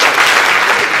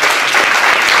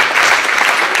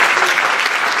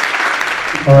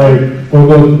 I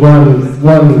forgot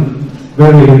one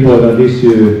very important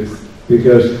issue,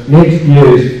 because next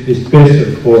year is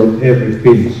special for every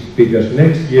Finnish, because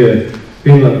next year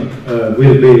Finland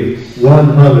will be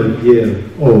 100 years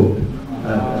old,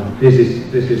 and this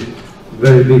is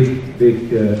very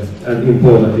big and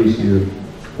important issue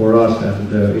for us,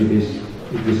 and it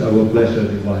is our pleasure to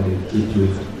invite it with you.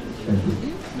 Thank you.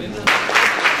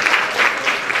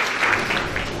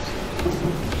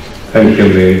 Thank you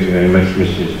very much,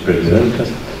 Mrs. President.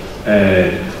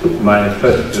 My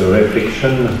first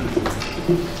reflection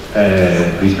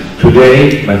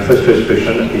today, my first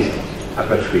expression is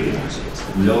apathy.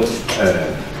 No,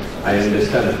 I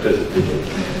understand after the debate.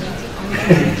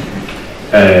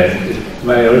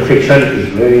 My reflection is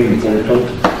very important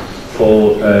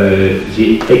for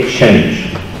the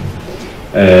exchange.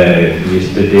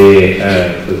 Yesterday,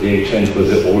 for the exchange for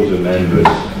all the members,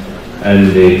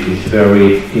 and it is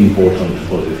very important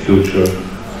for the future.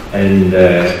 And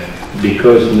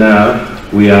because now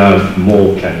we have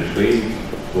more countries,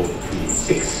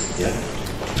 46, yeah,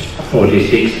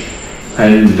 46,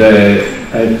 and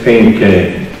I think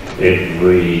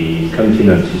every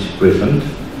continent is present,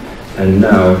 and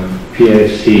now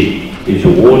PEFC is a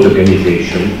world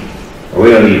organization,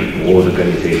 really world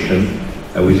organization,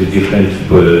 with a different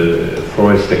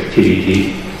forest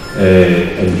activity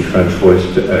and different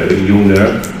forest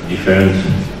owner, different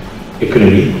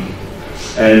economy,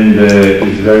 and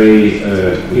it's very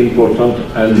important.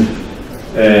 And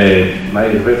my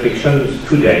reflections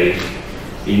today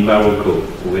in Morocco,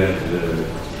 we have the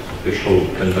special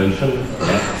convention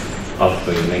of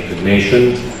the United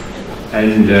Nations,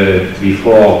 and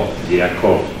before the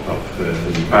Accord of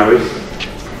Paris,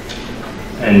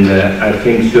 and I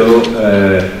think so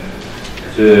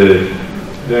the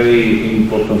very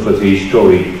important for the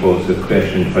history, for the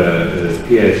creation for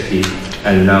PEFC,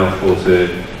 and now for the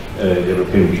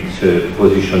European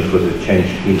position for the change,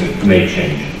 may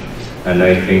change. And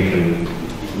I think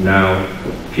now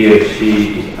PEFC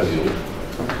is adult.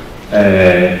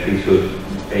 It was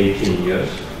 18 years.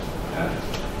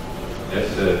 Yes,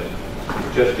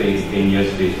 just 18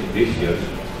 years this year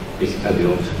is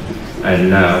adult. And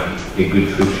now a good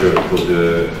future for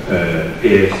the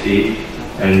PEFC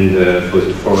and for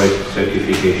the forest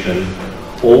certification,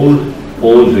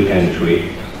 all the country.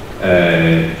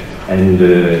 And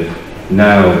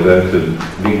now there's a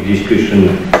big discussion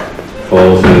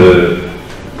for the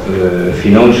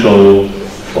financial,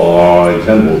 for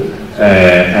example,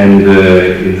 and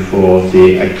for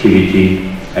the activity,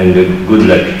 and good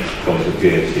luck for the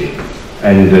PEFC,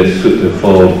 and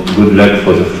for good luck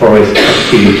for the forest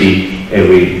activity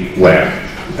everywhere.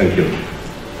 Thank you.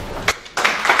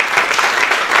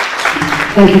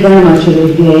 Thank you very much,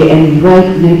 Olivier. And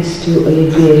right next to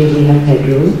Olivier, we have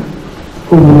Pedro,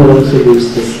 who will also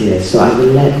lose this year. So I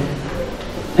will let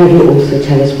Pedro also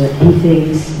tell us what he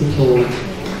thinks before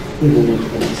we move on to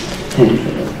the next. Thank you,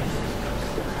 Pedro.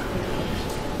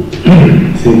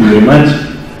 Thank you very much.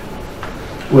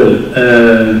 Well,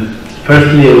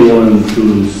 firstly, I want to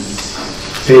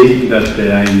say that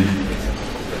I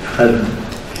have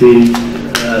been,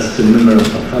 as a member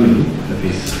of a family,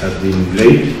 has been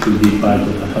great to be part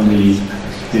of a family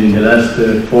during the last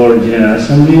 4 General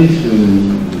Assemblies,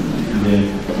 in the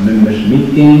members'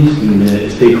 meetings, in the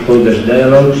stakeholders'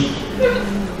 dialogues,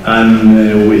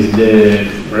 and with the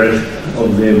rest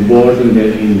of the board in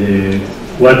the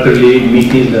quarterly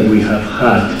meetings that we have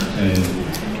had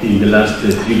in the last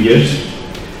 3 years.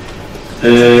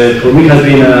 For me, it has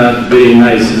been a very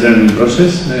nice learning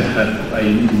process.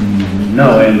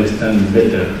 Now I understand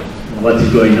better what is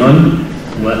going on,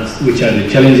 which are the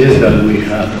challenges that we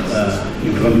have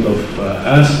in front of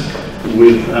us,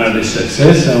 with the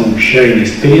success and sharing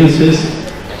experiences.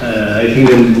 I think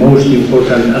the most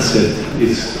important asset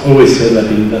is always said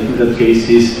that in that case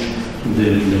is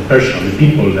the person, the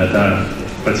people that are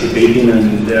participating,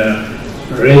 and they are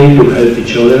ready to help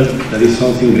each other. That is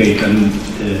something great, and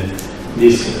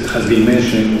this has been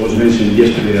was mentioned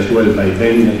yesterday as well by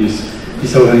Ben, that is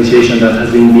this organization that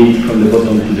has been built from the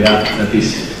bottom to the up, that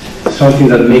is something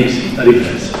that makes a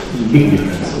difference, a big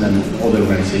difference than other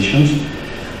organizations.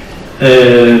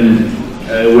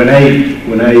 When I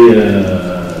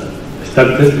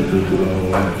started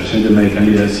when I presented my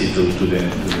candidacy to the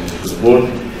board,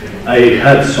 I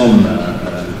had some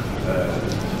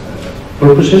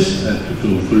purposes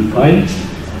to fulfill.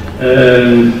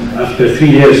 After 3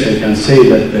 years, I can say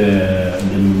that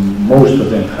most of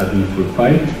them have been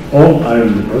fulfilled or are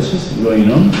in the process going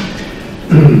on.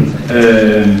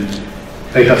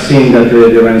 I have seen that the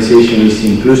organization is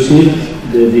inclusive.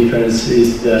 The difference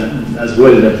is that, as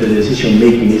well, that the decision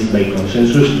making is by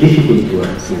consensus, difficult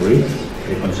to reach.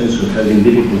 The consensus has been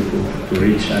difficult to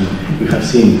reach, and we have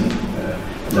seen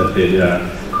that there are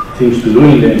things to do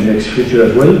in the next future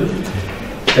as well.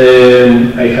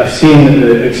 I have seen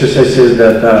exercises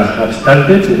that have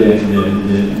started,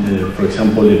 for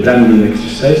example, the branding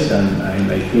exercise, and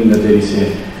I think that there is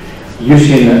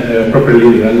using properly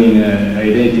the branding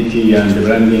identity and the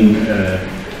branding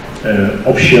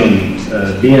option,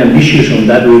 being ambitious on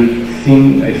that,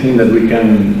 I think that we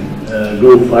can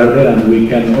go further and we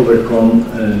can overcome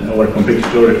our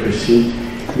competitor PEFC,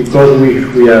 because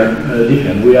we are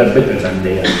different, we are better than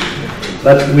they are.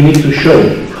 But we need to show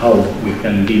how we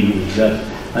can deal with that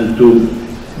and to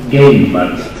gain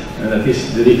market. And that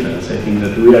is the difference. I think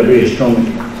that we are very strong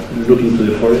looking to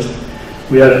the forest.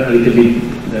 We are a little bit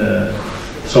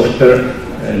softer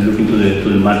looking to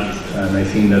the market. And I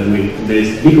think that there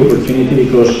is big opportunity,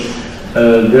 because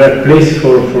there are places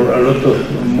for a lot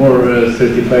of more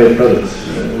certified products.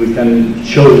 We can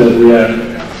show that we are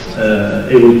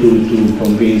able to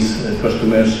convince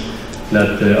customers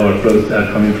that our products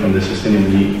are coming from the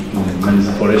sustainably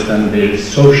managed forest, and there is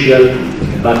social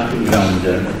background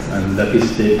there, and that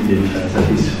is the difference. That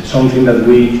is something that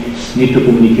we need to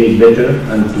communicate better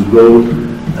and to go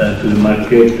to the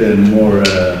market more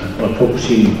or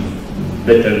focusing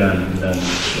better than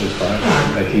so far.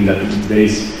 I think that there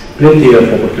is plenty of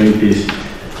opportunities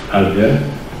out there.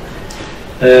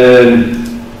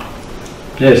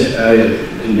 Yes,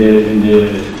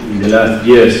 in the last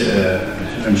years,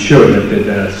 I'm sure that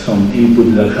there are some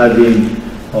inputs that have been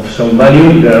of some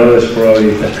value. There are others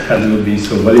probably that have not been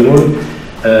so valuable.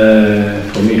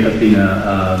 For me, it has been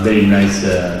a very nice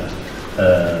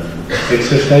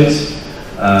exercise.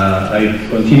 I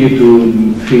continue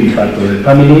to feel part of the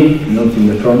family, not in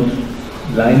the front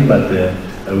line, but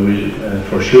I will,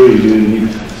 for sure, if you need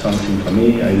something from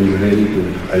me, I will be ready to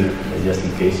help just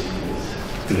in case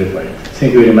it's required.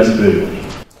 Thank you very much to everybody.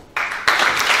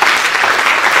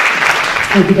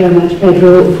 Thank you very much,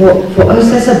 Pedro. For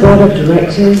us as a board of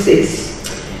directors,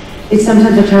 it's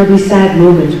sometimes a terribly sad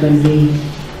moment when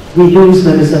we lose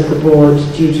members of the board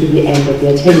due to the end of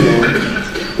their tenure,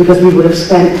 because we would have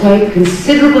spent quite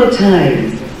considerable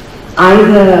time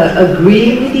either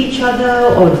agreeing with each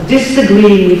other or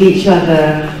disagreeing with each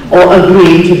other or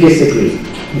agreeing to disagree.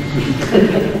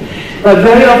 But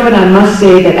very often I must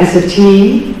say that as a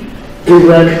team, we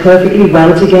work perfectly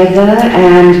well together,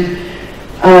 and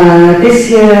this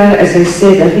year, as I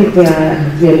said, I think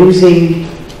we are losing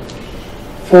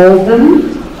 4 of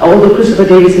them, although Christopher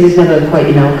Davidson is never quite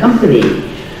in our company.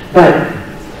 But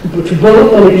to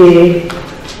both Olivier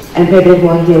and Pedro who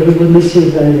are here, we will miss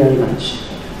you very, very much.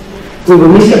 We will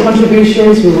miss your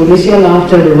contributions, we will miss your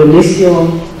laughter, we will miss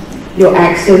your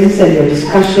accents and your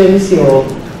discussions, your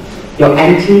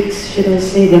antiques, should I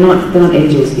say. They're not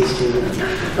angels, these two.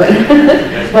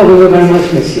 But we will very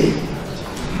much miss you.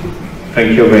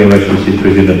 Thank you very much, Mr.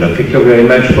 President. And thank you very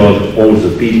much for all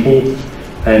the people,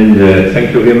 and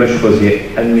thank you very much for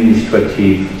the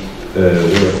administrative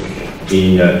work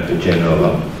in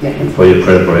general, for your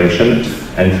preparation.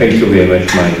 And thank you very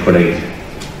much, my colleagues,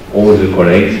 all the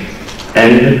colleagues.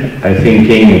 And I'm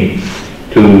thinking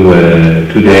to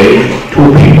today,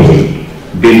 2 people,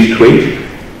 Bill Street,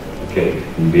 okay,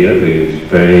 Bill is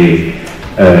very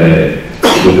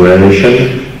good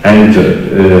relation, and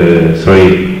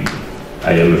sorry,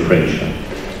 I am a French.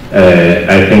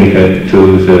 I think to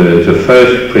the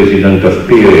first president of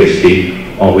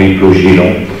PEFC, Henri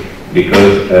Plogillon,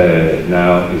 because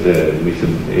now is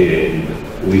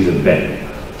with a Ben.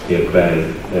 He acquired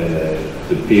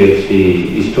the PEFC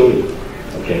history.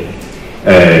 Okay,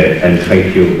 and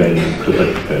thank you, Ben, to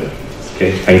that.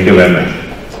 Okay, thank you very much.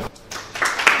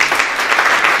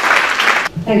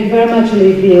 Thank you very much,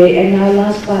 Olivier. And now,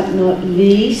 last but not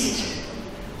least,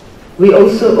 we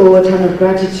also owe a ton of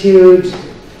gratitude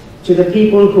to the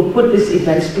people who put this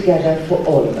event together for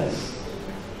all of us.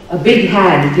 A big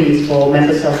hand, please, for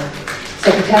members of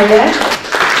Secretariat.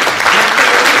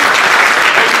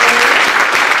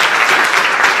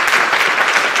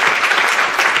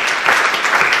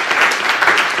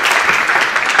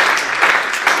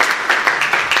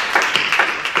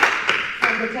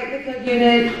 Africa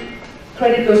unit,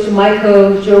 credit goes to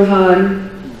Michael,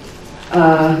 Johan,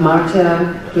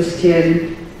 Marta,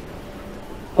 Christian.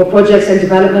 For projects and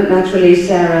development, naturally,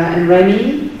 Sarah and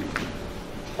Remy.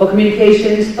 For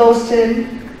communications, Thorsten,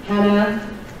 Hannah.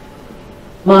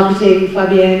 Marketing,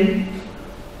 Fabienne.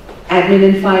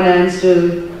 Admin and finance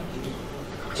to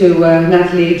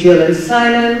Natalie, Jill and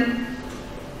Simon.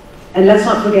 And let's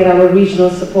not forget our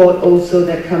regional support also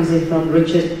that comes in from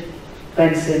Richard,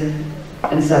 Benson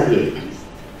and Xavier.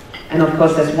 And of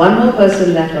course there's one more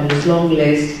person left on this long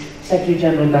list, Secretary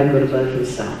General Bangodaberg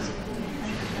himself.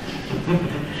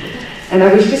 And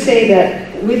I wish to say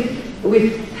that with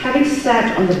having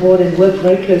sat on the board and worked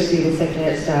very closely with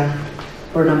Secretariat staff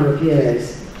for a number of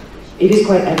years, it is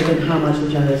quite evident how much the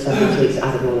General Assembly takes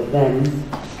out of all of them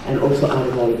and also out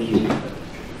of all of you.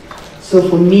 So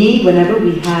for me, whenever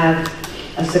we have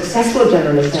a successful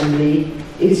General Assembly,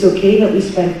 it is okay that we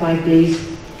spend 5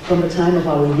 days from the time of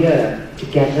our year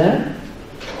together,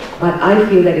 but I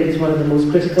feel that it is one of the most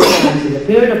critical times in the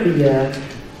period of the year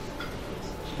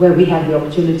where we have the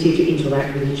opportunity to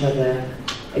interact with each other,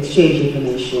 exchange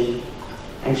information,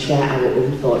 and share our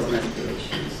own thoughts and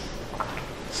aspirations.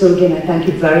 So again, I thank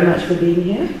you very much for being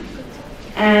here.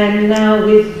 And now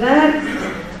with that,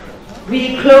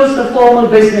 we close the formal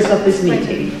business of this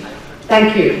meeting.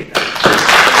 Thank you.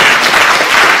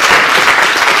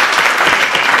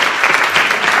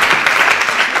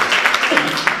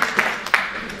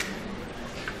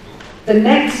 The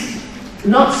next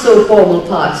not so formal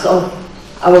parts of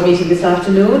our meeting this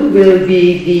afternoon will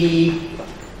be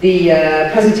the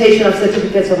presentation of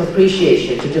certificates of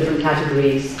appreciation to different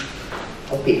categories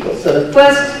of people. So the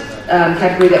first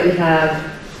category that we have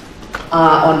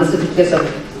are on the certificates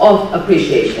of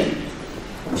appreciation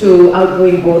to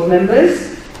outgoing board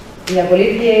members. We have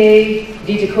Olivier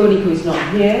Dieter Koenig, who is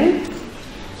not here,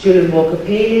 Julian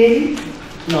Walker-Palin,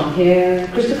 not here,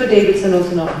 Christopher Davidson,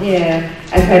 also not here,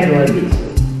 and Pedro Albizu.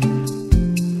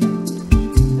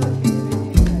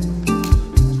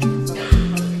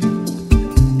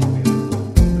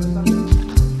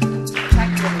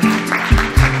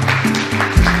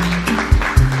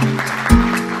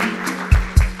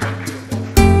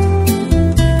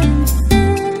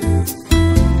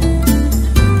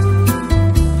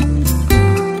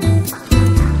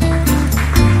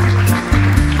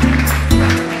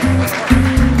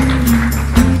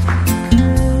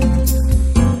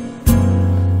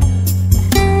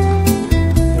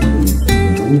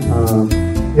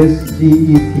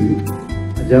 SGEC,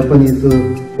 a Japanese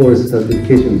forest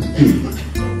certification scheme,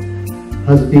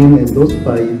 has been endorsed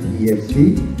by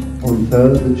PEFC on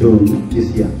 3rd June this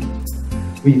year.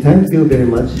 We thank you very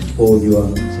much for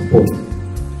your support.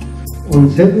 On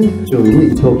 7th June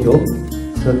in Tokyo,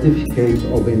 certificate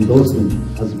of endorsement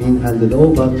has been handed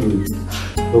over to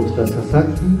Dr.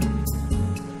 Sasaki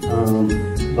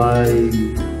by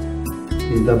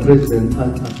the President,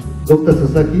 Dr.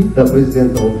 Sasaki, the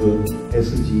President of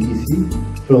SGEC,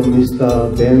 from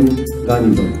Mr. Ben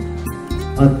Ganiba,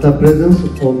 at the presence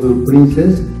of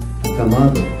Princess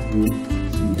Takamado, you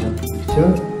see that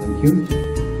picture, thank you,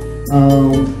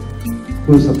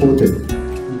 who supported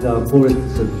the forest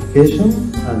certification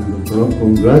and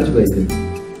congratulated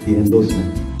the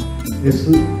endorsement.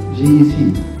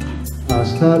 SGEC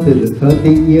started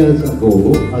 13 years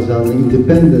ago as an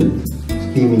independent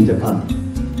scheme in Japan.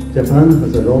 Japan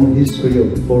has a long history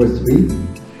of forestry.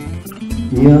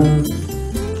 Near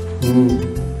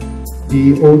the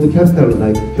old capital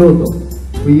like Kyoto,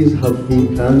 trees have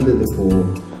been planted for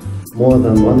more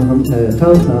than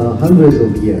hundreds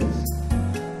of years.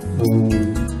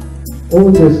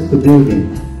 Oldest building,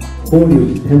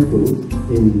 Horyuji Temple,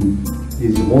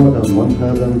 is more than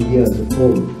 1,000 years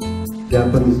old.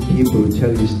 Japanese people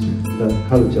cherished the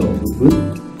culture of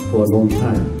wood for a long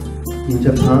time. In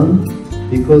Japan,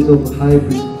 because of high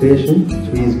precipitation,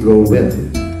 trees grow well.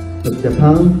 But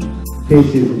Japan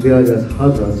faces various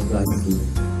hazards like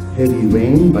heavy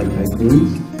rain by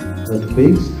typhoons,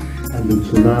 earthquakes, and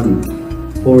tsunami.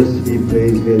 Forestry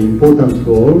plays a very important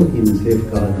role in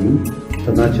safeguarding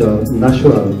the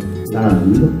natural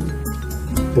land.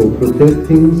 For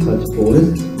protecting such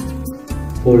forests,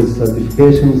 forest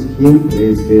certification scheme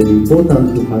plays a very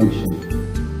important function.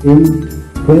 In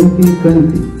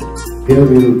 2020, there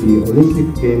will be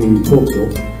Olympic Games in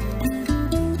Tokyo.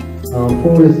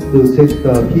 Forest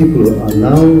sector people are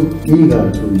now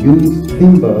eager to use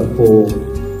timber for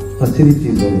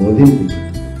facilities of Olympics.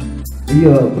 We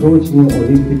are approaching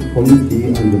Olympic Committee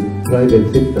and the private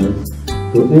sectors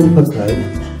to emphasize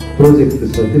project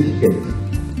certificates.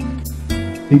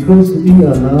 Because we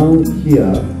are now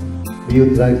here, we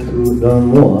would like to learn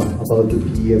more about the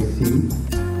PEFC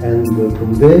and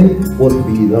convey what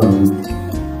we learned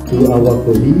to our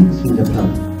colleagues in Japan.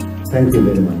 Thank you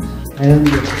very much. And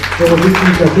so this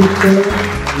is a picture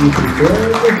we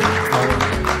prepared.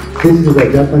 This is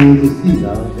a Japanese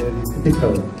cedar, very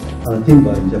typical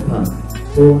timber in Japan.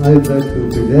 So I would like to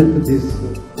present this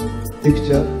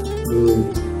picture to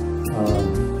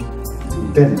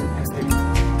Ben.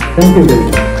 Thank you very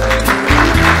much.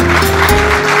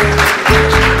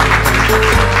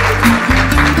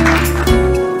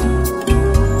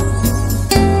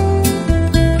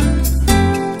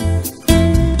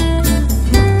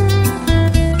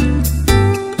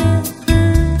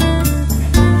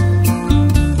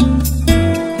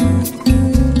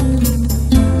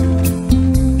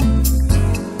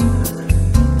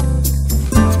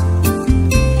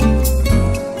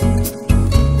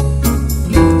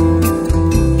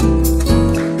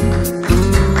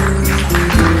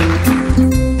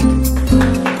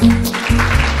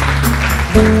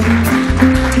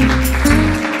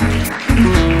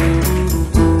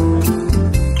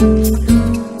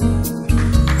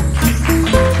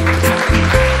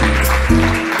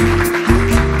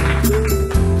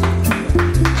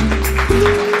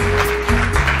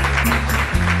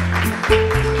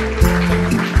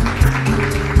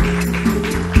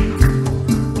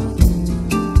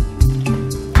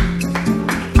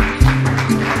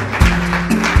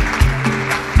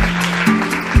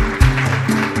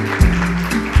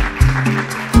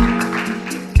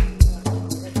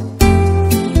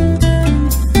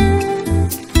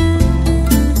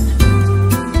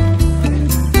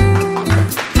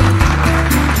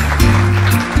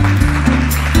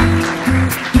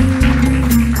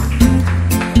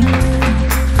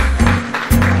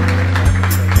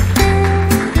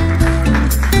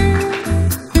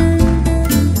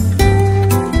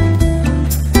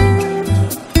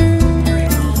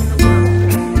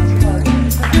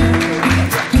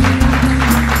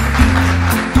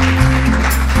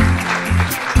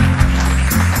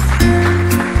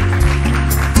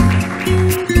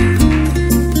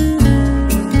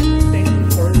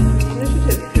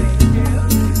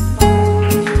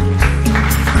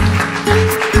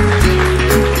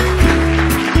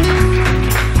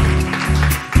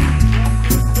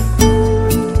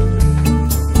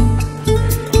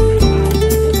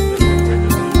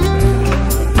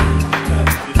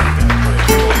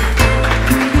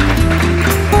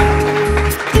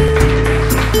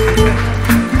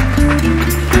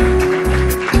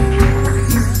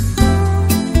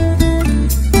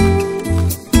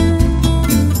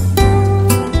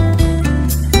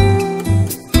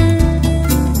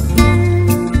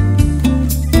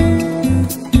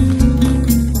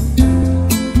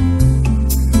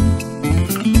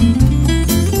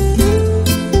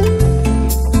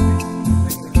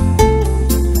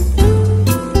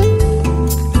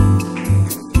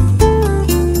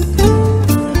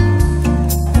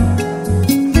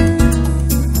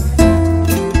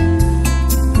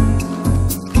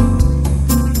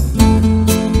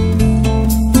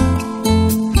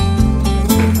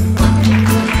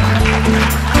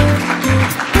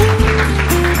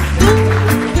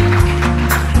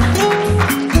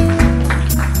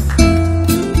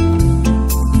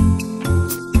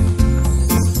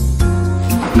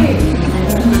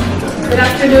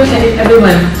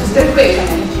 Everyone, just a quick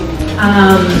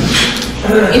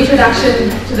introduction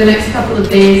to the next couple of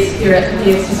days here at the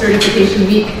PEFC Certification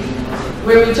Week,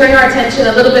 where we turn our attention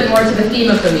a little bit more to the theme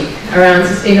of the week around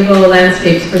sustainable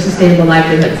landscapes for sustainable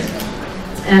livelihoods.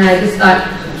 And I just thought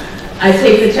I'd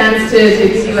take the chance to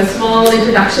give you a small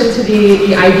introduction to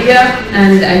the idea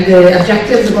and the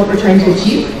objectives of what we're trying to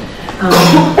achieve.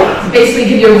 Basically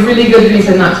give you a really good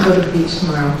reason not to go to the beach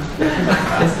tomorrow.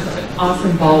 This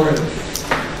awesome ballroom.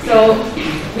 So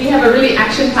we have a really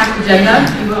action-packed agenda.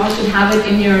 You all should have it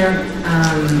in your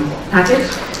package.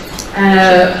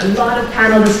 A lot of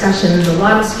panel discussions, a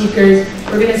lot of speakers.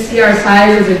 We're going to see our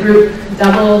size as a group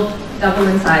double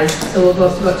in size. So we'll go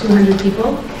up to about 200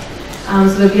 people.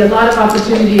 So there'll be a lot of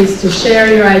opportunities to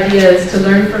share your ideas, to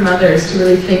learn from others, to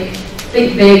really think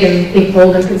big and think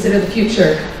bold and consider the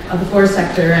future of the forest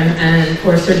sector and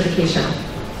forest certification.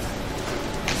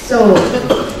 So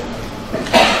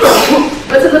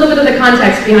what's a little bit of the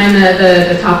context behind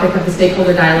the topic of the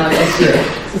stakeholder dialogue this year?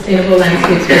 Sustainable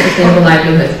landscapes for sustainable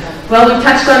livelihoods. Well, we've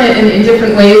touched on it in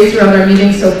different ways throughout our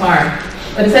meetings so far.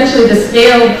 But essentially the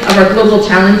scale of our global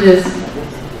challenges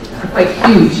are quite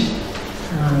huge.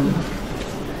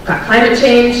 Got climate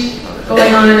change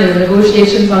going on and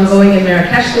negotiations ongoing in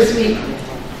Marrakesh this week.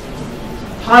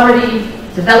 Poverty,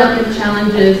 development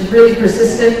challenges, really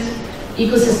persistent.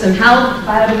 Ecosystem health,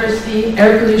 biodiversity,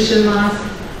 air pollution loss,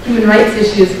 human rights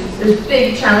issues. There's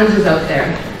big challenges out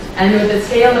there. And with the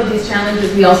scale of these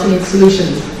challenges, we also need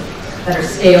solutions that are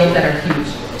scaled, that are huge.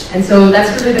 And so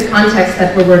that's really the context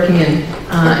that we're working in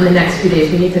the next few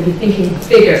days. We need to be thinking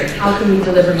bigger. How can we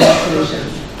deliver more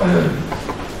solutions?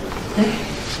 Okay.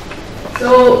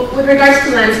 So with regards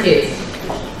to landscapes,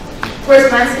 of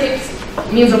course, landscapes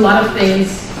means a lot of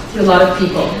things to a lot of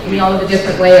people. We all have a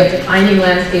different way of defining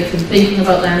landscapes and thinking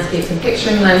about landscapes and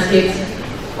picturing landscapes.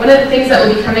 One of the things that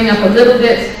will be coming up a little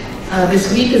bit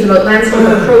this week is about landscape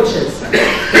approaches.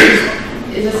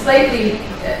 It's a slightly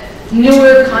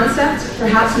newer concept,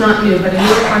 perhaps not new, but a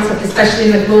newer concept, especially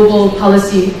in the global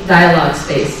policy dialogue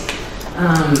space.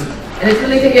 And it's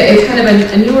really it's kind of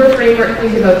a newer framework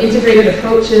thinking about integrated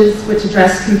approaches which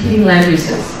address competing land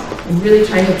uses and really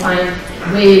trying to find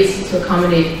ways to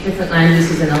accommodate different land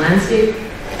uses in a landscape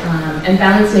and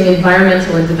balancing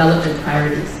environmental and development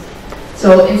priorities.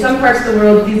 So in some parts of the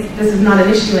world, this is not an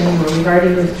issue anymore. We've already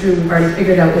moved through, we've already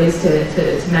figured out ways to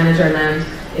manage our land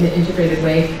in an integrated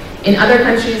way. In other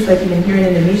countries, like even here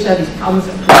in Indonesia, these problems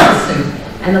have persisted.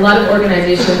 And a lot of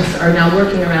organizations are now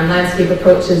working around landscape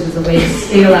approaches as a way to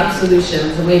scale up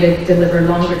solutions, a way to deliver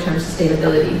longer term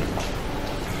sustainability.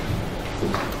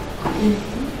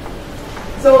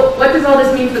 So what does all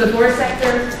this mean for the forest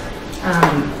sector?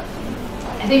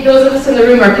 I think those of us in the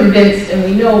room are convinced, and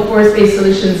we know forest-based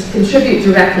solutions contribute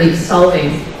directly to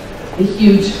solving the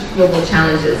huge global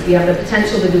challenges. We have the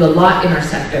potential to do a lot in our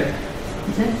sector.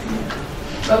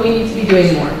 But we need to be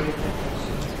doing more.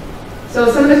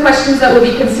 So some of the questions that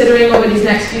we'll be considering over these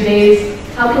next few days: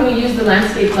 how can we use the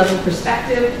landscape level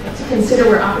perspective to consider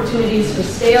where opportunities for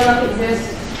scale-up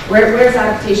exist? Where is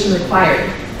adaptation required?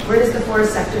 Where does the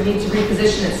forest sector need to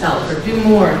reposition itself or do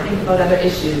more, think about other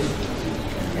issues?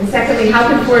 And secondly, how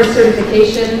can forest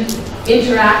certification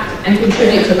interact and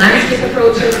contribute to landscape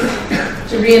approaches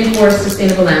to reinforce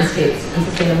sustainable landscapes and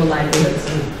sustainable livelihoods?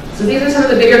 So these are some of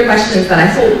the bigger questions that I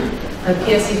hope the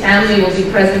PEFC family will be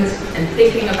present and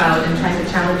thinking about and trying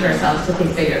to challenge ourselves to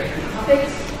think bigger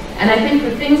topics. And I think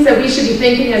the things that we should be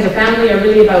thinking as a family are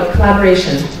really about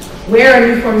collaboration. Where are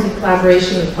new forms of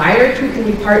collaboration required? Who can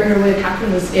we partner with? How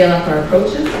can we scale up our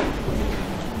approaches?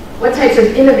 What types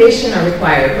of innovation are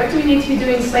required? What do we need to be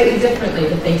doing slightly differently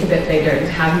to think a bit bigger and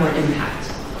to have more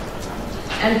impact?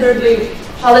 And thirdly,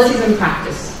 policies and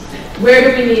practice. Where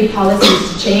do we need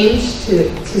policies to change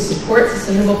to support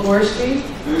sustainable forestry?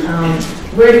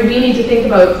 Where do we need to think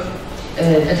about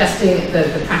adjusting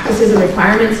the practices and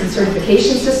requirements and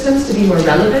certification systems to be more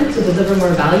relevant, to deliver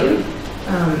more value?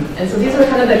 And so these are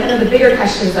kind of the bigger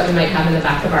questions that we might have in the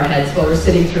back of our heads while we're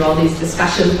sitting through all these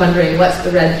discussions, wondering what's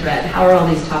the red thread, how are all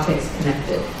these topics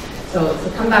connected? So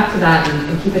come back to that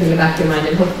and keep it in the back of your mind,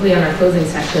 and hopefully on our closing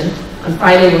session on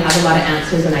Friday we'll have a lot of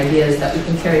answers and ideas that we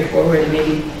can carry forward and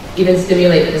maybe even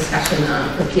stimulate the discussion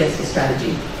for PEFC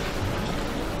strategy.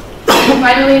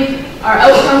 Finally, our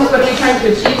outcomes, what are we trying to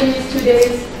achieve in these 2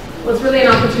 days? Well, it's really an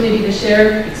opportunity to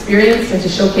share experience and to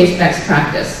showcase best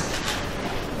practice.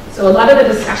 So a lot of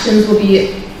the discussions will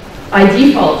be, by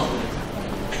default,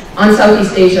 on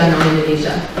Southeast Asia and on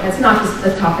Indonesia. That's not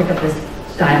the topic of this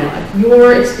dialogue.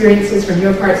 Your experiences from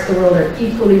your parts of the world are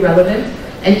equally relevant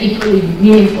and equally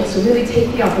meaningful. So really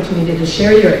take the opportunity to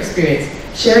share your experience,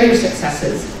 share your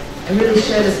successes, and really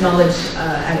share this knowledge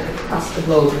across the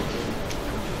globe.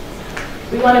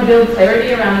 We want to build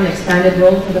clarity around an expanded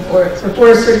role for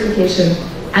forest certification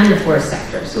and the forest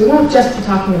sector. So we won't just be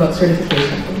talking about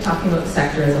certification, we'll be talking about the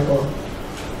sector as a whole.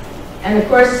 And of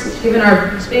course, given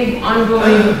our big,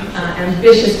 ongoing,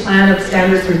 ambitious plan of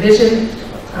standards revision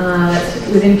that's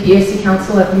within PEFC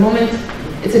Council at the moment,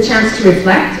 it's a chance to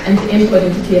reflect and to input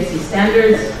into PEFC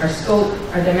standards, our scope,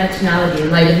 our dimensionality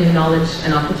in light of new knowledge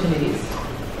and opportunities.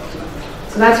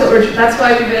 So that's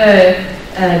why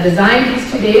we've designed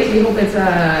these 2 days. We hope it's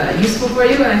useful for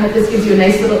you, and I hope this gives you a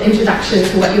nice little introduction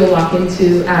to what you'll walk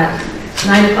into at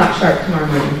 9 o'clock sharp tomorrow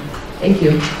morning. Thank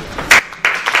you.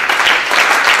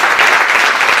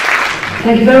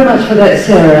 Thank you very much for that,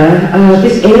 Sarah.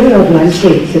 This area of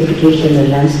landscape certification and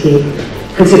landscape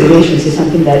considerations is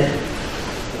something that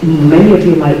many of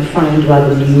you might find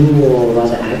rather new or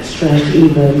rather abstract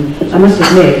even. I must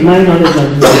admit, my knowledge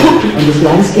on this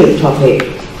landscape topic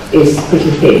is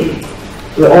pretty thin.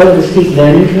 We're all on the steep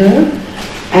learning curve,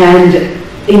 and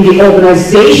in the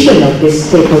organization of this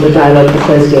stakeholder dialogue for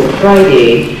Thursday and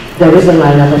Friday, there is a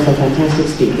lineup of some fantastic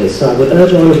speakers. So I would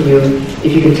urge all of you,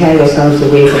 if you can tear yourselves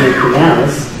away from anything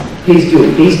else, please do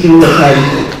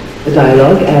attend the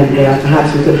dialogue, and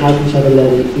perhaps we could help each other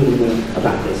learn even more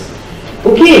about this.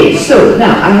 Okay, so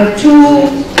now I have two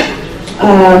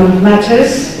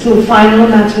final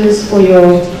matters for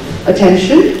your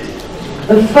attention.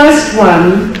 The first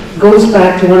one goes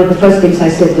back to one of the first things I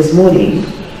said this morning.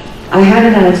 I had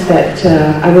announced that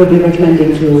I will be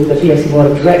recommending to the PEFC Board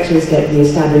of Directors that we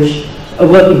establish a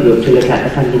working group to look at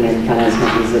the funding and finance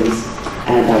mechanisms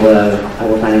and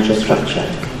our financial structure.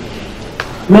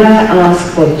 May I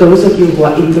ask for those of you who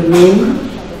are in the room,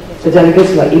 the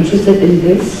delegates who are interested in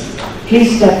this,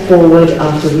 please step forward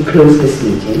after we close this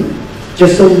meeting,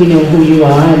 just so we know who you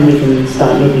are and we can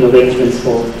start making arrangements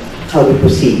for how we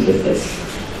proceed with this.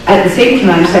 At the same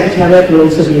time, Secretariat will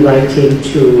also be writing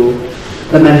to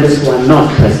the members who are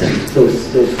not present,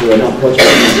 those who are not watching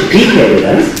to be here with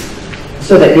us,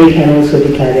 so that they can also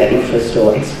declare their interest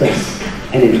or express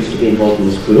an interest to be involved in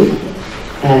this group.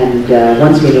 And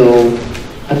once we know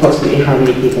approximately how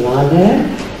many people are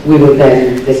there, we will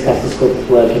then discuss the scope of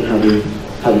work and how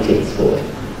we take this forward.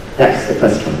 That's the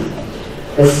first one.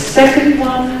 The second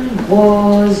one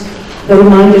was the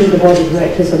reminder to the Board of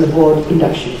Directors on the board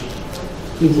induction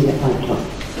meeting at 5 o'clock.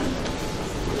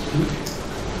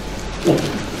 Yeah,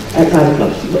 at 5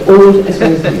 o'clock. The old as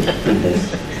well as the new members.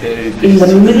 In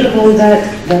the middle of all that,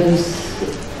 that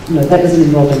doesn't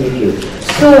involve any of you.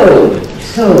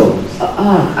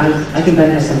 I think Ben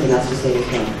has something else to say as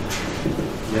well.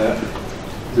 Yeah,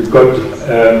 we've got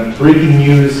breaking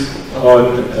news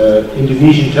on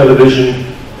Indonesian television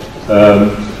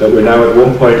that we're now at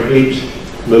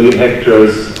 1.8 million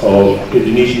hectares of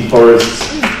Indonesian forests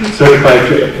certified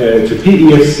to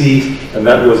PEFC, and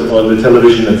that was on the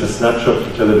television. That's a snapshot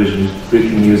for television,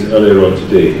 breaking news earlier on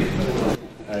today.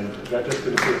 And that just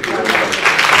going to take you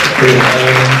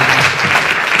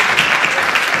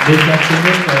this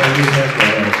afternoon we have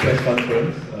a press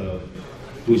conference.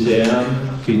 Buseam,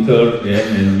 Peter,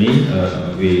 and me.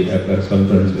 We have a press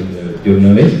conference with the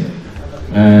journalists.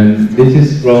 And this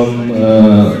is from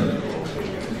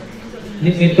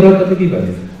Metro atau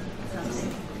TV1?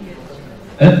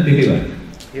 TV1.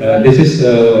 This is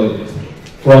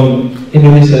from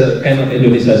Indonesia, kind of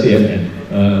Indonesia CNN,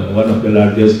 one of the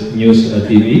largest news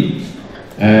TV.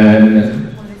 And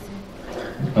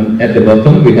at the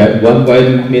bottom we have 1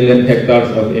 million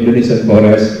hectares of Indonesian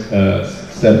forest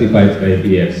certified by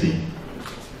PEFC.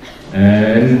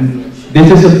 And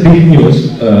this is a big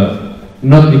news,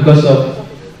 not because of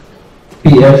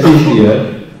PEFC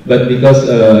here, but because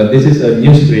this is a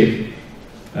news break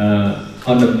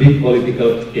on a big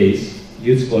political case,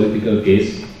 huge political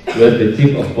case, where the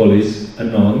chief of police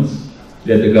announced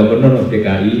that the governor of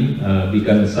DKI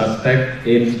became a suspect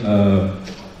in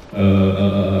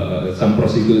some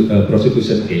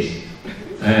prosecution case.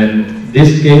 And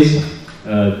this case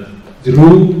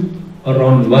drew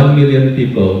around 1 million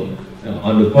people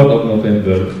on the 4th of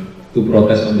November to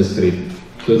protest on the street.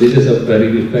 So this is a very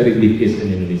big case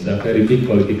in Indonesia, very big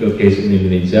political case in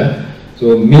Indonesia.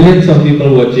 So millions of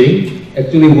people watching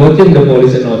the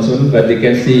police announcement, but they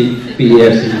can see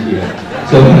PEFC here.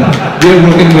 So we are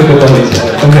working with the police.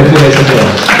 Congratulations.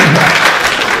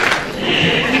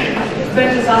 Ben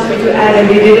just asked me to add, and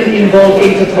we didn't involve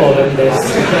Interpol in this.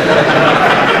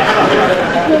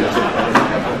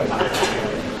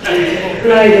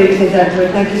 Right, ladies and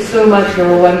gentlemen, thank you so much for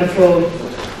a wonderful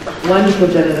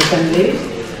General Assembly.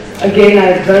 Again,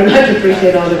 I very much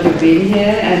appreciate all of you being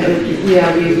here, and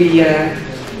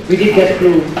we did get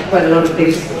through quite a lot of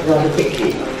things rather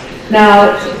quickly.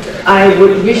 Now, I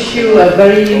would wish you a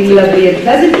very lovely and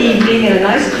pleasant evening and a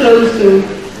nice close to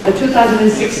the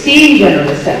 2016 General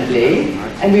Assembly,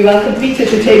 and we welcome Peter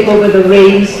to take over the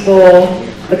reins for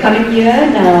the coming year.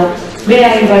 Now, may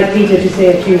I invite Peter to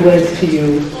say a few words to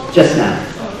you just now.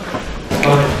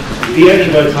 The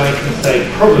only words I can say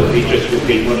probably just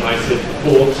repeat what I said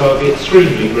before, so I'll be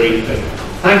extremely brief. And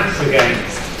thanks again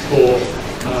for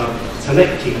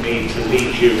selecting me to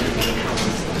lead you in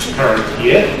the current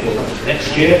year, or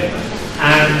next year.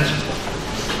 And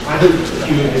I hope that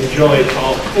you enjoyed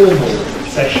our formal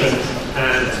sessions,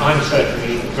 and I'm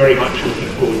certainly very much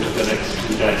looking forward to the next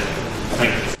 2 days.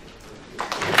 Thank you.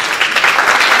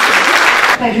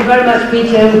 Thank you very much,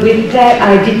 Peter. With that,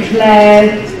 I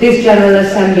declare this General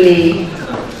Assembly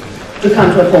to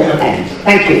come to a formal end.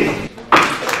 Thank you.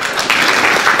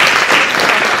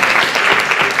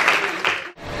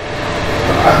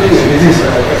 I think this is,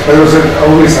 as I said,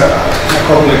 always a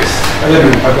complex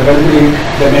element, but eventually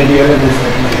there may be elements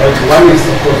that may help. One is,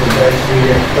 of course, the very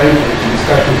framework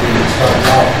discussion we start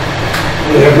now.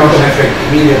 We have not an effect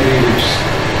immediately, which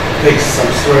takes some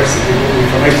stress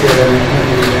from next year and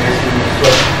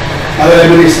stress. Another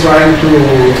element is trying to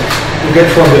get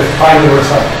from the final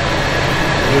result.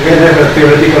 You can have a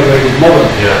theoretical very good model.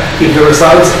 Yeah. If the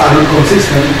results are not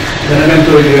consistent, then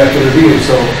eventually you have to review.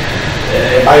 So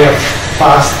by a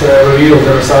fast review of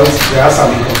the results, there are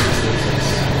some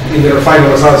inconsistencies. in their final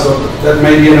results. So that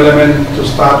may be an element to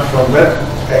start from that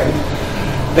end.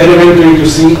 Then eventually to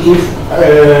see if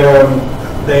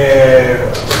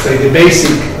the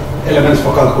basic elements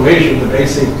for calculation, the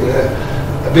basic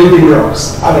building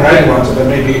blocks are the right ones, and there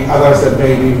may be others that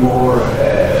may be more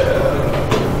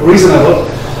reasonable.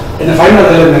 And the final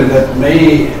element that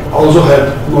may also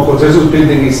have more consensus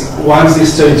building is once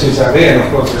these changes are there, and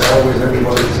of course always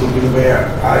everybody is looking where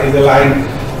in the line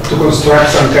to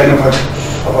construct some kind of a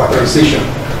transition.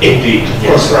 Indeed.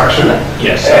 Construction.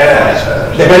 Yes.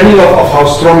 Depending of how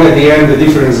strong at the end the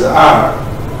differences are,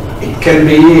 it can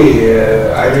be,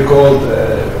 I recall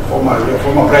former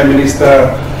Prime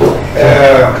Minister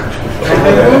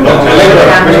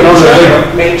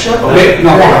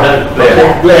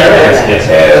Blair,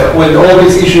 when all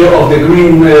this issue of the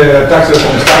green tax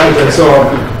reform started and so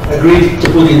on, agreed to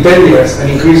put in 10 years an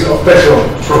increase of petrol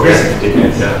progressively.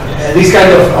 These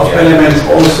kind of elements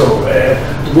also,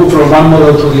 to move from one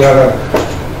model to the other,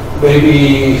 may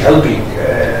be helping.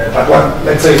 But what,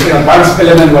 let's say, an advanced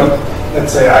element, what,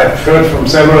 let's say, I've heard from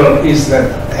several, is that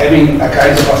having a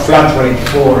kind of a flat rate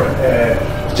for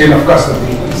chain of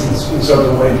custody is in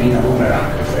certain way being a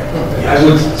boomerang effect. I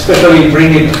would especially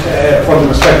bring it from the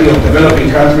perspective of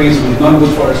developing countries with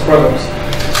non-good forest products.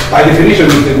 By definition,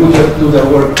 if they would do their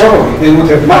work properly, they would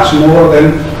have much more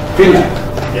than Finland.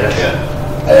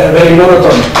 Very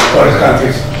monotone forest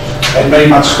countries and very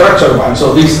much structured ones.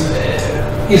 So this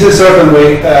is a certain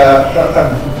way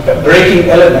a breaking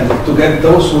element to get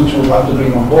those which we want to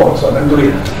bring on board. So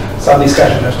eventually some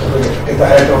discussion has to get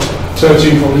ahead of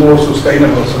searching for more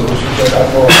sustainable solutions that are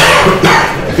more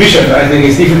efficient. I think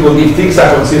it's difficult if things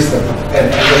are consistent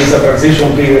and there is a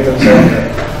transition period and so on.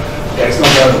 There's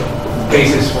not a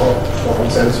basis for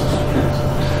consensus.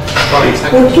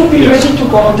 Would you be ready to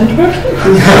go on the tour?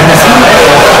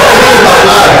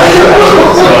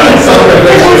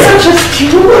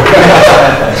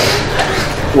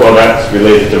 Well, that's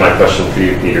related to my question for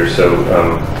you, Peter. So,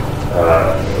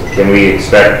 can we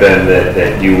expect then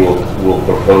that you will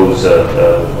propose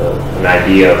an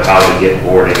idea of how to get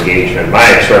board engagement? My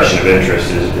expression of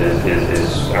interest is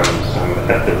I'm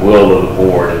at the will of the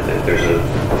board.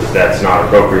 If that's not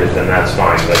appropriate, then that's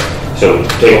fine. But so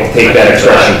take that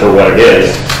expression for what it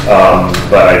is.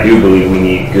 But I do believe we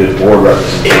need good board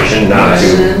representation, not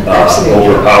to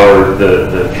overpower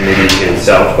the committee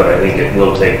itself, but I think it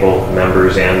will take both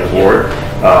members and the board.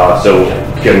 So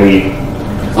can we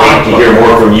wait to hear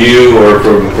more from you or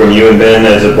from you and Ben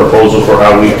as a proposal for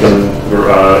how we can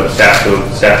staff the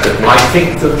committee? I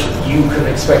think that you can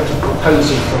expect a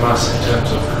proposal from us in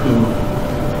terms of who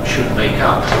should make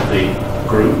up the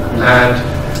group, and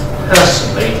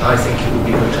personally, I think it would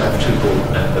be good to have 2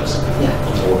 board members on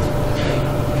board.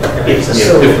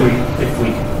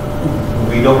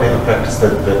 We don't have a practice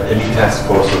that any task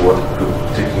force or what group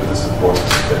particularly is important.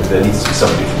 There needs to be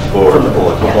somebody from the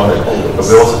board on it. But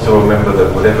we also have to remember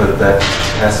that whatever that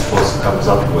task force comes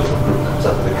up with, or group comes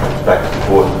up with, it comes back to the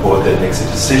board then makes a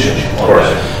decision on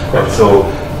that. And so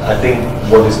I think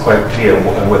what is quite clear,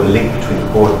 and where the link between the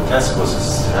board and the task force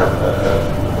is to have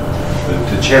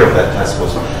the chair of that task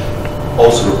force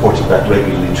also reporting back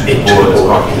regularly to the board as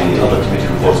part of the other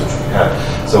committee reports which we have.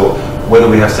 So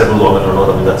whether we have several on it or not,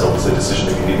 I mean, that's obviously a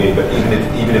decision that can be made, but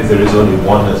even if there is only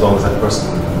one, as long as that person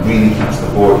really keeps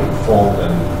the board informed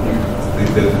and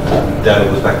the data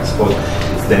goes back and forth,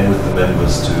 it's then with the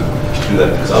members to do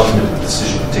that, because ultimately the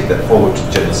decision to take that forward to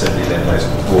the General Assembly then lies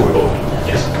with the board.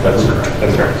 Yes, that's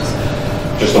correct.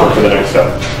 Just on for the next step.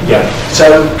 Yeah,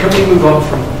 so can we move on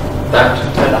from that?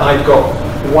 And I've got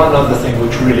one other thing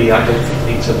which really I don't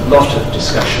think needs a lot of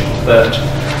discussion, but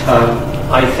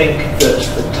I think that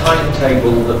the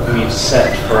timetable that we've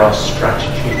set for our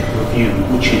strategy review,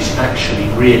 which is actually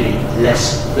really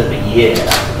less than a year,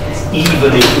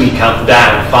 even if we come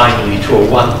down finally to a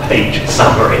 1-page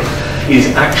summary,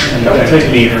 is actually going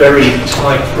to be very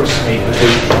tight for us, because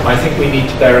I think we need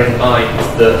to bear in mind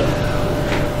that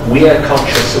we are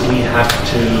conscious that we have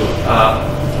to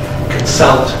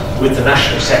consult with the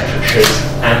national secretaries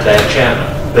and their chairman,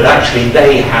 but actually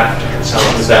they have to consult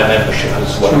with their membership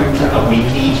as well, and we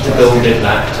need to build in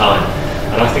that time.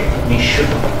 And I think we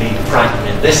shouldn't be frightened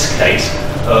in this case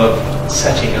of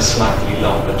setting a slightly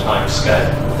longer time scale.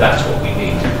 That's what we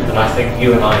need. And I think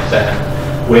you and I, Ben,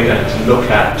 we're going to look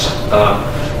at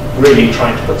really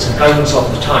trying to put some bones on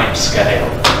the time scale,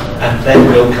 and then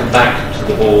we'll come back to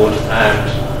the board and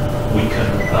we can,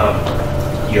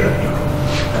 you can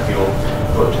have your.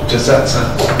 Does that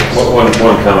sound? One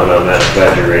comment on that,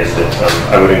 glad you raised it.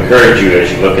 I would encourage you, as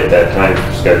you look at that time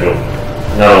schedule,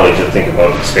 not only to think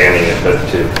about expanding it, but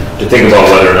to think about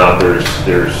whether or not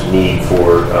there's need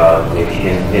for maybe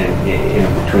in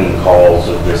between calls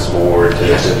of this board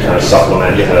to kind of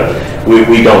supplement.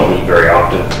 We don't meet very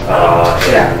often,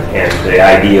 and the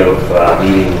idea of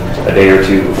meeting a day or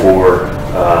two before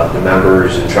the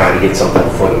members and trying to get something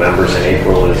for the members in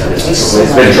April it's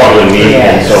been troubling me,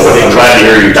 and so I'm glad to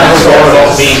hear you. That's all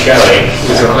about me going,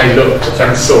 because when I looked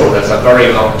and saw there's a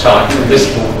very long time from this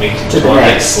board meeting to our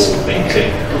next board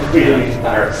meeting. Really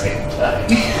embarrassing today.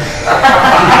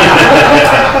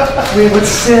 We would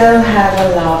still have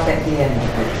a laugh at the end of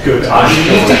it. Good. We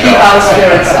need to keep our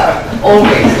spirits up.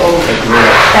 Always, always.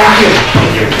 Thank you.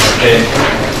 Thank you.